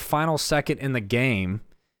as the final second in the game,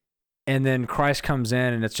 and then Christ comes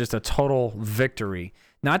in and it's just a total victory.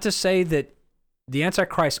 Not to say that the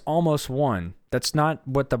Antichrist almost won. That's not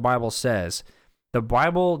what the Bible says. The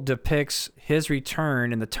Bible depicts his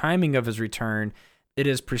return and the timing of his return. It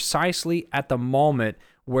is precisely at the moment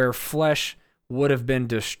where flesh would have been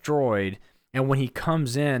destroyed. And when he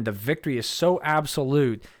comes in, the victory is so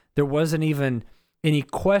absolute, there wasn't even any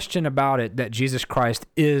question about it that Jesus Christ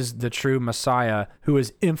is the true Messiah, who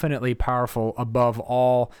is infinitely powerful above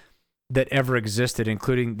all that ever existed,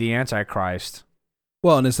 including the Antichrist.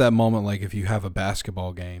 Well, and it's that moment like if you have a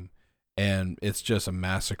basketball game and it's just a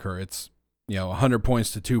massacre. It's, 100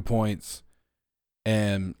 points to 2 points.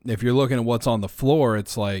 And if you're looking at what's on the floor,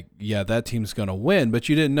 it's like, yeah, that team's going to win. But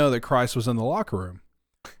you didn't know that Christ was in the locker room.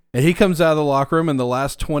 And he comes out of the locker room in the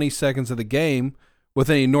last 20 seconds of the game with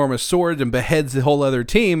an enormous sword and beheads the whole other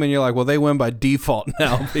team. And you're like, well, they win by default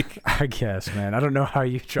now. I guess, man. I don't know how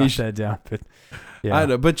you dropped that down, but yeah. I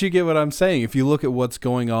know, but you get what I'm saying. If you look at what's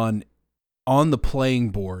going on the playing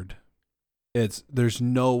board, there's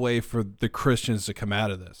no way for the Christians to come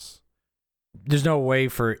out of this. There's no way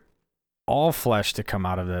for all flesh to come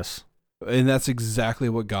out of this. And that's exactly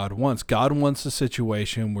what God wants. God wants a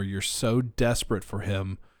situation where you're so desperate for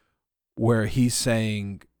him, where he's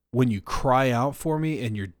saying, when you cry out for me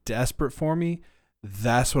and you're desperate for me,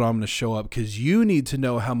 that's when I'm going to show up, because you need to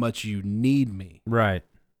know how much you need me. Right.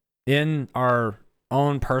 In our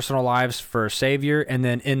own personal lives for a Savior, and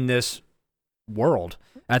then in this world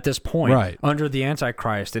at this point, right, under the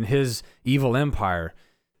Antichrist and his evil empire.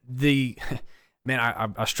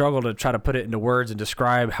 I struggle to try to put it into words and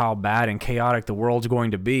describe how bad and chaotic the world's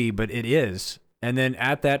going to be, but it is. And then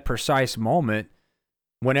at that precise moment,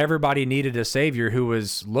 when everybody needed a Savior who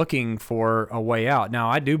was looking for a way out. Now,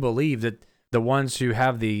 I do believe that the ones who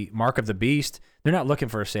have the mark of the beast, they're not looking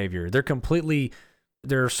for a Savior.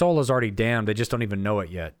 Their soul is already damned. They just don't even know it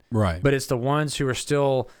yet. Right. But it's the ones who are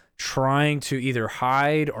still trying to either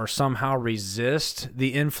hide or somehow resist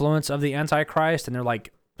the influence of the Antichrist. And they're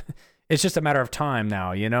like, it's just a matter of time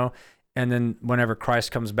now, And then whenever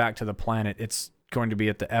Christ comes back to the planet, it's going to be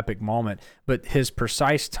at the epic moment. But his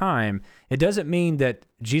precise time, it doesn't mean that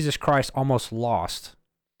Jesus Christ almost lost.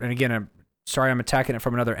 And again, I'm sorry I'm attacking it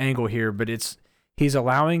from another angle here, but he's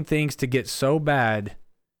allowing things to get so bad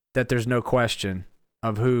that there's no question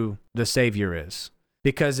of who the Savior is.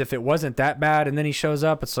 Because if it wasn't that bad and then he shows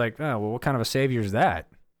up, it's like, oh, well, what kind of a Savior is that?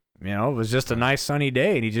 It was just a nice sunny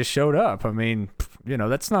day and he just showed up. I mean,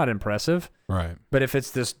 that's not impressive. Right. But if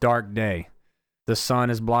it's this dark day, the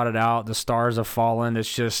sun is blotted out, the stars have fallen,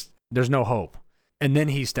 it's just, there's no hope. And then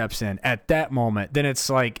he steps in at that moment. Then it's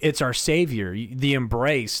like, it's our Savior, the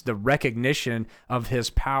embrace, the recognition of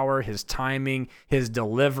his power, his timing, his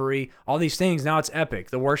delivery, all these things. Now it's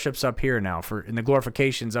epic. The worship's up here now and the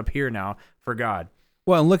glorification's up here now for God.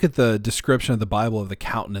 Well, and look at the description of the Bible of the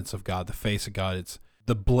countenance of God, the face of God. It's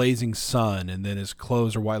the blazing sun, and then his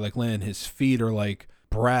clothes are white like linen. His feet are like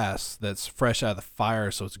brass that's fresh out of the fire,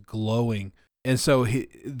 so it's glowing. And so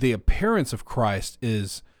the appearance of Christ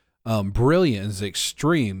is brilliant, is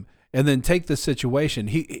extreme. And then take the situation.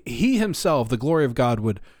 He himself, the glory of God,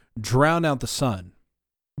 would drown out the sun.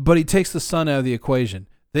 But he takes the sun out of the equation.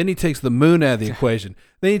 Then he takes the moon out of the equation.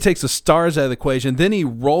 Then he takes the stars out of the equation. Then he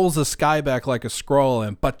rolls the sky back like a scroll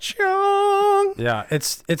and ba-chung! Yeah,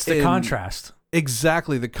 it's the contrast.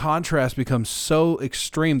 Exactly. The contrast becomes so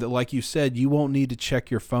extreme that, like you said, you won't need to check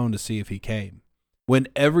your phone to see if he came. When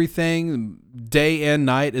everything, day and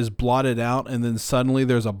night, is blotted out, and then suddenly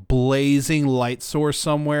there's a blazing light source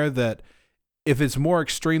somewhere that, if it's more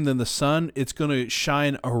extreme than the sun, it's going to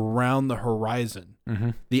shine around the horizon.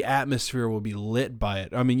 Mm-hmm. The atmosphere will be lit by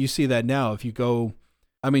it. I mean, you see that now. If you go,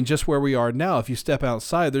 just where we are now, if you step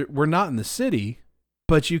outside, we're not in the city,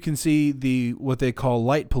 but you can see what they call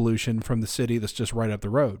light pollution from the city that's just right up the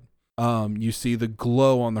road. You see the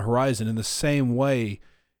glow on the horizon. In the same way,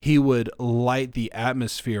 he would light the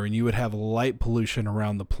atmosphere, and you would have light pollution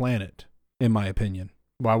around the planet, in my opinion.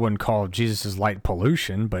 Well, I wouldn't call Jesus' light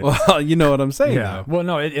pollution, but... Well, you know what I'm saying, yeah. Well,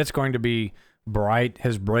 no, it's going to be bright.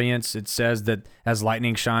 His brilliance, it says that as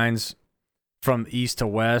lightning shines from east to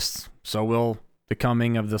west, so will the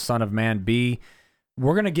coming of the Son of Man be.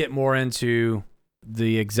 We're going to get more into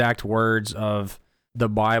the exact words of the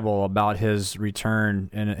Bible about his return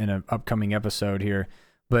in an upcoming episode here.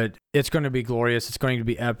 But it's going to be glorious. It's going to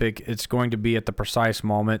be epic. It's going to be at the precise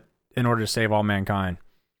moment in order to save all mankind.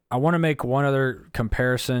 I want to make one other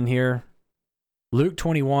comparison here. Luke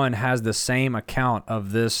 21 has the same account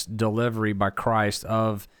of this delivery by Christ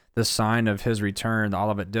of the sign of his return, the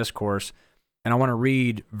Olivet Discourse. And I want to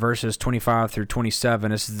read verses 25 through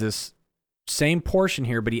 27. This is this same portion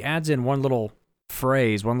here, but he adds in one little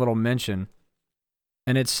phrase, one little mention.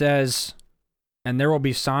 And it says, "And there will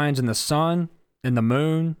be signs in the sun, in the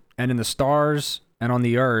moon, and in the stars, and on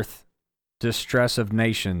the earth, distress of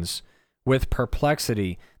nations, with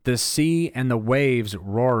perplexity, the sea and the waves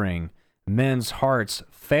roaring, men's hearts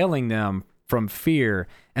failing them from fear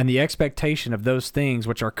and the expectation of those things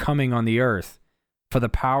which are coming on the earth. For the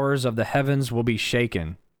powers of the heavens will be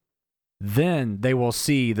shaken. Then they will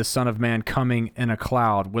see the Son of Man coming in a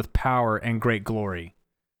cloud with power and great glory."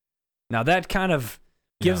 Now that kind of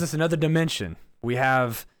gives us another dimension. We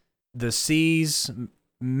have the seas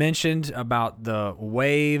mentioned about the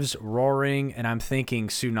waves roaring, and I'm thinking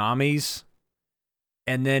tsunamis.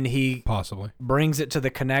 And then he possibly brings it to the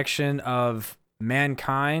connection of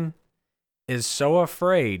mankind is so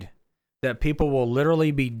afraid that people will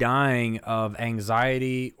literally be dying of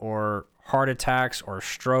anxiety or heart attacks or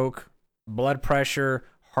stroke, blood pressure,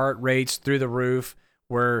 heart rates through the roof,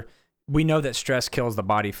 where we know that stress kills the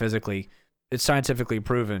body physically. It's scientifically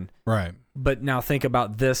proven. Right. But now think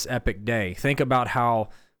about this epic day. Think about how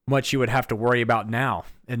much you would have to worry about now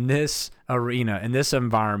in this arena, in this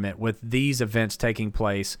environment, with these events taking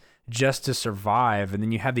place just to survive. And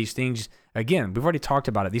then you have these things, again, we've already talked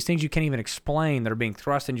about it, these things you can't even explain that are being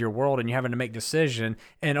thrust into your world, and you're having to make decision.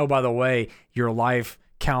 And oh, by the way, your life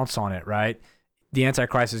counts on it, right? The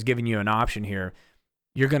Antichrist is giving you an option here.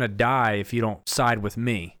 You're going to die if you don't side with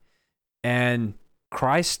me. And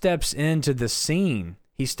Christ steps into the scene.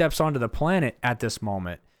 He steps onto the planet at this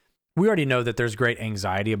moment. We already know that there's great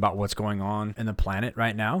anxiety about what's going on in the planet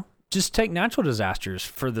right now. Just take natural disasters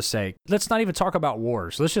for the sake. Let's not even talk about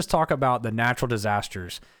wars. Let's just talk about the natural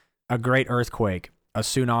disasters. A great earthquake, a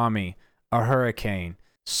tsunami, a hurricane,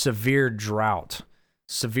 severe drought,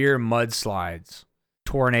 severe mudslides,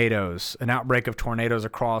 tornadoes, an outbreak of tornadoes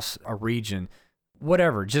across a region,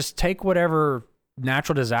 whatever. Just take whatever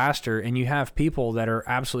natural disaster, and you have people that are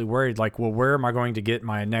absolutely worried, like, well, where am I going to get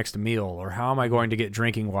my next meal? Or how am I going to get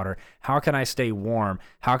drinking water? How can I stay warm?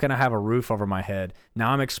 How can I have a roof over my head?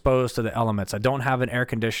 Now I'm exposed to the elements. I don't have an air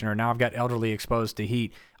conditioner. Now I've got elderly exposed to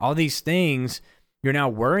heat. All these things you're now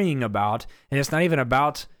worrying about, and it's not even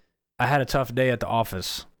about, I had a tough day at the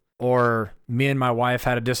office, or me and my wife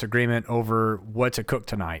had a disagreement over what to cook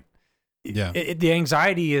tonight. Yeah. The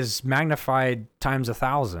anxiety is magnified times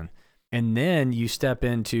 1,000. And then you step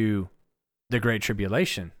into the Great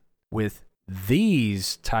Tribulation with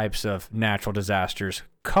these types of natural disasters,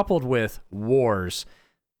 coupled with wars.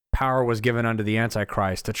 Power was given unto the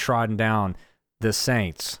Antichrist to trodden down the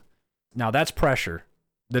saints. Now that's pressure,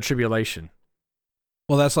 the tribulation.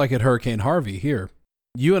 Well, that's like at Hurricane Harvey here.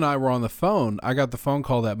 You and I were on the phone. I got the phone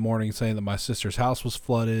call that morning saying that my sister's house was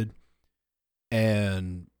flooded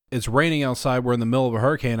and it's raining outside. We're in the middle of a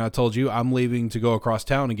hurricane. I told you I'm leaving to go across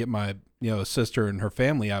town and get my, sister and her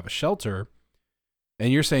family out of a shelter.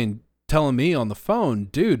 And you're telling me on the phone,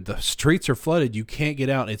 dude, the streets are flooded. You can't get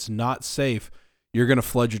out. It's not safe. You're going to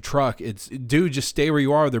flood your truck. Dude, just stay where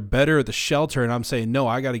you are. They're better at the shelter. And I'm saying, no,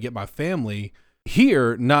 I got to get my family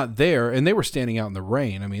here, not there. And they were standing out in the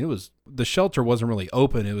rain. I mean, the shelter wasn't really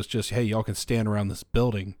open. It was just, hey, y'all can stand around this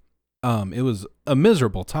building. It was a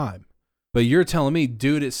miserable time. But you're telling me,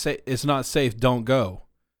 dude, it's not safe. Don't go.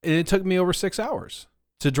 And it took me over 6 hours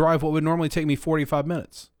to drive what would normally take me 45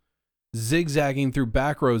 minutes, zigzagging through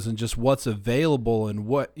back roads and just what's available and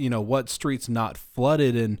what streets not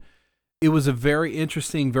flooded. And it was a very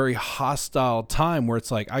interesting, very hostile time where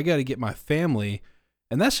it's like, I got to get my family.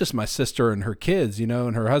 And that's just my sister and her kids,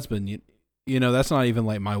 and her husband. That's not even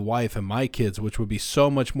like my wife and my kids, which would be so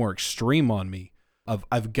much more extreme on me.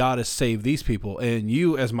 I've got to save these people. And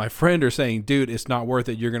you, as my friend, are saying, dude, it's not worth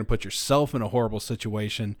it. You're going to put yourself in a horrible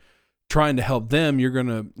situation trying to help them. You're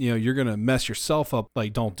going to mess yourself up.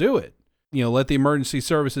 Like, don't do it. Let the emergency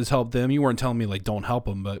services help them. You weren't telling me like, don't help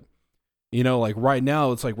them. But, like right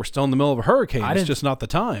now, it's like we're still in the middle of a hurricane. It's just not the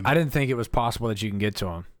time. I didn't think it was possible that you can get to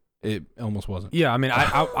them. It almost wasn't. Yeah. I mean,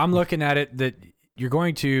 I'm looking at it that you're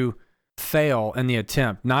going to fail in the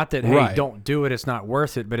attempt. Not that, hey, right, don't do it, it's not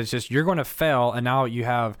worth it, but it's just you're going to fail, and now you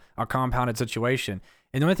have a compounded situation.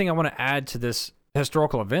 And the only thing I want to add to this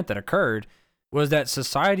historical event that occurred was that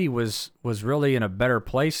society was really in a better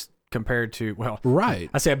place compared to, well, Right.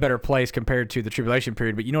 I say a better place compared to the tribulation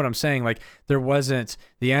period, but you know what I'm saying? Like, there wasn't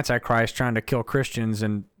the Antichrist trying to kill Christians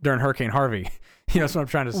and during Hurricane Harvey. That's what I'm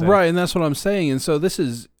trying to say. Right, and that's what I'm saying. And so this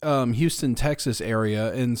is Houston, Texas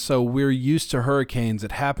area, and so we're used to hurricanes.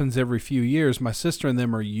 It happens every few years. My sister and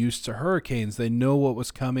them are used to hurricanes. They know what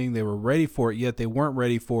was coming. They were ready for it, yet they weren't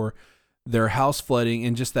ready for their house flooding,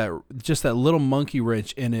 and just that little monkey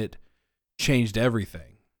wrench in it changed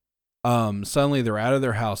everything. Suddenly they're out of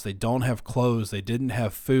their house. They don't have clothes. They didn't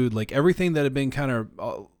have food. Like everything that had been kind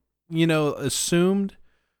of, assumed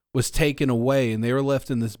was taken away, and they were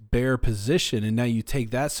left in this bare position. And now you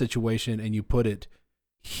take that situation and you put it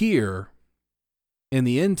here in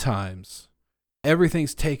the end times.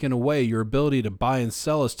 Everything's taken away. Your ability to buy and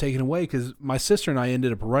sell is taken away, because my sister and I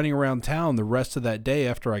ended up running around town the rest of that day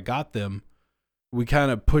after I got them. We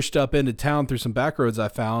kind of pushed up into town through some back roads I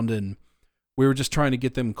found, and we were just trying to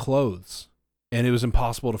get them clothes. And it was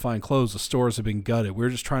impossible to find clothes. The stores have been gutted. We were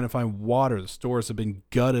just trying to find water. The stores have been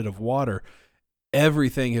gutted of water.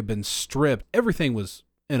 Everything had been stripped. Everything was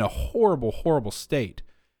in a horrible, horrible state.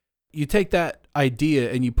 You take that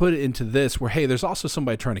idea and you put it into this where, hey, there's also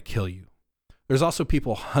somebody trying to kill you. There's also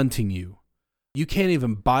people hunting you. You can't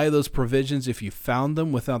even buy those provisions if you found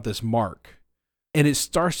them without this mark. And it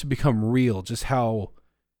starts to become real just how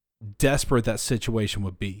desperate that situation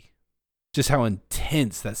would be. Just how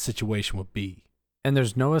intense that situation would be. And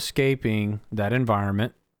there's no escaping that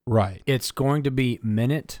environment. Right. It's going to be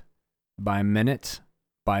minute by minute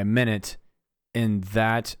by minute in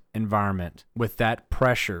that environment, with that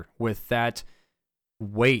pressure, with that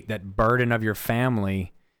weight, that burden of your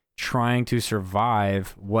family trying to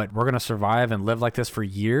survive what we're going to survive and live like this for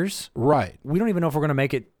years. Right. We don't even know if we're going to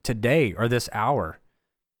make it today or this hour.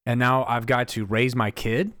 And now I've got to raise my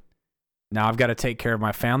kid. Now I've got to take care of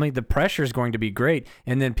my family. The pressure is going to be great.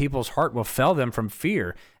 And then people's heart will fail them from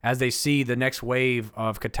fear as they see the next wave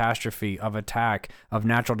of catastrophe, of attack, of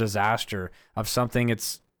natural disaster, of something.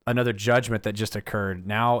 It's another judgment that just occurred.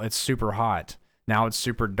 Now it's super hot. Now it's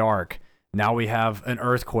super dark. Now we have an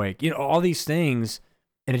earthquake. All these things,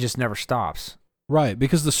 and it just never stops. Right.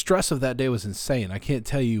 Because the stress of that day was insane. I can't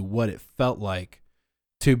tell you what it felt like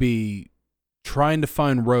to be trying to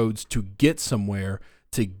find roads to get somewhere,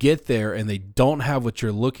 to get there, and they don't have what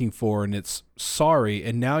you're looking for, and it's sorry.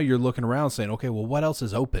 And now you're looking around saying, okay, well, what else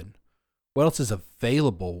is open? What else is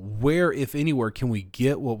available? Where, if anywhere, can we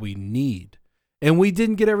get what we need? And we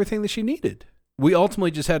didn't get everything that she needed. We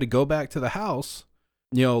ultimately just had to go back to the house,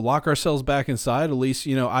 lock ourselves back inside. At least,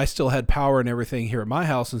 I still had power and everything here at my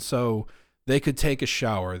house. And so they could take a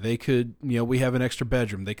shower. They could, we have an extra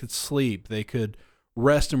bedroom. They could sleep. They could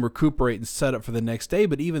rest and recuperate and set up for the next day.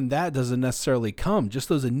 But even that doesn't necessarily come. Just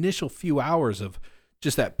those initial few hours of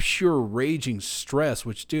just that pure raging stress,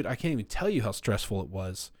 which, dude, I can't even tell you how stressful it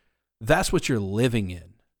was. That's what you're living in.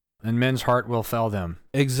 And men's heart will fail them.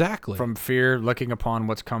 Exactly. From fear looking upon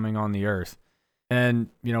what's coming on the earth. And,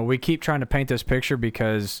 we keep trying to paint this picture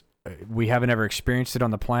because we haven't ever experienced it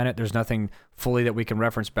on the planet. There's nothing fully that we can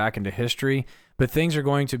reference back into history. But things are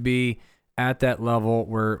going to be at that level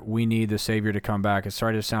where we need the Savior to come back. It's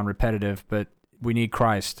sorry to sound repetitive, but we need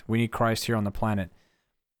Christ. We need Christ here on the planet.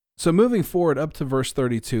 So moving forward up to verse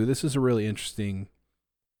 32, this is a really interesting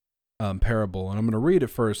parable. And I'm going to read it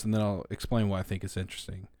first, and then I'll explain why I think it's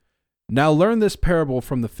interesting. Now learn this parable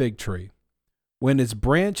from the fig tree. When its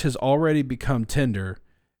branch has already become tender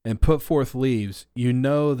and put forth leaves, you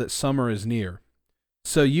know that summer is near.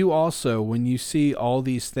 So you also, when you see all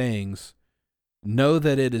these things, know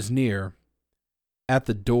that it is near, at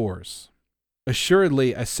the doors.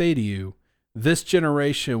 Assuredly, I say to you, this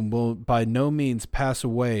generation will by no means pass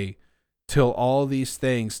away till all these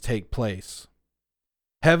things take place.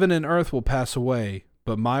 Heaven and earth will pass away,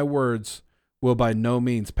 but my words will by no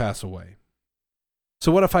means pass away.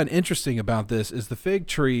 So what I find interesting about this is the fig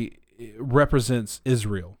tree represents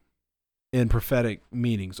Israel in prophetic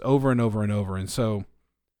meanings over and over and over. And so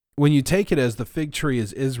when you take it as the fig tree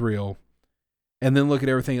is Israel, and then look at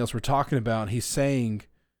everything else we're talking about, he's saying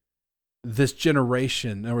this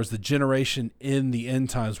generation, in other words, the generation in the end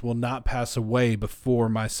times will not pass away before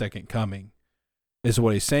my second coming, is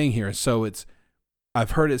what he's saying here. So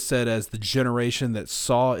I've heard it said as the generation that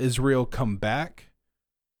saw Israel come back,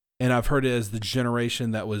 and I've heard it as the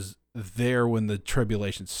generation that was there when the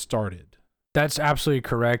tribulation started. That's absolutely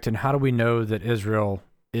correct. And how do we know that Israel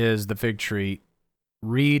is the fig tree?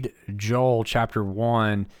 Read Joel chapter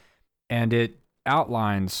 1, and it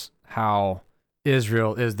outlines how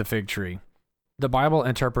Israel is the fig tree. The Bible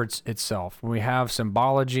interprets itself. When we have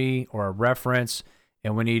symbology or a reference,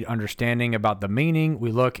 and we need understanding about the meaning,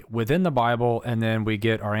 we look within the Bible, and then we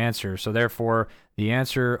get our answer. So therefore, the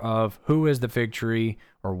answer of who is the fig tree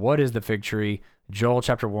or what is the fig tree, Joel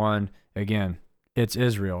chapter 1, again, it's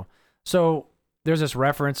Israel. So there's this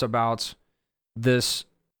reference about this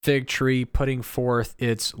fig tree putting forth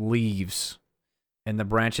its leaves and the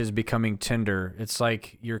branches becoming tender. It's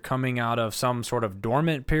like you're coming out of some sort of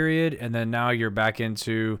dormant period, and then now you're back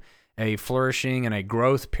into a flourishing and a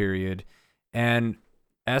growth period. And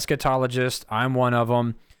eschatologists, I'm one of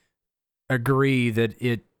them, agree that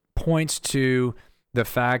it points to the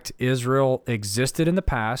fact Israel existed in the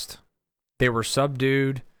past. They were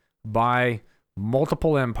subdued by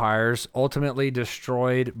multiple empires, ultimately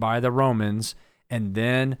destroyed by the Romans, and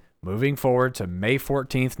then moving forward to May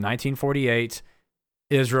 14th, 1948,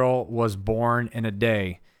 Israel was born in a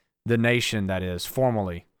day. The nation, that is,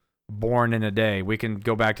 formally born in a day. We can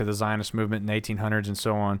go back to the Zionist movement in the 1800s and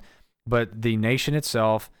so on. But the nation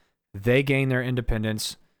itself, they gained their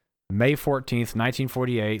independence May 14th,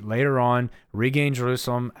 1948. Later on, regained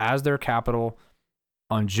Jerusalem as their capital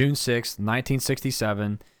on June 6th,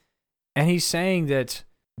 1967. And he's saying that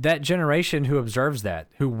that generation who observes that,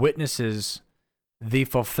 who witnesses the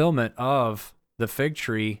fulfillment of the fig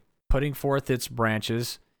tree putting forth its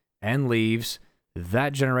branches and leaves,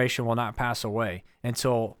 that generation will not pass away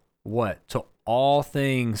until what? Till all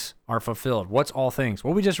things are fulfilled. What's all things?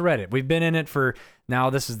 Well, we just read it. We've been in it for now.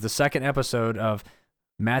 This is the second episode of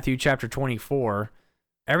Matthew chapter 24.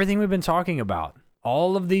 Everything we've been talking about,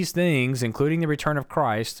 all of these things, including the return of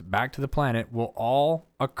Christ back to the planet, will all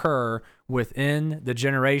occur within the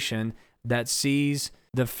generation that sees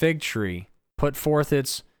the fig tree put forth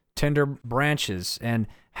its tender branches and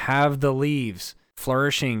have the leaves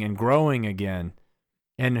flourishing and growing again.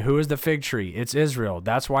 And who is the fig tree? It's Israel.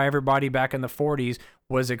 That's why everybody back in the 40s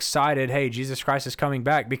was excited, hey, Jesus Christ is coming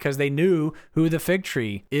back, because they knew who the fig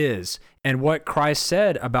tree is and what Christ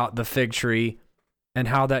said about the fig tree and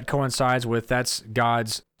how that coincides with that's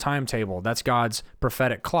God's timetable. That's God's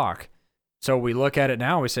prophetic clock. So we look at it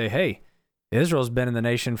now, we say, hey, Israel's been in the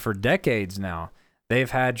nation for decades now.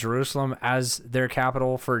 They've had Jerusalem as their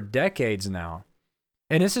capital for decades now.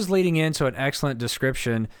 And this is leading into an excellent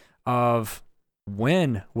description of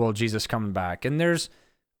when will Jesus come back. And there's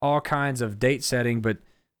all kinds of date setting, but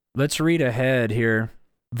let's read ahead here.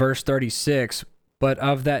 Verse 36, but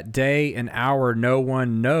of that day and hour no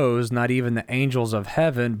one knows, not even the angels of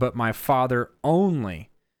heaven, but my Father only.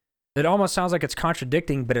 It almost sounds like it's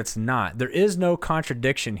contradicting, but it's not. There is no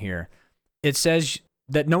contradiction here. It says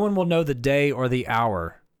that no one will know the day or the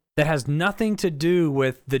hour. That has nothing to do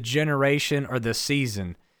with the generation or the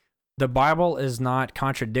season. The Bible is not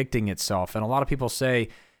contradicting itself. And a lot of people say,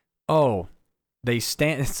 oh, they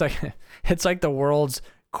stand, it's like the world's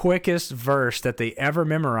quickest verse that they ever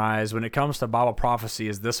memorize when it comes to Bible prophecy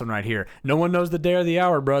is this one right here. No one knows the day or the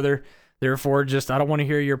hour, brother. Therefore, I don't want to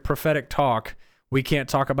hear your prophetic talk. We can't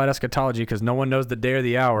talk about eschatology because no one knows the day or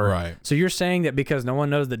the hour. Right. So you're saying that because no one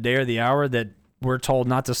knows the day or the hour that we're told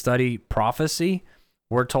not to study prophecy?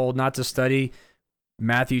 We're told not to study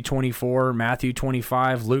Matthew 24, Matthew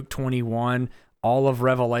 25, Luke 21, all of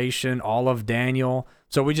Revelation, all of Daniel.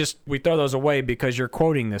 So we throw those away because you're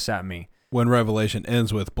quoting this at me. When Revelation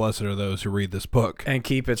ends with, blessed are those who read this book. And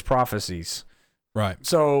keep its prophecies. Right.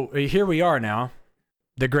 So here we are now,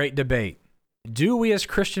 the great debate. Do we as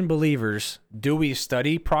Christian believers, do we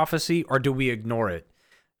study prophecy or do we ignore it?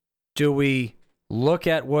 Do we look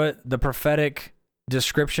at what the prophetic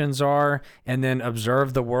descriptions are and then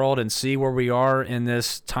observe the world and see where we are in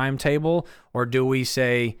this timetable? Or do we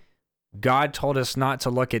say, God told us not to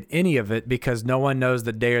look at any of it because no one knows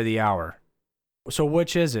the day or the hour? So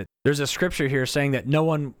which is it? There's a scripture here saying that no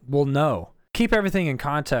one will know. Keep everything in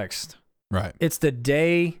context. Right. It's the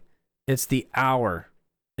day, it's the hour.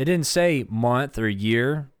 It didn't say month or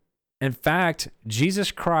year. In fact,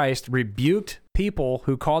 Jesus Christ rebuked people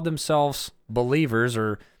who called themselves believers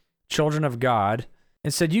or children of God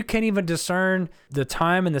and said, you can't even discern the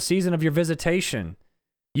time and the season of your visitation.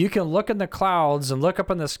 You can look in the clouds and look up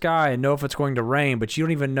in the sky and know if it's going to rain, but you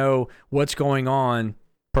don't even know what's going on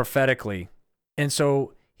prophetically. And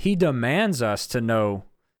so he demands us to know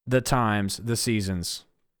the times, the seasons.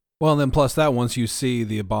 Well, and then plus that, once you see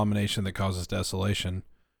the abomination that causes desolation,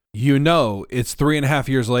 you know it's 3.5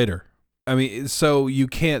 years later. I mean, so you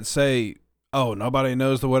can't say, oh, nobody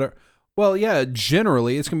knows the whatever. Well, yeah,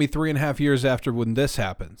 generally it's going to be 3.5 years after when this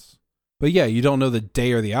happens. But yeah, you don't know the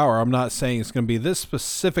day or the hour. I'm not saying it's going to be this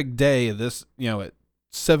specific day, at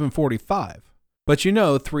 7:45. But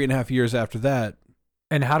 3.5 years after that.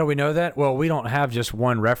 And how do we know that? Well, we don't have just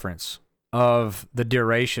one reference. of the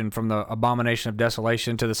duration from the Abomination of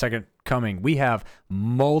Desolation to the second coming. We have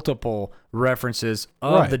multiple references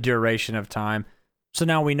of the duration of time. So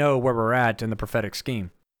now we know where we're at in the prophetic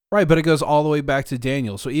scheme. Right, but it goes all the way back to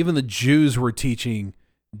Daniel. So even the Jews were teaching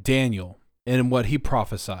Daniel and what he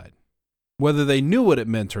prophesied, whether they knew what it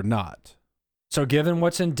meant or not. So given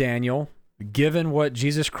what's in Daniel, given what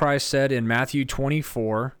Jesus Christ said in Matthew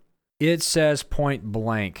 24, it says point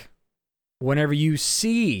blank, whenever you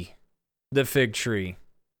see the fig tree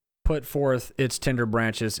put forth its tender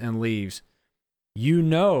branches and leaves, you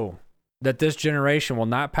know that this generation will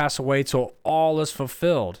not pass away till all is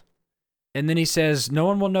fulfilled. And then he says, no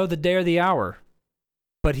one will know the day or the hour,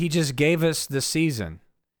 but he just gave us the season.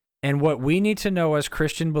 And what we need to know as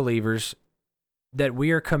Christian believers, that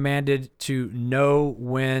we are commanded to know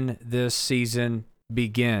when this season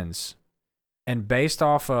begins. And based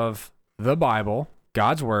off of the Bible,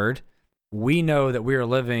 God's word, we know that we are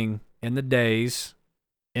living in the days,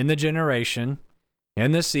 in the generation,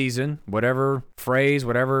 in the season, whatever phrase,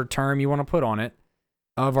 whatever term you want to put on it,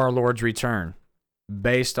 of our Lord's return,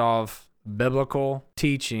 based off biblical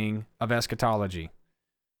teaching of eschatology.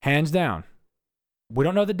 Hands down. We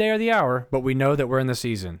don't know the day or the hour, but we know that we're in the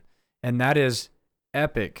season. And that is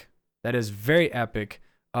epic. That is very epic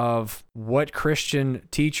of what Christian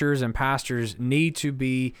teachers and pastors need to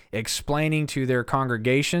be explaining to their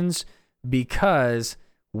congregations, because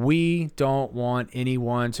we don't want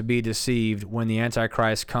anyone to be deceived when the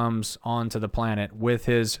Antichrist comes onto the planet with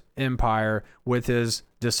his empire, with his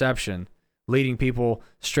deception, leading people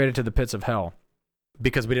straight into the pits of hell.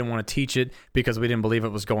 Because we didn't want to teach it, because we didn't believe it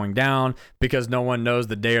was going down, because no one knows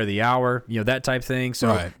the day or the hour, that type thing.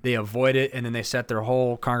 So They avoid it, and then they set their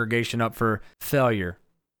whole congregation up for failure,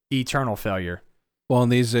 eternal failure. Well, in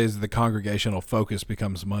these days, the congregational focus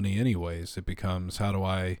becomes money anyways. It becomes, how do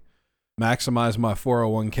I maximize my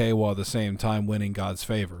 401k while at the same time winning God's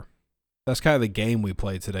favor? That's kind of the game we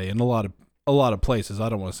play today in a lot of places. I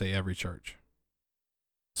don't want to say every church.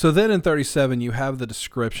 So then in 37, you have the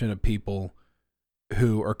description of people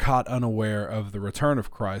who are caught unaware of the return of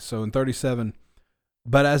Christ. So in 37,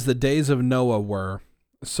 but as the days of Noah were,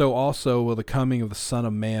 so also will the coming of the Son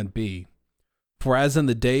of Man be. For as in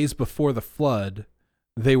the days before the flood,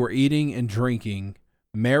 they were eating and drinking,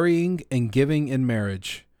 marrying and giving in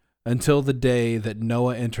marriage, until the day that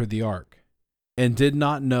Noah entered the ark, and did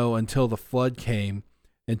not know until the flood came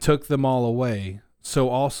and took them all away, so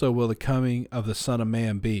also will the coming of the Son of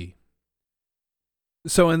Man be.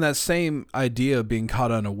 So in that same idea of being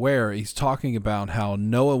caught unaware, he's talking about how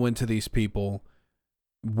Noah went to these people,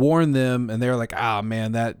 warned them, and they're like,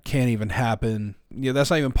 man, that can't even happen. That's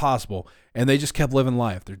not even possible. And they just kept living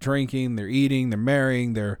life. They're drinking, they're eating, they're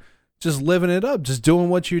marrying, they're just living it up, just doing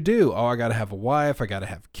what you do. Oh, I got to have a wife. I got to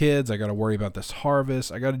have kids. I got to worry about this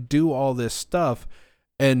harvest. I got to do all this stuff.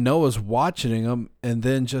 And Noah's watching them, and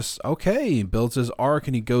then he builds his ark,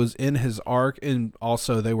 and he goes in his ark. And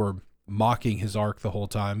also they were mocking his ark the whole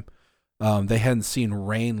time. They hadn't seen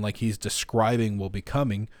rain like he's describing will be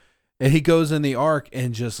coming. And he goes in the ark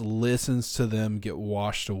and just listens to them get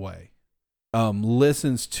washed away.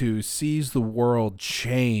 Sees the world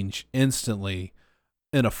change instantly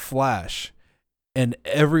in a flash, and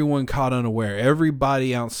everyone caught unaware.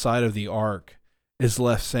 Everybody outside of the ark is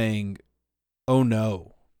left saying, oh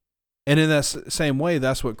no. And in that same way,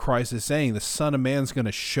 that's what Christ is saying. The Son of Man's going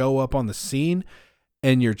to show up on the scene,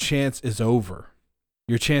 and your chance is over.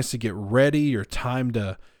 Your chance to get ready, your time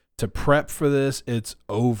to prep for this, it's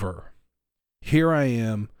over. Here I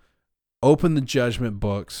am. Open the judgment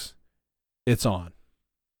books. It's on.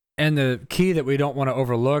 And the key that we don't want to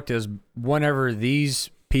overlook is whenever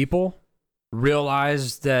these people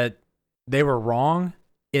realize that they were wrong,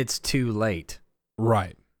 it's too late.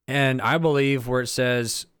 Right. And I believe where it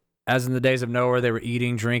says, as in the days of Noah, they were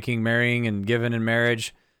eating, drinking, marrying, and giving in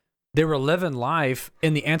marriage, they were living life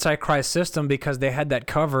in the Antichrist system because they had that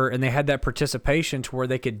cover and they had that participation to where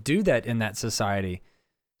they could do that in that society.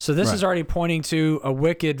 So this is already pointing to a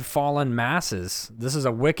wicked fallen masses. This is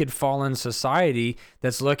a wicked fallen society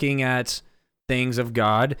that's looking at things of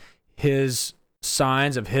God, his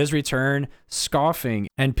signs of his return, scoffing.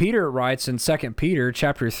 And Peter writes in 2 Peter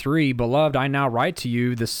chapter 3, Beloved, I now write to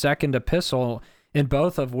you the second epistle, in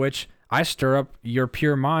both of which I stir up your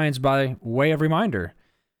pure minds by way of reminder,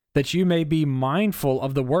 that you may be mindful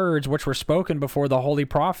of the words which were spoken before the holy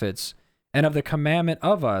prophets, and of the commandment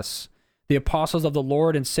of us, the apostles of the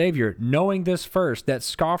Lord and Savior, knowing this first, that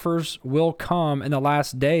scoffers will come in the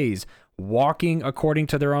last days, walking according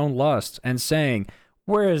to their own lusts, and saying,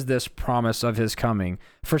 Where is this promise of his coming?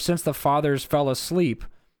 For since the fathers fell asleep,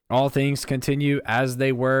 all things continue as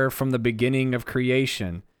they were from the beginning of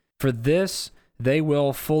creation. For this they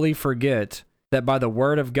will fully forget, that by the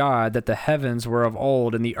word of God that the heavens were of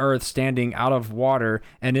old, and the earth standing out of water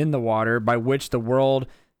and in the water, by which the world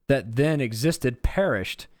that then existed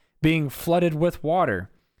perished, being flooded with water.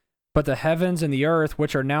 But the heavens and the earth,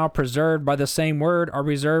 which are now preserved by the same word, are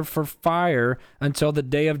reserved for fire until the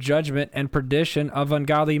day of judgment and perdition of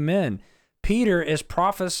ungodly men. Peter is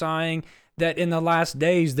prophesying that in the last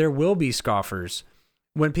days there will be scoffers.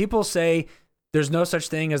 When people say there's no such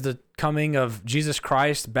thing as the coming of Jesus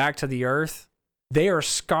Christ back to the earth, they are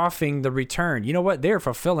scoffing the return. You know what? They're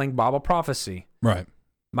fulfilling Bible prophecy. Right.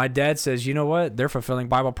 My dad says, you know what? They're fulfilling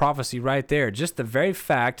Bible prophecy right there. Just the very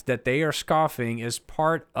fact that they are scoffing is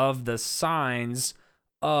part of the signs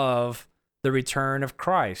of the return of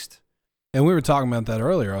Christ. And we were talking about that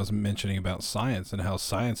earlier. I was mentioning about science and how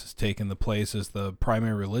science has taken the place as the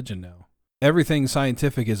primary religion now. Everything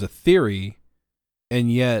scientific is a theory, and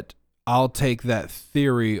yet I'll take that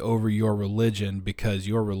theory over your religion because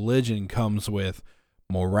your religion comes with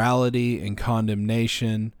morality and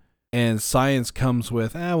condemnation, and science comes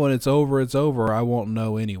with, when it's over, I won't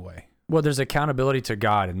know anyway. Well, there's accountability to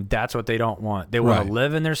God, and that's what they don't want. They want to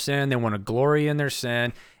live in their sin. They want to glory in their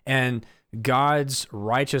sin, and God's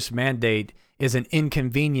righteous mandate is an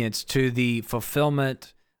inconvenience to the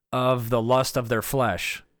fulfillment of the lust of their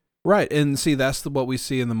flesh. Right, and see, that's what we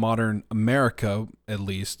see in the modern America, at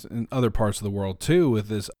least, in other parts of the world too, with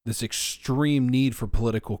this extreme need for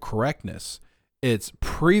political correctness. It's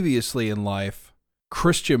previously in life,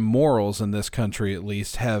 Christian morals in this country, at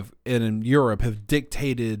least, and in Europe, have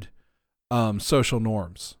dictated social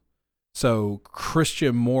norms. So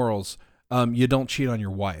Christian morals, you don't cheat on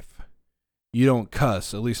your wife, you don't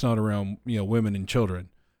cuss, at least not around women and children.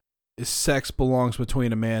 Sex belongs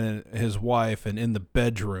between a man and his wife and in the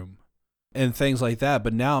bedroom and things like that.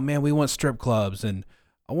 But now, man, we want strip clubs, and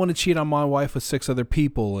I want to cheat on my wife with 6 other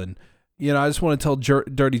people. And, I just want to tell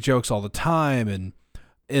dirty jokes all the time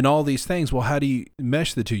and all these things. Well, how do you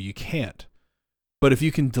mesh the two? You can't. But if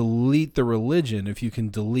you can delete the religion, if you can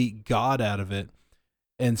delete God out of it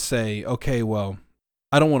and say, okay, well,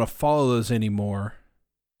 I don't want to follow those anymore.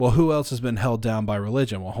 Well, who else has been held down by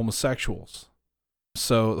religion? Well, homosexuals.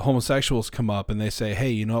 So homosexuals come up and they say,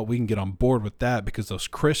 hey, you know what? We can get on board with that because those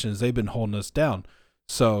Christians, they've been holding us down.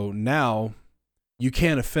 So now you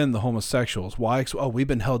can't offend the homosexuals. Why? Oh, we've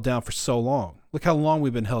been held down for so long. Look how long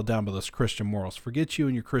we've been held down by those Christian morals. Forget you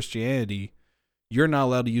and your Christianity. You're not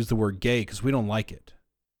allowed to use the word gay because we don't like it.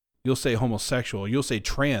 You'll say homosexual. You'll say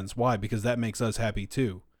trans. Why? Because that makes us happy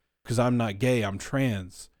too. Because I'm not gay, I'm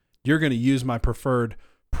trans. You're going to use my preferred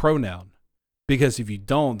pronoun. Because if you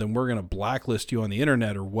don't, then we're going to blacklist you on the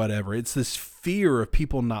internet or whatever. It's this fear of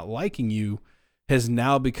people not liking you has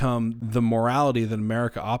now become the morality that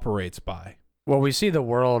America operates by. Well, we see the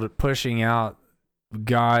world pushing out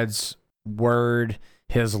God's word,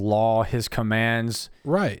 his law, his commands.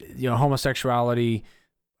 Right. Homosexuality,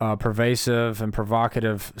 pervasive and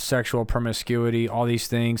provocative sexual promiscuity, all these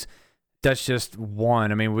things. That's just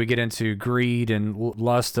one. I mean, we get into greed and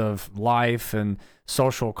lust of life and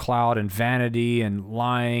social clout and vanity and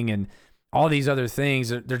lying and all these other things.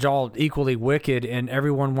 They're all equally wicked, and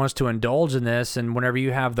everyone wants to indulge in this. And whenever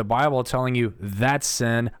you have the Bible telling you that's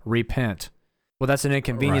sin, repent. Well, that's an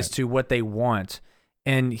inconvenience to what they want.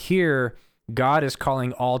 And here, God is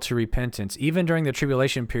calling all to repentance. Even during the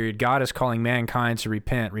tribulation period, God is calling mankind to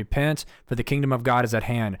repent. Repent, for the kingdom of God is at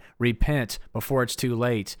hand. Repent before it's too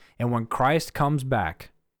late. And when Christ comes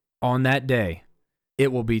back on that day,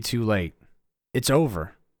 it will be too late. It's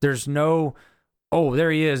over. There's no,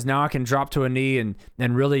 there he is. Now I can drop to a knee and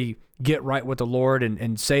really get right with the Lord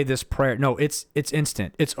and say this prayer. No, it's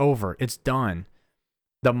instant. It's over. It's done.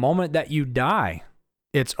 The moment that you die,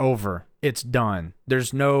 it's over. It's done.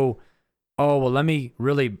 There's no, let me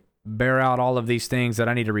really bear out all of these things that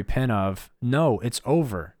I need to repent of. No, it's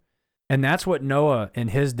over. And that's what Noah in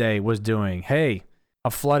his day was doing. Hey,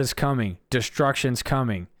 a flood is coming. Destruction's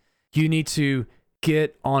coming. You need to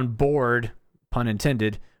get on board, pun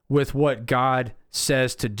intended, with what God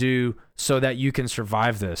says to do so that you can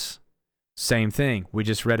survive this. Same thing. We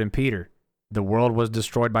just read in Peter. The world was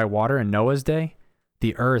destroyed by water in Noah's day.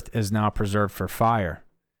 The earth is now preserved for fire.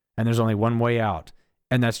 And there's only one way out.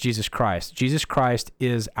 And that's Jesus Christ. Jesus Christ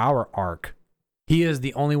is our ark. He is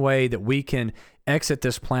the only way that we can exit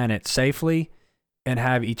this planet safely and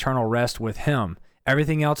have eternal rest with him.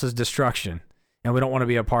 Everything else is destruction, and we don't want to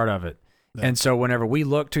be a part of it. No. And so whenever we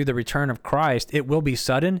look to the return of Christ, it will be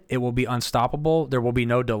sudden. It will be unstoppable. There will be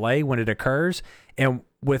no delay when it occurs. And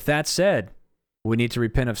with that said, we need to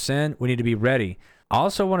repent of sin. We need to be ready. I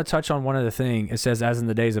also want to touch on one other thing. It says, as in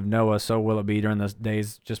the days of Noah, so will it be during the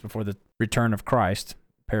days just before the return of Christ,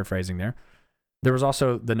 paraphrasing there. There was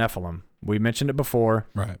also the Nephilim. We mentioned it before.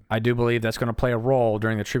 Right. I do believe that's going to play a role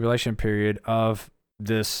during the tribulation period of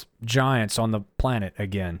this giants on the planet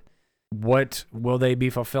again. What will they be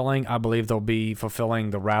fulfilling? I believe they'll be fulfilling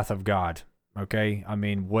the wrath of God. Okay? I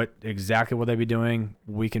mean, what exactly will they be doing?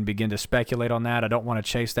 We can begin to speculate on that. I don't want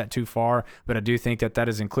to chase that too far, but I do think that that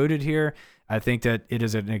is included here. I think that it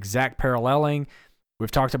is an exact paralleling.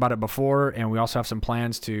 We've talked about it before, and we also have some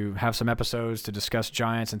plans to have some episodes to discuss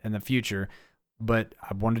giants in the future. But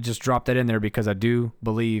I wanted to just drop that in there because I do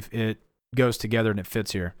believe it goes together and it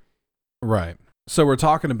fits here. Right. So we're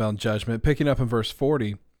talking about judgment, picking up in verse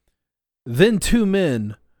 40. Then 2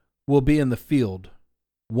 men will be in the field.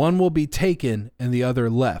 One will be taken and the other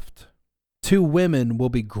left. 2 women will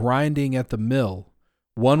be grinding at the mill.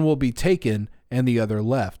 One will be taken and the other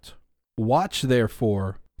left. Watch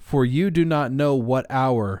therefore, for you do not know what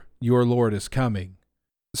hour your Lord is coming.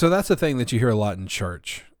 So that's the thing that you hear a lot in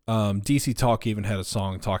church. DC Talk even had a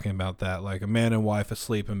song talking about that, like a man and wife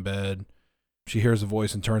asleep in bed. She hears a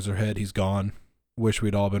voice and turns her head. He's gone. Wish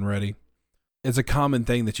we'd all been ready. It's a common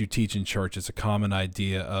thing that you teach in church. It's a common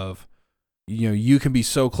idea of, you can be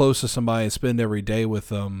so close to somebody and spend every day with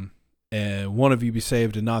them, and one of you be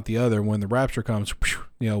saved and not the other. When the rapture comes,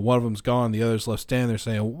 one of them's gone, the other's left standing there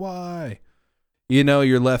saying, why?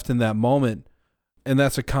 You're left in that moment. And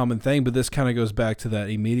that's a common thing, but this kind of goes back to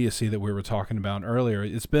that immediacy that we were talking about earlier.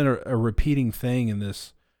 It's been a repeating thing in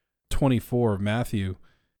this 24 of Matthew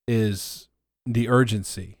is the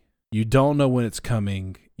urgency. You don't know when it's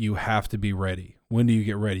coming. You have to be ready. When do you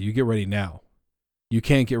get ready? You get ready now. You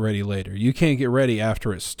can't get ready later. You can't get ready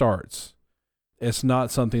after it starts. It's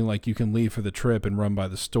not something like you can leave for the trip and run by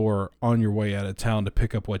the store on your way out of town to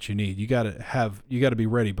pick up what you need. You got to be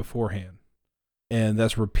ready beforehand. And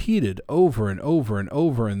that's repeated over and over and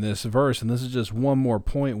over in this verse. And this is just one more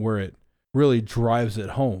point where it really drives it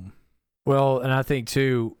home. Well, and I think,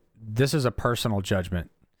 too, this is a personal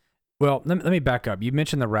judgment. Well, let me back up. You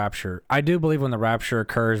mentioned the rapture. I do believe when the rapture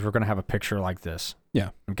occurs, we're going to have a picture like this. Yeah.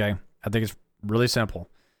 Okay? I think it's really simple.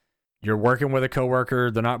 You're working with a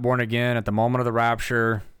coworker. They're not born again at the moment of the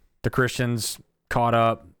rapture. The Christian's caught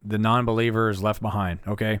up. The non-believer is left behind.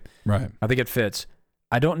 Okay? Right. I think it fits.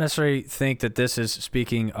 I don't necessarily think that this is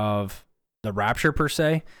speaking of the rapture per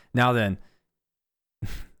se. Now then,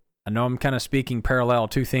 I know I'm kind of speaking parallel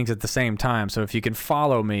two things at the same time. So if you can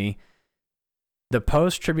follow me, the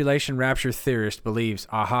post-tribulation rapture theorist believes,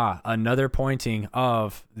 another pointing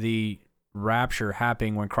of the rapture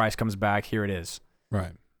happening when Christ comes back. Here it is.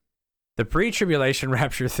 Right. The pre-tribulation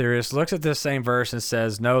rapture theorist looks at this same verse and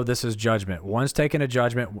says, no, this is judgment. One's taking a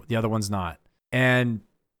judgment, the other one's not. And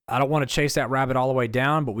I don't want to chase that rabbit all the way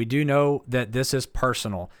down, but we do know that this is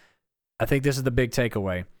personal. I think this is the big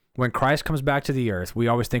takeaway. When Christ comes back to the earth, we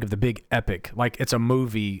always think of the big epic, like it's a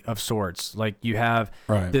movie of sorts. Like you have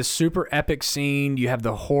this super epic scene, you have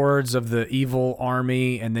the hordes of the evil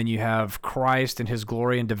army, and then you have Christ and his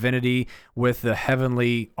glory and divinity with the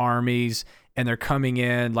heavenly armies, and they're coming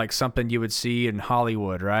in like something you would see in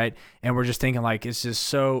Hollywood, right? And we're just thinking like, it's just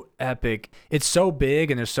so epic. It's so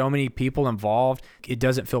big and there's so many people involved. It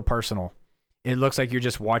doesn't feel personal. It looks like you're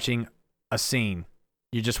just watching a scene.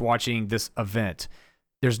 You're just watching this event.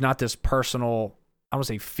 There's not this personal, I don't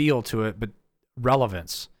say feel to it, but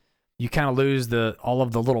relevance. You kind of lose all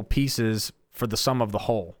of the little pieces for the sum of the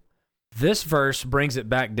whole. This verse brings it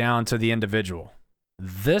back down to the individual.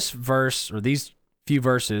 This verse, or these few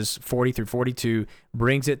verses, 40 through 42,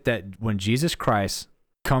 brings it that when Jesus Christ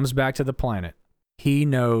comes back to the planet, he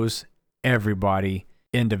knows everybody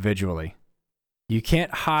individually. You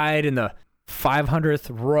can't hide in the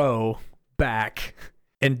 500th row back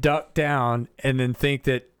and duck down and then think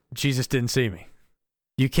that Jesus didn't see me.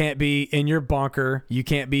 You can't be in your bunker. You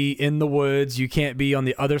can't be in the woods. You can't be on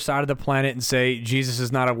the other side of the planet and say, Jesus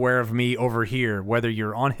is not aware of me over here, whether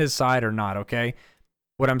you're on his side or not, okay?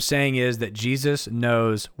 What I'm saying is that Jesus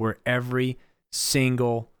knows where every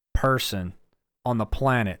single person on the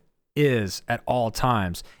planet is at all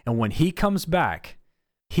times. And when he comes back,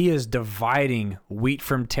 he is dividing wheat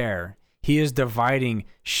from tare. He is dividing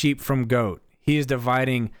sheep from goat. He is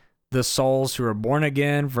dividing the souls who are born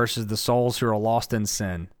again versus the souls who are lost in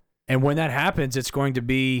sin. And when that happens, it's going to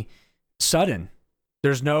be sudden.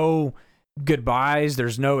 There's no goodbyes.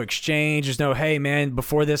 There's no exchange. There's no, hey, man,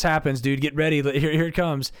 before this happens, dude, get ready. Here it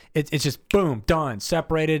comes. It's just boom, done,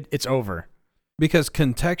 separated. It's over. Because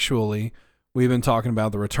contextually, we've been talking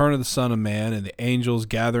about the return of the Son of Man and the angels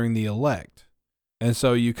gathering the elect. And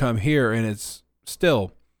so you come here and it's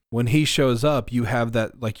still, when he shows up, you have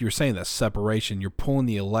that, like you were saying, that separation. You're pulling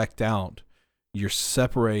the elect out. You're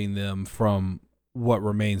separating them from what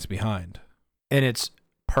remains behind. And it's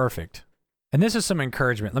perfect. And this is some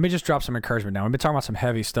encouragement. Let me just drop some encouragement now. We've been talking about some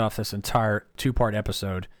heavy stuff this entire 2-part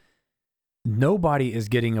episode. Nobody is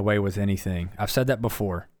getting away with anything. I've said that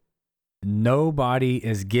before. Nobody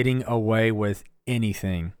is getting away with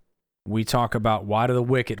anything. We talk about, why do the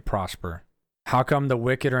wicked prosper? How come the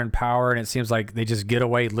wicked are in power and it seems like they just get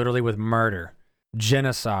away literally with murder,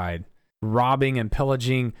 genocide, robbing and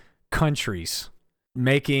pillaging countries,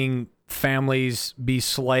 making families be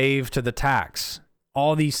slave to the tax,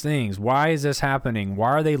 all these things. Why is this happening?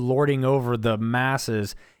 Why are they lording over the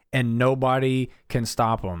masses and nobody can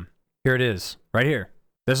stop them? Here it is, right here.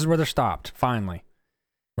 This is where they're stopped, finally.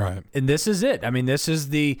 Right. And this is it. I mean, this is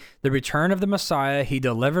the return of the Messiah. He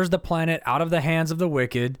delivers the planet out of the hands of the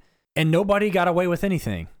wicked, and nobody got away with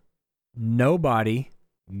anything. Nobody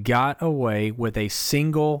got away with a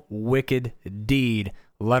single wicked deed,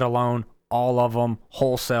 let alone all of them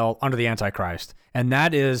wholesale under the Antichrist. And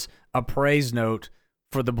that is a praise note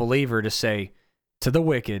for the believer to say to the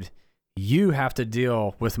wicked, you have to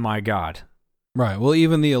deal with my God. Right. Well,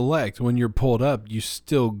 even the elect, when you're pulled up, you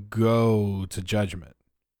still go to judgment.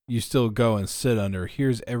 You still go and sit under,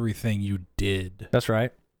 here's everything you did. That's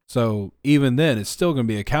right. So even then, it's still going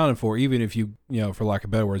to be accounted for, even if you, for lack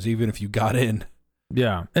of better words, even if you got in.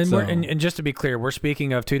 Yeah. And, So- and just to be clear, we're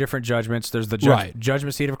speaking of two different judgments. There's the Right.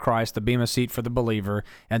 judgment seat of Christ, the bema seat for the believer,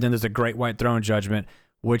 and then there's the great white throne judgment,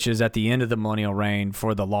 which is at the end of the millennial reign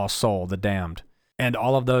for the lost soul, the damned. And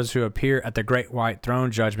all of those who appear at the great white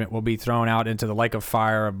throne judgment will be thrown out into the lake of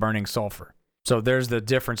fire of burning sulfur. So there's the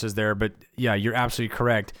differences there. But yeah, you're absolutely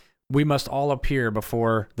correct. We must all appear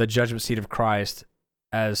before the judgment seat of Christ,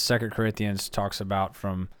 as 2 Corinthians talks about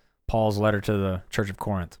from Paul's letter to the church of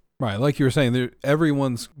Corinth. Right. Like you were saying,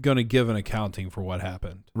 everyone's going to give an accounting for what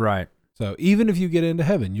happened. Right. So even if you get into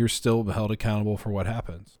heaven, you're still held accountable for what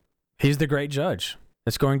happens. He's the great judge.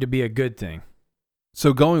 It's going to be a good thing.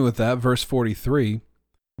 So going with that, verse 43,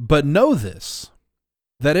 but know this,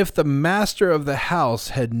 that if the master of the house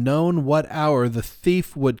had known what hour the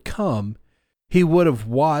thief would come, he would have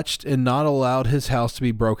watched and not allowed his house to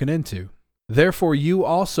be broken into. Therefore you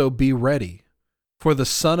also be ready, for the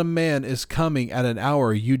Son of Man is coming at an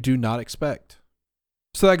hour you do not expect.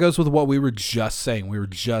 So that goes with what we were just saying. We were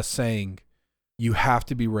just saying you have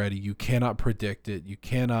to be ready. You cannot predict it. You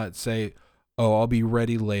cannot say, oh, I'll be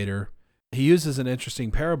ready later. He uses an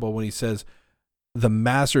interesting parable when he says the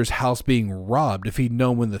master's house being robbed, if he'd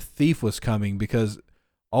known when the thief was coming, because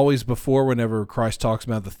always before, whenever Christ talks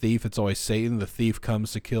about the thief, it's always Satan. The thief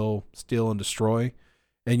comes to kill, steal, and destroy.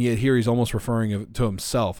 And yet here he's almost referring to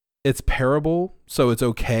himself. It's parable, so it's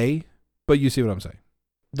okay, but you see what I'm saying.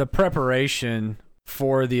 The preparation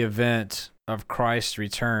for the event of Christ's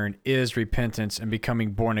return is repentance and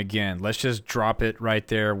becoming born again. Let's just drop it right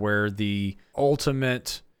there, where the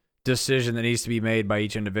ultimate decision that needs to be made by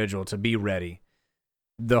each individual to be ready.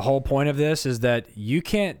 The whole point of this is that you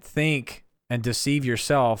can't think and deceive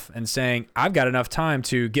yourself and saying, I've got enough time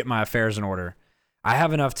to get my affairs in order. I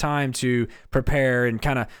have enough time to prepare and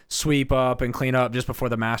kind of sweep up and clean up just before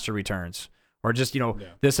the master returns. Or just,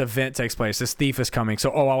 this event takes place. This thief is coming.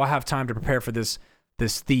 So, I'll have time to prepare for this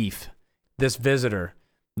thief, this visitor.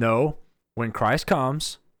 No, when Christ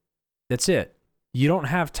comes, that's it. You don't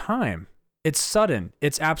have time. It's sudden.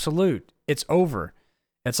 It's absolute. It's over.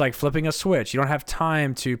 It's like flipping a switch. You don't have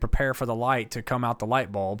time to prepare for the light to come out the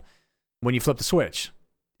light bulb when you flip the switch.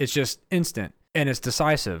 It's just instant, and it's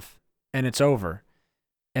decisive, and it's over.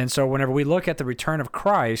 And so whenever we look at the return of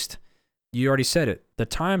Christ, you already said it, the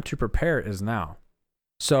time to prepare is now.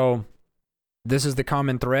 So this is the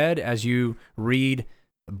common thread as you read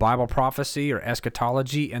Bible prophecy or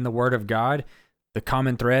eschatology in the Word of God. The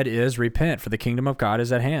common thread is repent, for the kingdom of God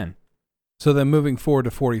is at hand. So then moving forward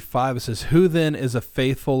to 45, it says, who then is a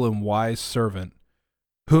faithful and wise servant,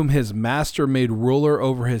 whom his master made ruler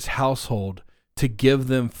over his household to give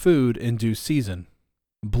them food in due season?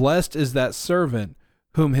 Blessed is that servant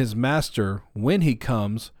whom his master, when he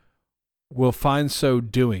comes, will find so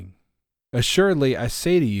doing. Assuredly, I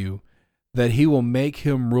say to you that he will make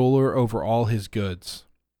him ruler over all his goods.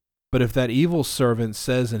 But if that evil servant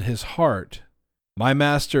says in his heart, my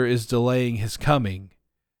master is delaying his coming,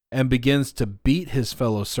 and begins to beat his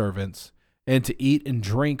fellow servants, and to eat and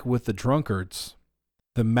drink with the drunkards,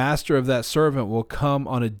 the master of that servant will come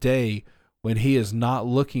on a day when he is not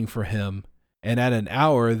looking for him, and at an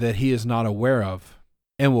hour that he is not aware of,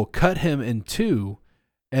 and will cut him in two,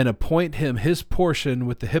 and appoint him his portion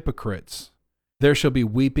with the hypocrites. There shall be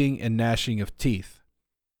weeping and gnashing of teeth.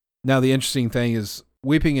 Now, the interesting thing is,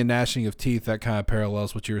 weeping and gnashing of teeth, that kind of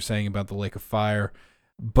parallels what you were saying about the lake of fire.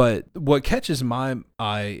 But what catches my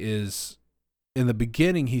eye is, in the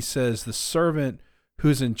beginning, he says, the servant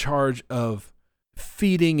who's in charge of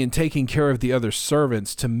feeding and taking care of the other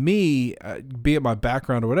servants, to me, be it my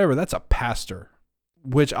background or whatever, that's a pastor,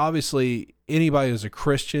 which obviously anybody who's a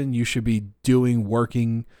Christian, you should be doing,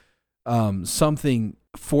 working something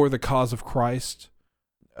for the cause of Christ.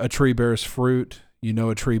 A tree bears fruit, you know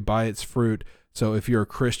a tree by its fruit. So if you're a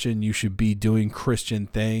Christian, you should be doing Christian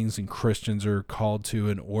things, and Christians are called to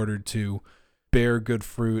and ordered to bear good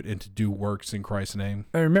fruit and to do works in Christ's name.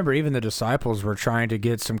 I remember even the disciples were trying to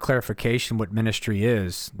get some clarification what ministry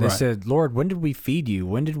is. They said, Lord, when did we feed you?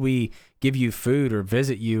 When did we give you food or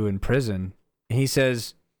visit you in prison? And he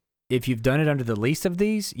says, if you've done it unto the least of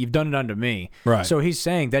these, you've done it unto me. Right. So he's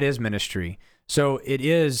saying that is ministry. So it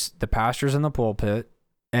is the pastors in the pulpit,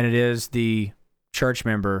 and it is the church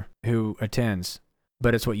member who attends.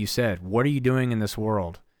 But it's what you said. What are you doing in this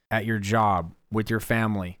world, at your job, with your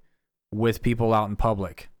family, with people out in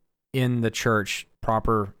public, in the church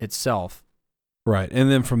proper itself? Right. And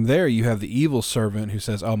then from there, you have the evil servant who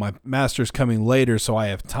says, oh, my master's coming later, so I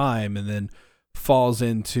have time, and then falls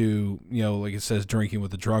into, like it says, drinking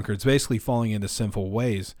with the drunkards, basically falling into sinful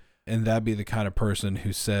ways. And that'd be the kind of person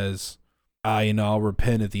who says, I'll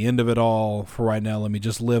repent at the end of it all. For right now, let me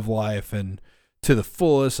just live life and to the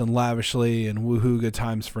fullest and lavishly and woohoo, good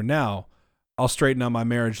times for now. I'll straighten out my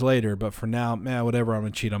marriage later, but for now, whatever, I'm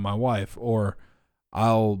going to cheat on my wife. Or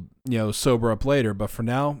I'll, sober up later, but for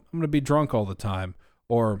now, I'm going to be drunk all the time.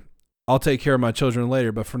 Or I'll take care of my children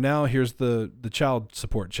later, but for now, here's the child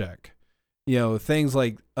support check. Things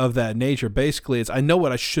like of that nature. Basically, it's I know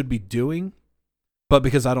what I should be doing, but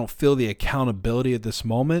because I don't feel the accountability at this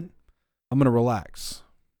moment, I'm going to relax.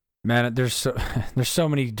 Man, there's so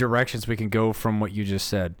many directions we can go from what you just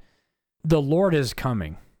said. The Lord is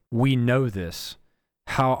coming. We know this.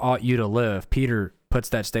 How ought you to live? Peter puts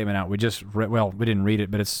that statement out. We just we didn't read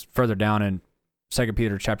it, but it's further down in 2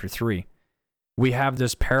 Peter chapter 3. We have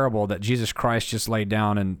this parable that Jesus Christ just laid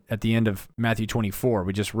down at the end of Matthew 24.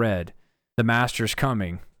 We just read. The master's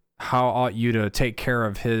coming. How ought you to take care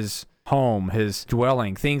of his home, his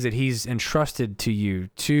dwelling, things that he's entrusted to you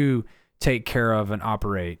to take care of and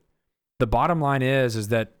operate. The bottom line is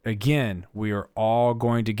that, again, we are all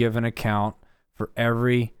going to give an account for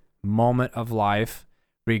every moment of life,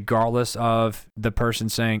 regardless of the person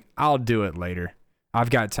saying, I'll do it later.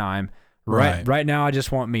 I've got time. Right now, I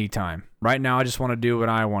just want me time. Right now, I just want to do what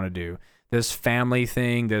I want to do. This family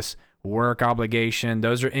thing, this work obligation,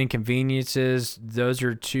 those are inconveniences. Those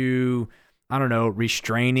are too,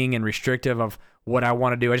 restraining and restrictive of what I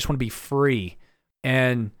want to do. I just want to be free.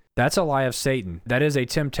 And that's a lie of Satan. That is a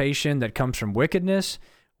temptation that comes from wickedness.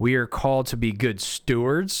 We are called to be good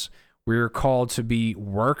stewards. We are called to be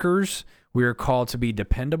workers. We are called to be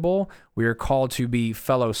dependable. We are called to be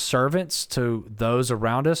fellow servants to those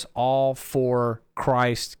around us, all for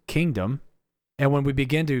Christ's kingdom. And when we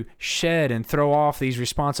begin to shed and throw off these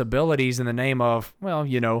responsibilities in the name of,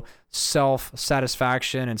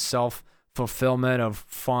 self-satisfaction and self-fulfillment of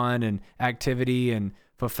fun and activity and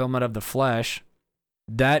fulfillment of the flesh,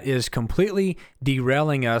 that is completely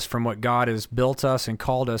derailing us from what God has built us and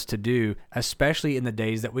called us to do, especially in the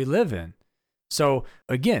days that we live in. So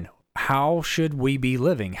again, how should we be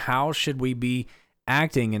living? How should we be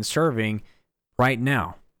acting and serving right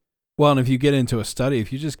now? Well, and if you get into a study,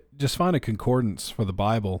 if you just find a concordance for the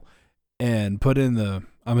Bible and put in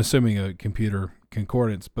I'm assuming a computer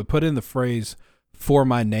concordance, but put in the phrase, for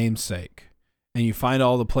my name's sake, and you find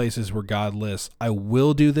all the places where God lists, I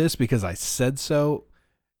will do this because I said so.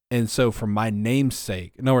 And so for my name's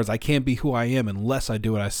sake, in other words, I can't be who I am unless I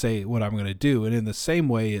do what I say, what I'm going to do. And in the same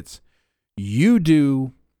way, it's you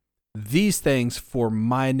do these things for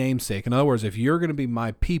my name's sake. In other words, if you're going to be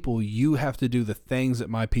my people, you have to do the things that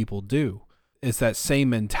my people do. It's that same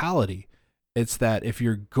mentality. It's that if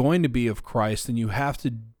you're going to be of Christ, then you have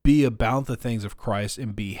to be about the things of Christ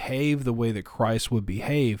and behave the way that Christ would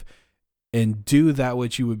behave and do that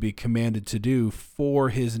which you would be commanded to do for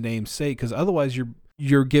his name's sake. Because otherwise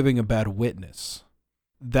you're giving a bad witness.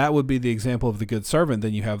 That would be the example of the good servant.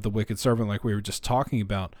 Then you have the wicked servant, like we were just talking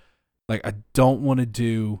about. Like, I don't want to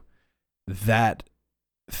do that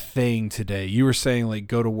thing today. You were saying, like,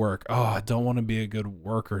 go to work. Oh, I don't want to be a good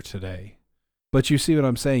worker today. But you see what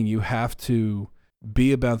I'm saying? You have to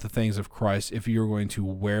be about the things of Christ if you're going to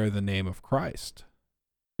wear the name of Christ.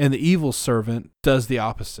 And the evil servant does the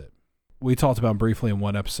opposite. We talked about briefly in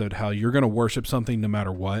one episode how you're going to worship something no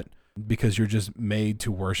matter what, because you're just made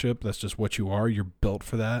to worship. That's just what you are. You're built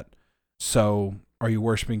for that. So are you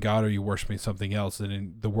worshiping God or are you worshiping something else? And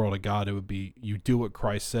in the world of God, it would be you do what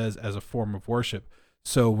Christ says as a form of worship.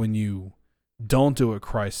 So when you don't do what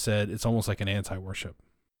Christ said, it's almost like an anti-worship.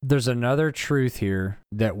 There's another truth here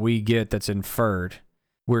that we get that's inferred,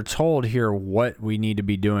 we're told here what we need to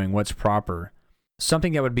be doing, what's proper.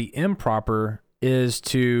 Something that would be improper is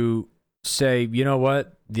to say, you know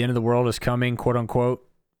what, the end of the world is coming, quote unquote,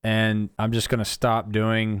 and I'm just going to stop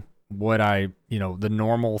doing what the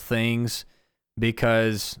normal things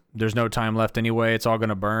because there's no time left anyway. It's all going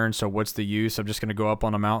to burn. So what's the use? I'm just going to go up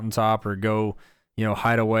on a mountaintop or go,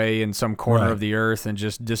 hide away in some corner of the earth and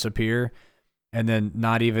just disappear and then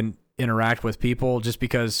not even interact with people, just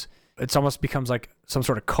because it's almost becomes like some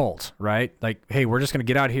sort of cult, right? Like, hey, we're just going to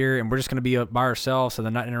get out here and we're just going to be by ourselves so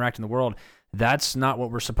they're not interacting in the world. That's not what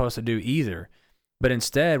we're supposed to do either. But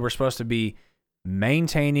instead, we're supposed to be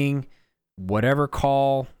maintaining whatever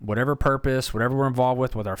call, whatever purpose, whatever we're involved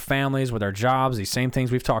with our families, with our jobs, these same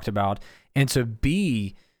things we've talked about, and to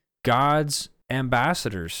be God's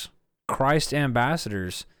ambassadors, Christ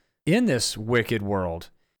ambassadors in this wicked world,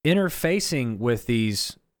 interfacing with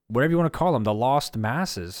these, whatever you want to call them, the lost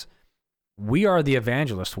masses. We are the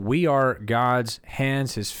evangelists. We are God's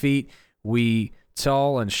hands, his feet. We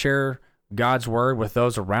tell and share God's word with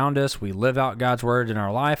those around us. We live out God's word in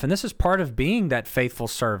our life. And this is part of being that faithful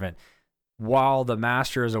servant. While the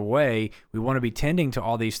master is away, we want to be tending to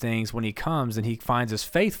all these things when he comes and he finds us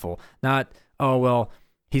faithful. Not, oh, well,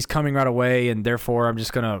 he's coming right away and therefore I'm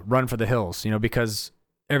just going to run for the hills, because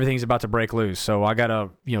everything's about to break loose. So I got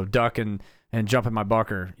to, duck and jump in my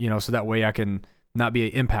bunker, so that way I can not be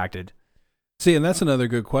impacted. See, and that's another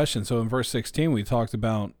good question. So in verse 16, we talked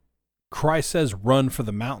about Christ says, run for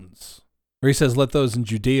the mountains. Or he says, let those in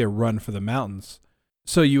Judea run for the mountains.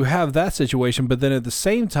 So you have that situation, but then at the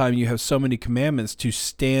same time, you have so many commandments to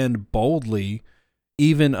stand boldly,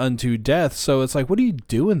 even unto death. So it's like, what do you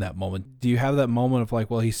do in that moment? Do you have that moment of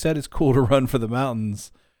like, well, he said it's cool to run for the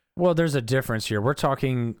mountains? Well, there's a difference here. We're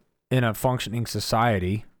talking in a functioning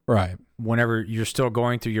society. Right. Whenever you're still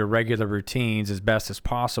going through your regular routines as best as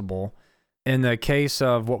possible. In the case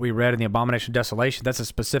of what we read in the Abomination of Desolation, that's a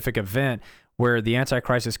specific event where the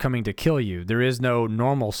Antichrist is coming to kill you. There is no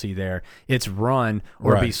normalcy there. It's run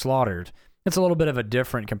or be slaughtered. It's a little bit of a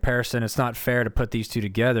different comparison. It's not fair to put these two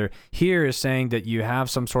together. Here is saying that you have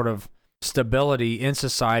some sort of stability in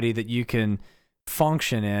society that you can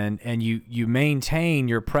function in, and you maintain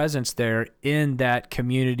your presence there in that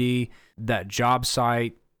community, that job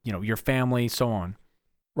site, your family, so on.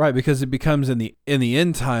 Right, because it becomes in the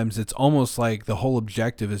end times, it's almost like the whole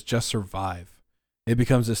objective is just survive. It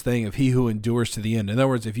becomes this thing of he who endures to the end. In other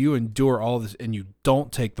words, if you endure all this and you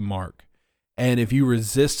don't take the mark, and if you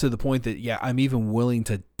resist to the point that, yeah, I'm even willing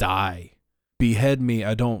to die, behead me,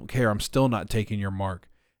 I don't care, I'm still not taking your mark.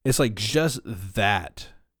 It's like just that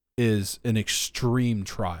is an extreme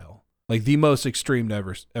trial, like the most extreme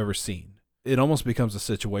ever seen. It almost becomes a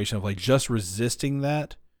situation of like just resisting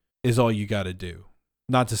that is all you got to do.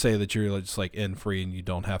 Not to say that you're just like in free and you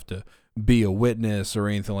don't have to be a witness or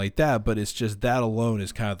anything like that, but it's just that alone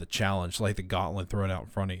is kind of the challenge, like the gauntlet thrown out in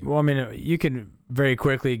front of you. Well, I mean, you can very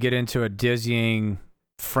quickly get into a dizzying,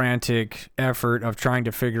 frantic effort of trying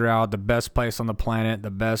to figure out the best place on the planet,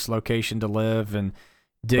 the best location to live, and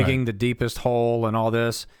digging the deepest hole and all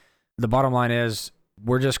this. The bottom line is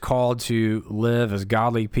we're just called to live as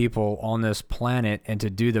godly people on this planet and to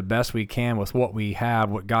do the best we can with what we have,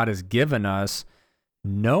 what God has given us,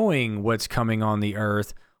 knowing what's coming on the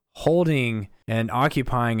earth, holding and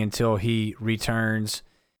occupying until he returns.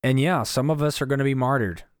 And yeah, some of us are going to be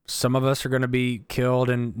martyred. Some of us are going to be killed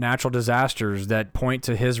in natural disasters that point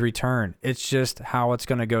to his return. It's just how it's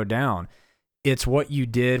going to go down. It's what you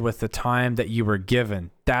did with the time that you were given.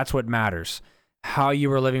 That's what matters. How you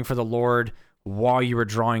were living for the Lord while you were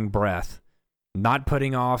drawing breath. Not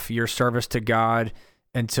putting off your service to God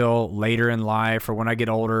until later in life, or when I get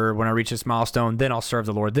older, when I reach this milestone, then I'll serve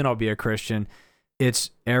the Lord, then I'll be a Christian.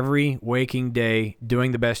 It's every waking day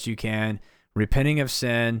doing the best you can, repenting of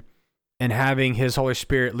sin, and having his Holy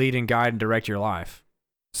Spirit lead and guide and direct your life.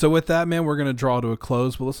 So with that, man, we're going to draw to a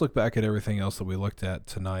close, but let's look back at everything else that we looked at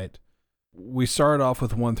tonight. We started off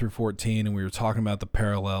with 1 through 14, and we were talking about the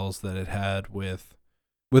parallels that it had with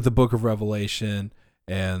the book of Revelation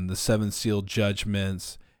and the seven sealed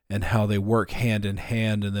judgments, and how they work hand in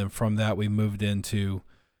hand. And then from that, we moved into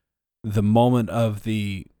the moment of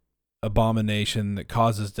the abomination that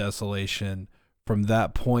causes desolation. From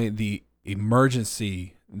that point, the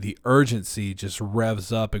emergency, the urgency just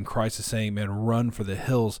revs up, and Christ is saying, man, run for the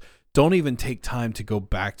hills. Don't even take time to go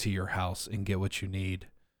back to your house and get what you need.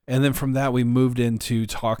 And then from that, we moved into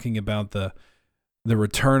talking about the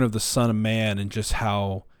return of the Son of Man, and just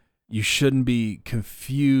how you shouldn't be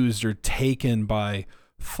confused or taken by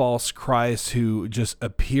false Christs who just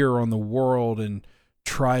appear on the world and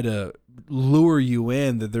try to lure you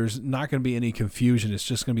in, that there's not going to be any confusion. It's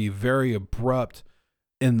just going to be very abrupt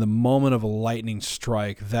in the moment of a lightning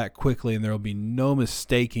strike that quickly, and there will be no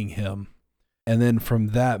mistaking him. And then from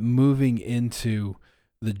that, moving into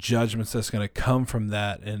the judgments that's going to come from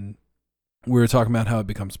that. And we were talking about how it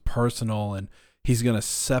becomes personal, and he's going to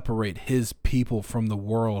separate his people from the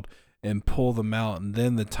world and pull them out, and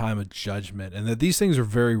then the time of judgment, and that these things are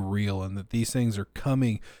very real, and that these things are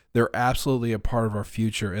coming. They're absolutely a part of our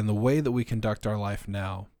future, and the way that we conduct our life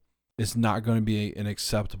now is not going to be an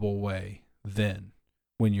acceptable way then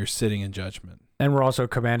when you're sitting in judgment. And we're also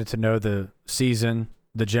commanded to know the season,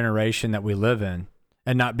 the generation that we live in,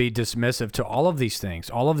 and not be dismissive to all of these things,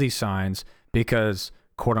 all of these signs, because,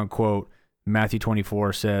 quote unquote, Matthew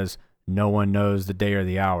 24 says, no one knows the day or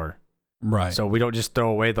the hour. Right. So we don't just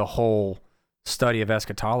throw away the whole study of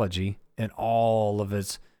eschatology and all of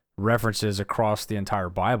its references across the entire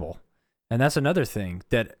Bible. And that's another thing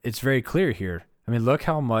that it's very clear here. I mean, look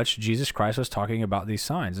how much Jesus Christ was talking about these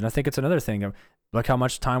signs. And I think it's another thing of, look how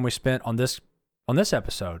much time we spent on this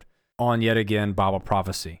episode on, yet again, Bible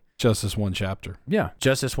prophecy. Just this one chapter. Yeah,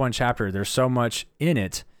 just this one chapter. There's so much in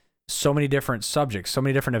it, so many different subjects, so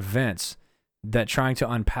many different events, that trying to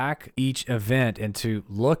unpack each event and to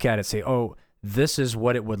look at it, say, oh, this is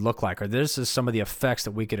what it would look like, or this is some of the effects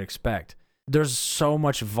that we could expect. There's so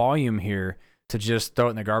much volume here to just throw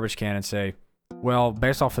it in the garbage can and say, well,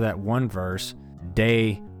 based off of that one verse,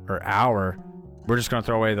 day or hour, we're just going to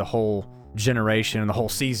throw away the whole generation and the whole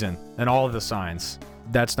season and all of the signs.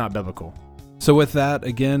 That's not biblical. So with that,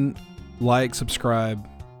 again, like, subscribe,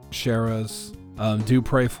 share us, do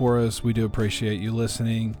pray for us. We do appreciate you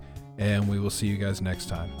listening. And we will see you guys next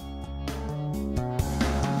time.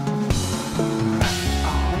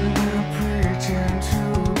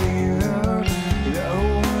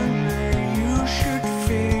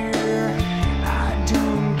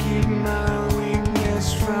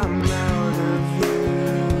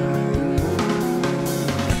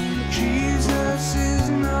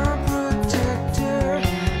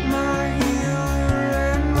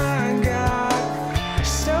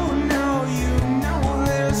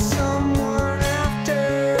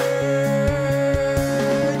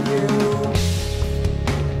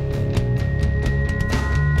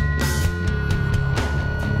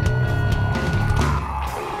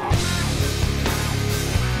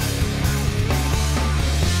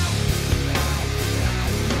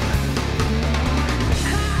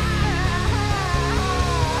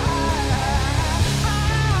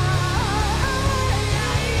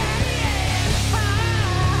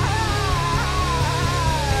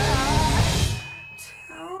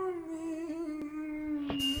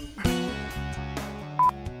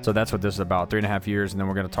 So that's what this is about, 3.5 years, and then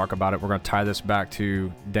we're going to talk about it. We're going to tie this back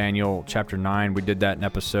to Daniel chapter 9. We did that in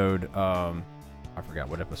episode, I forgot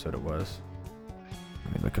what episode it was.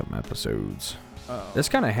 Let me look up my episodes. It's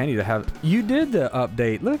kind of handy to have. You did the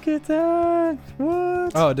update. Look at that.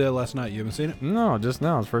 What? Oh, I did last night. You haven't seen it? No, just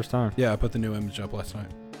now. It's the first time. Yeah, I put the new image up last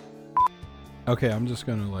night. Okay, I'm just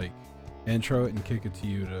going to intro it and kick it to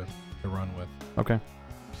you to run with. Okay.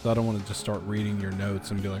 So I don't want to just start reading your notes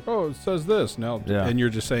and be like, oh, it says this now. Yeah. And you're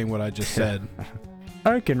just saying what I just said.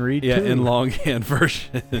 I can read too. In longhand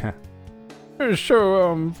version.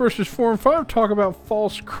 So verses 4 and 5 talk about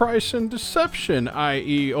false Christ and deception,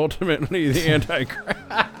 i.e. ultimately the Antichrist.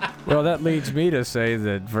 Well, that leads me to say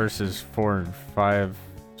that verses 4 and 5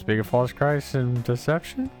 speak of false Christ and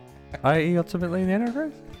deception, i.e. ultimately the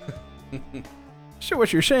Antichrist. So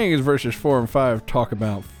what you're saying is verses 4 and 5 talk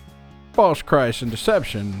about false Christ and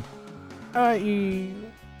deception, i.e.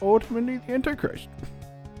 ultimately the Antichrist.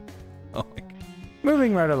 Oh my God.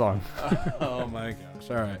 Moving right along. Oh my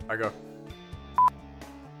gosh. All right. I go.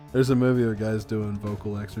 There's a movie where a guy's doing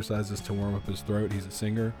vocal exercises to warm up his throat. He's a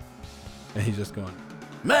singer. And he's just going,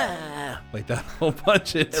 "Mah!" like that whole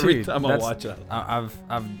bunch every time I watch it. I've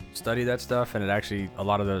studied that stuff, and it actually, a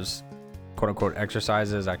lot of those quote unquote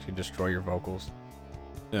exercises actually destroy your vocals.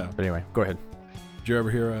 Yeah. But anyway, go ahead. Did you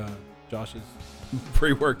ever hear Josh's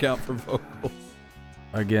pre-workout for vocals?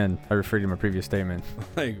 Again, I referred to my previous statement.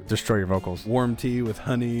 Like destroy your vocals. Warm tea with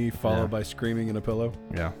honey followed by screaming in a pillow.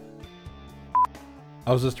 Yeah.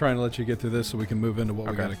 I was just trying to let you get through this so we can move into what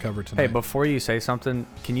we got to cover tonight. Hey, before you say something,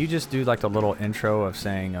 can you just do like the little intro of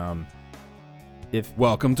saying, if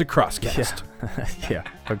welcome to Crosscast. Yeah.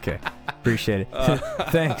 Okay. Appreciate it.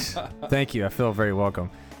 Thanks. Thank you. I feel very welcome.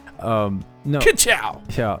 No. Ka-chow!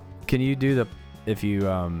 Yeah. Can you do if you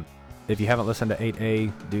haven't listened to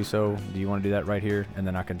 8A, do so. Do you want to do that right here, and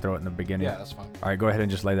then I can throw it in the beginning? Yeah, that's fine. All right, go ahead and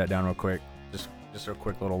just lay that down real quick. Just a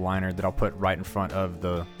quick little liner that I'll put right in front of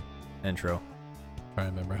the intro. I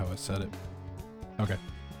remember how I said it. Okay.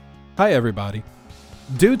 Hi, everybody.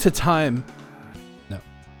 Due to time... No.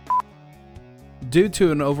 Due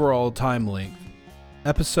to an overall time length,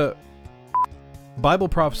 Bible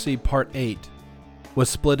Prophecy Part 8 was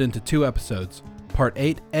split into 2 episodes. Part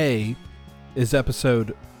 8A is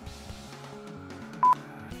episode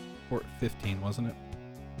 15, wasn't it?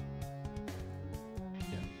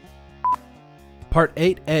 Yeah. Part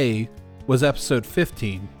 8A was episode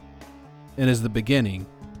 15 and is the beginning.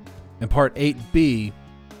 And Part 8B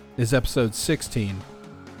is episode 16.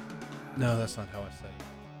 No, that's not how I said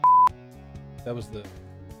it. That was the...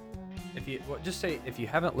 If you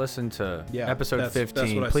haven't listened to episode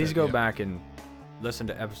 15, that's please said, go back and listen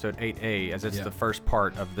to episode 8A, as it's the first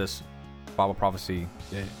part of this Bible Prophecy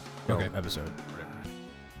episode.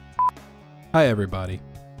 Hi, everybody.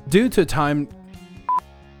 Due to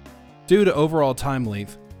overall time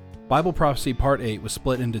length, Bible Prophecy Part 8 was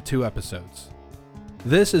split into 2 episodes.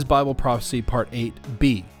 This is Bible Prophecy Part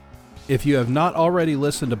 8B. If you have not already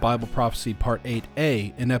listened to Bible Prophecy Part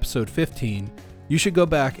 8A in episode 15, you should go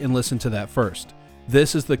back and listen to that first.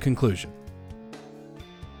 This is the conclusion.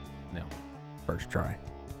 No. First try.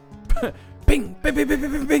 Bing, bing, bing, bing,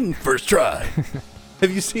 bing, bing. First try.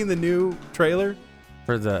 Have you seen the new trailer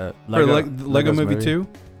for the Lego Movie 2?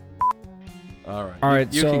 All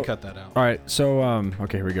right. You can cut that out. All right. So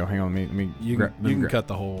okay, here we go. Hang on. Let me you can cut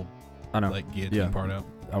the whole guillotine part out.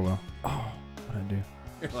 I will. Oh, what did I do?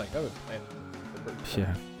 You're like, I would play that.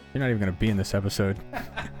 Yeah. You're not even going to be in this episode.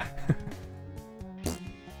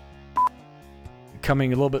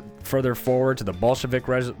 Coming a little bit further forward to the Bolshevik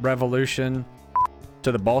Revolution,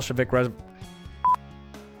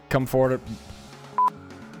 come forward,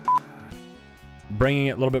 bringing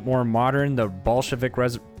it a little bit more modern. The Bolshevik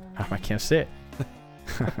I can't say it.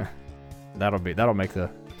 that'll make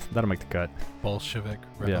the cut. Bolshevik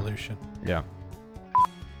Revolution. Yeah.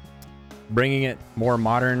 Bringing it more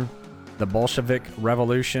modern, the Bolshevik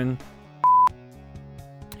Revolution.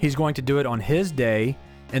 He's going to do it on his day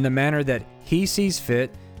in the manner that he sees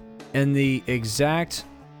fit, in the exact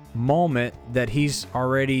moment that he's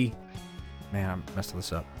already... Man, I messed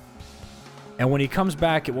this up. And when he comes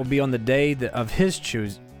back, it will be on the day of his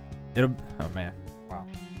choose. Oh, man. Wow.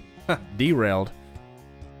 Derailed.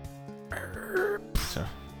 So.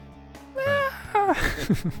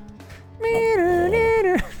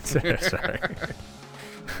 Sorry.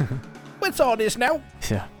 What's all this now?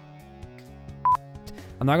 Yeah.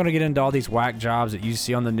 I'm not going to get into all these whack jobs that you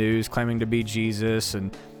see on the news claiming to be Jesus.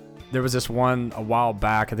 And there was this one a while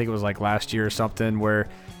back, I think it was like last year or something, where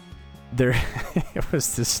it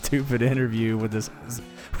was this stupid interview with his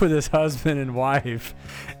husband and wife.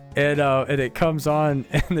 And it comes on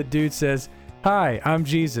and the dude says, "Hi, I'm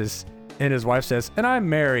Jesus." And his wife says, "And I'm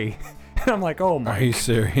Mary." And I'm like, oh my. Are you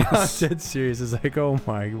serious? I'm dead serious. It's like, oh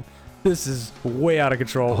my. This is way out of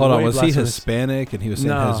control. Hold on, was he Hispanic and he was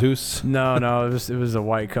saying Jesus? No, it was a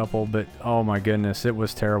white couple, but oh my goodness, it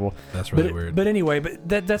was terrible. That's really weird. But anyway,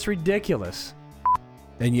 that's ridiculous.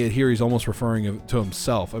 And yet here he's almost referring to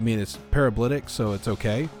himself. I mean, it's parabolic, so it's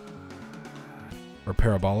okay. Or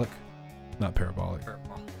parabolic. Not parabolic.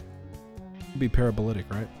 It'd be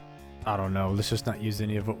parabolic, right? I don't know. Let's just not use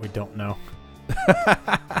any of what we don't know.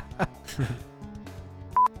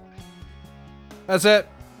 That's it.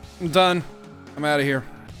 I'm done. I'm out of here.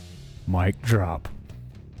 Mic drop.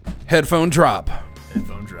 Headphone drop.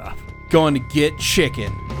 Headphone drop. Going to get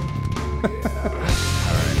chicken.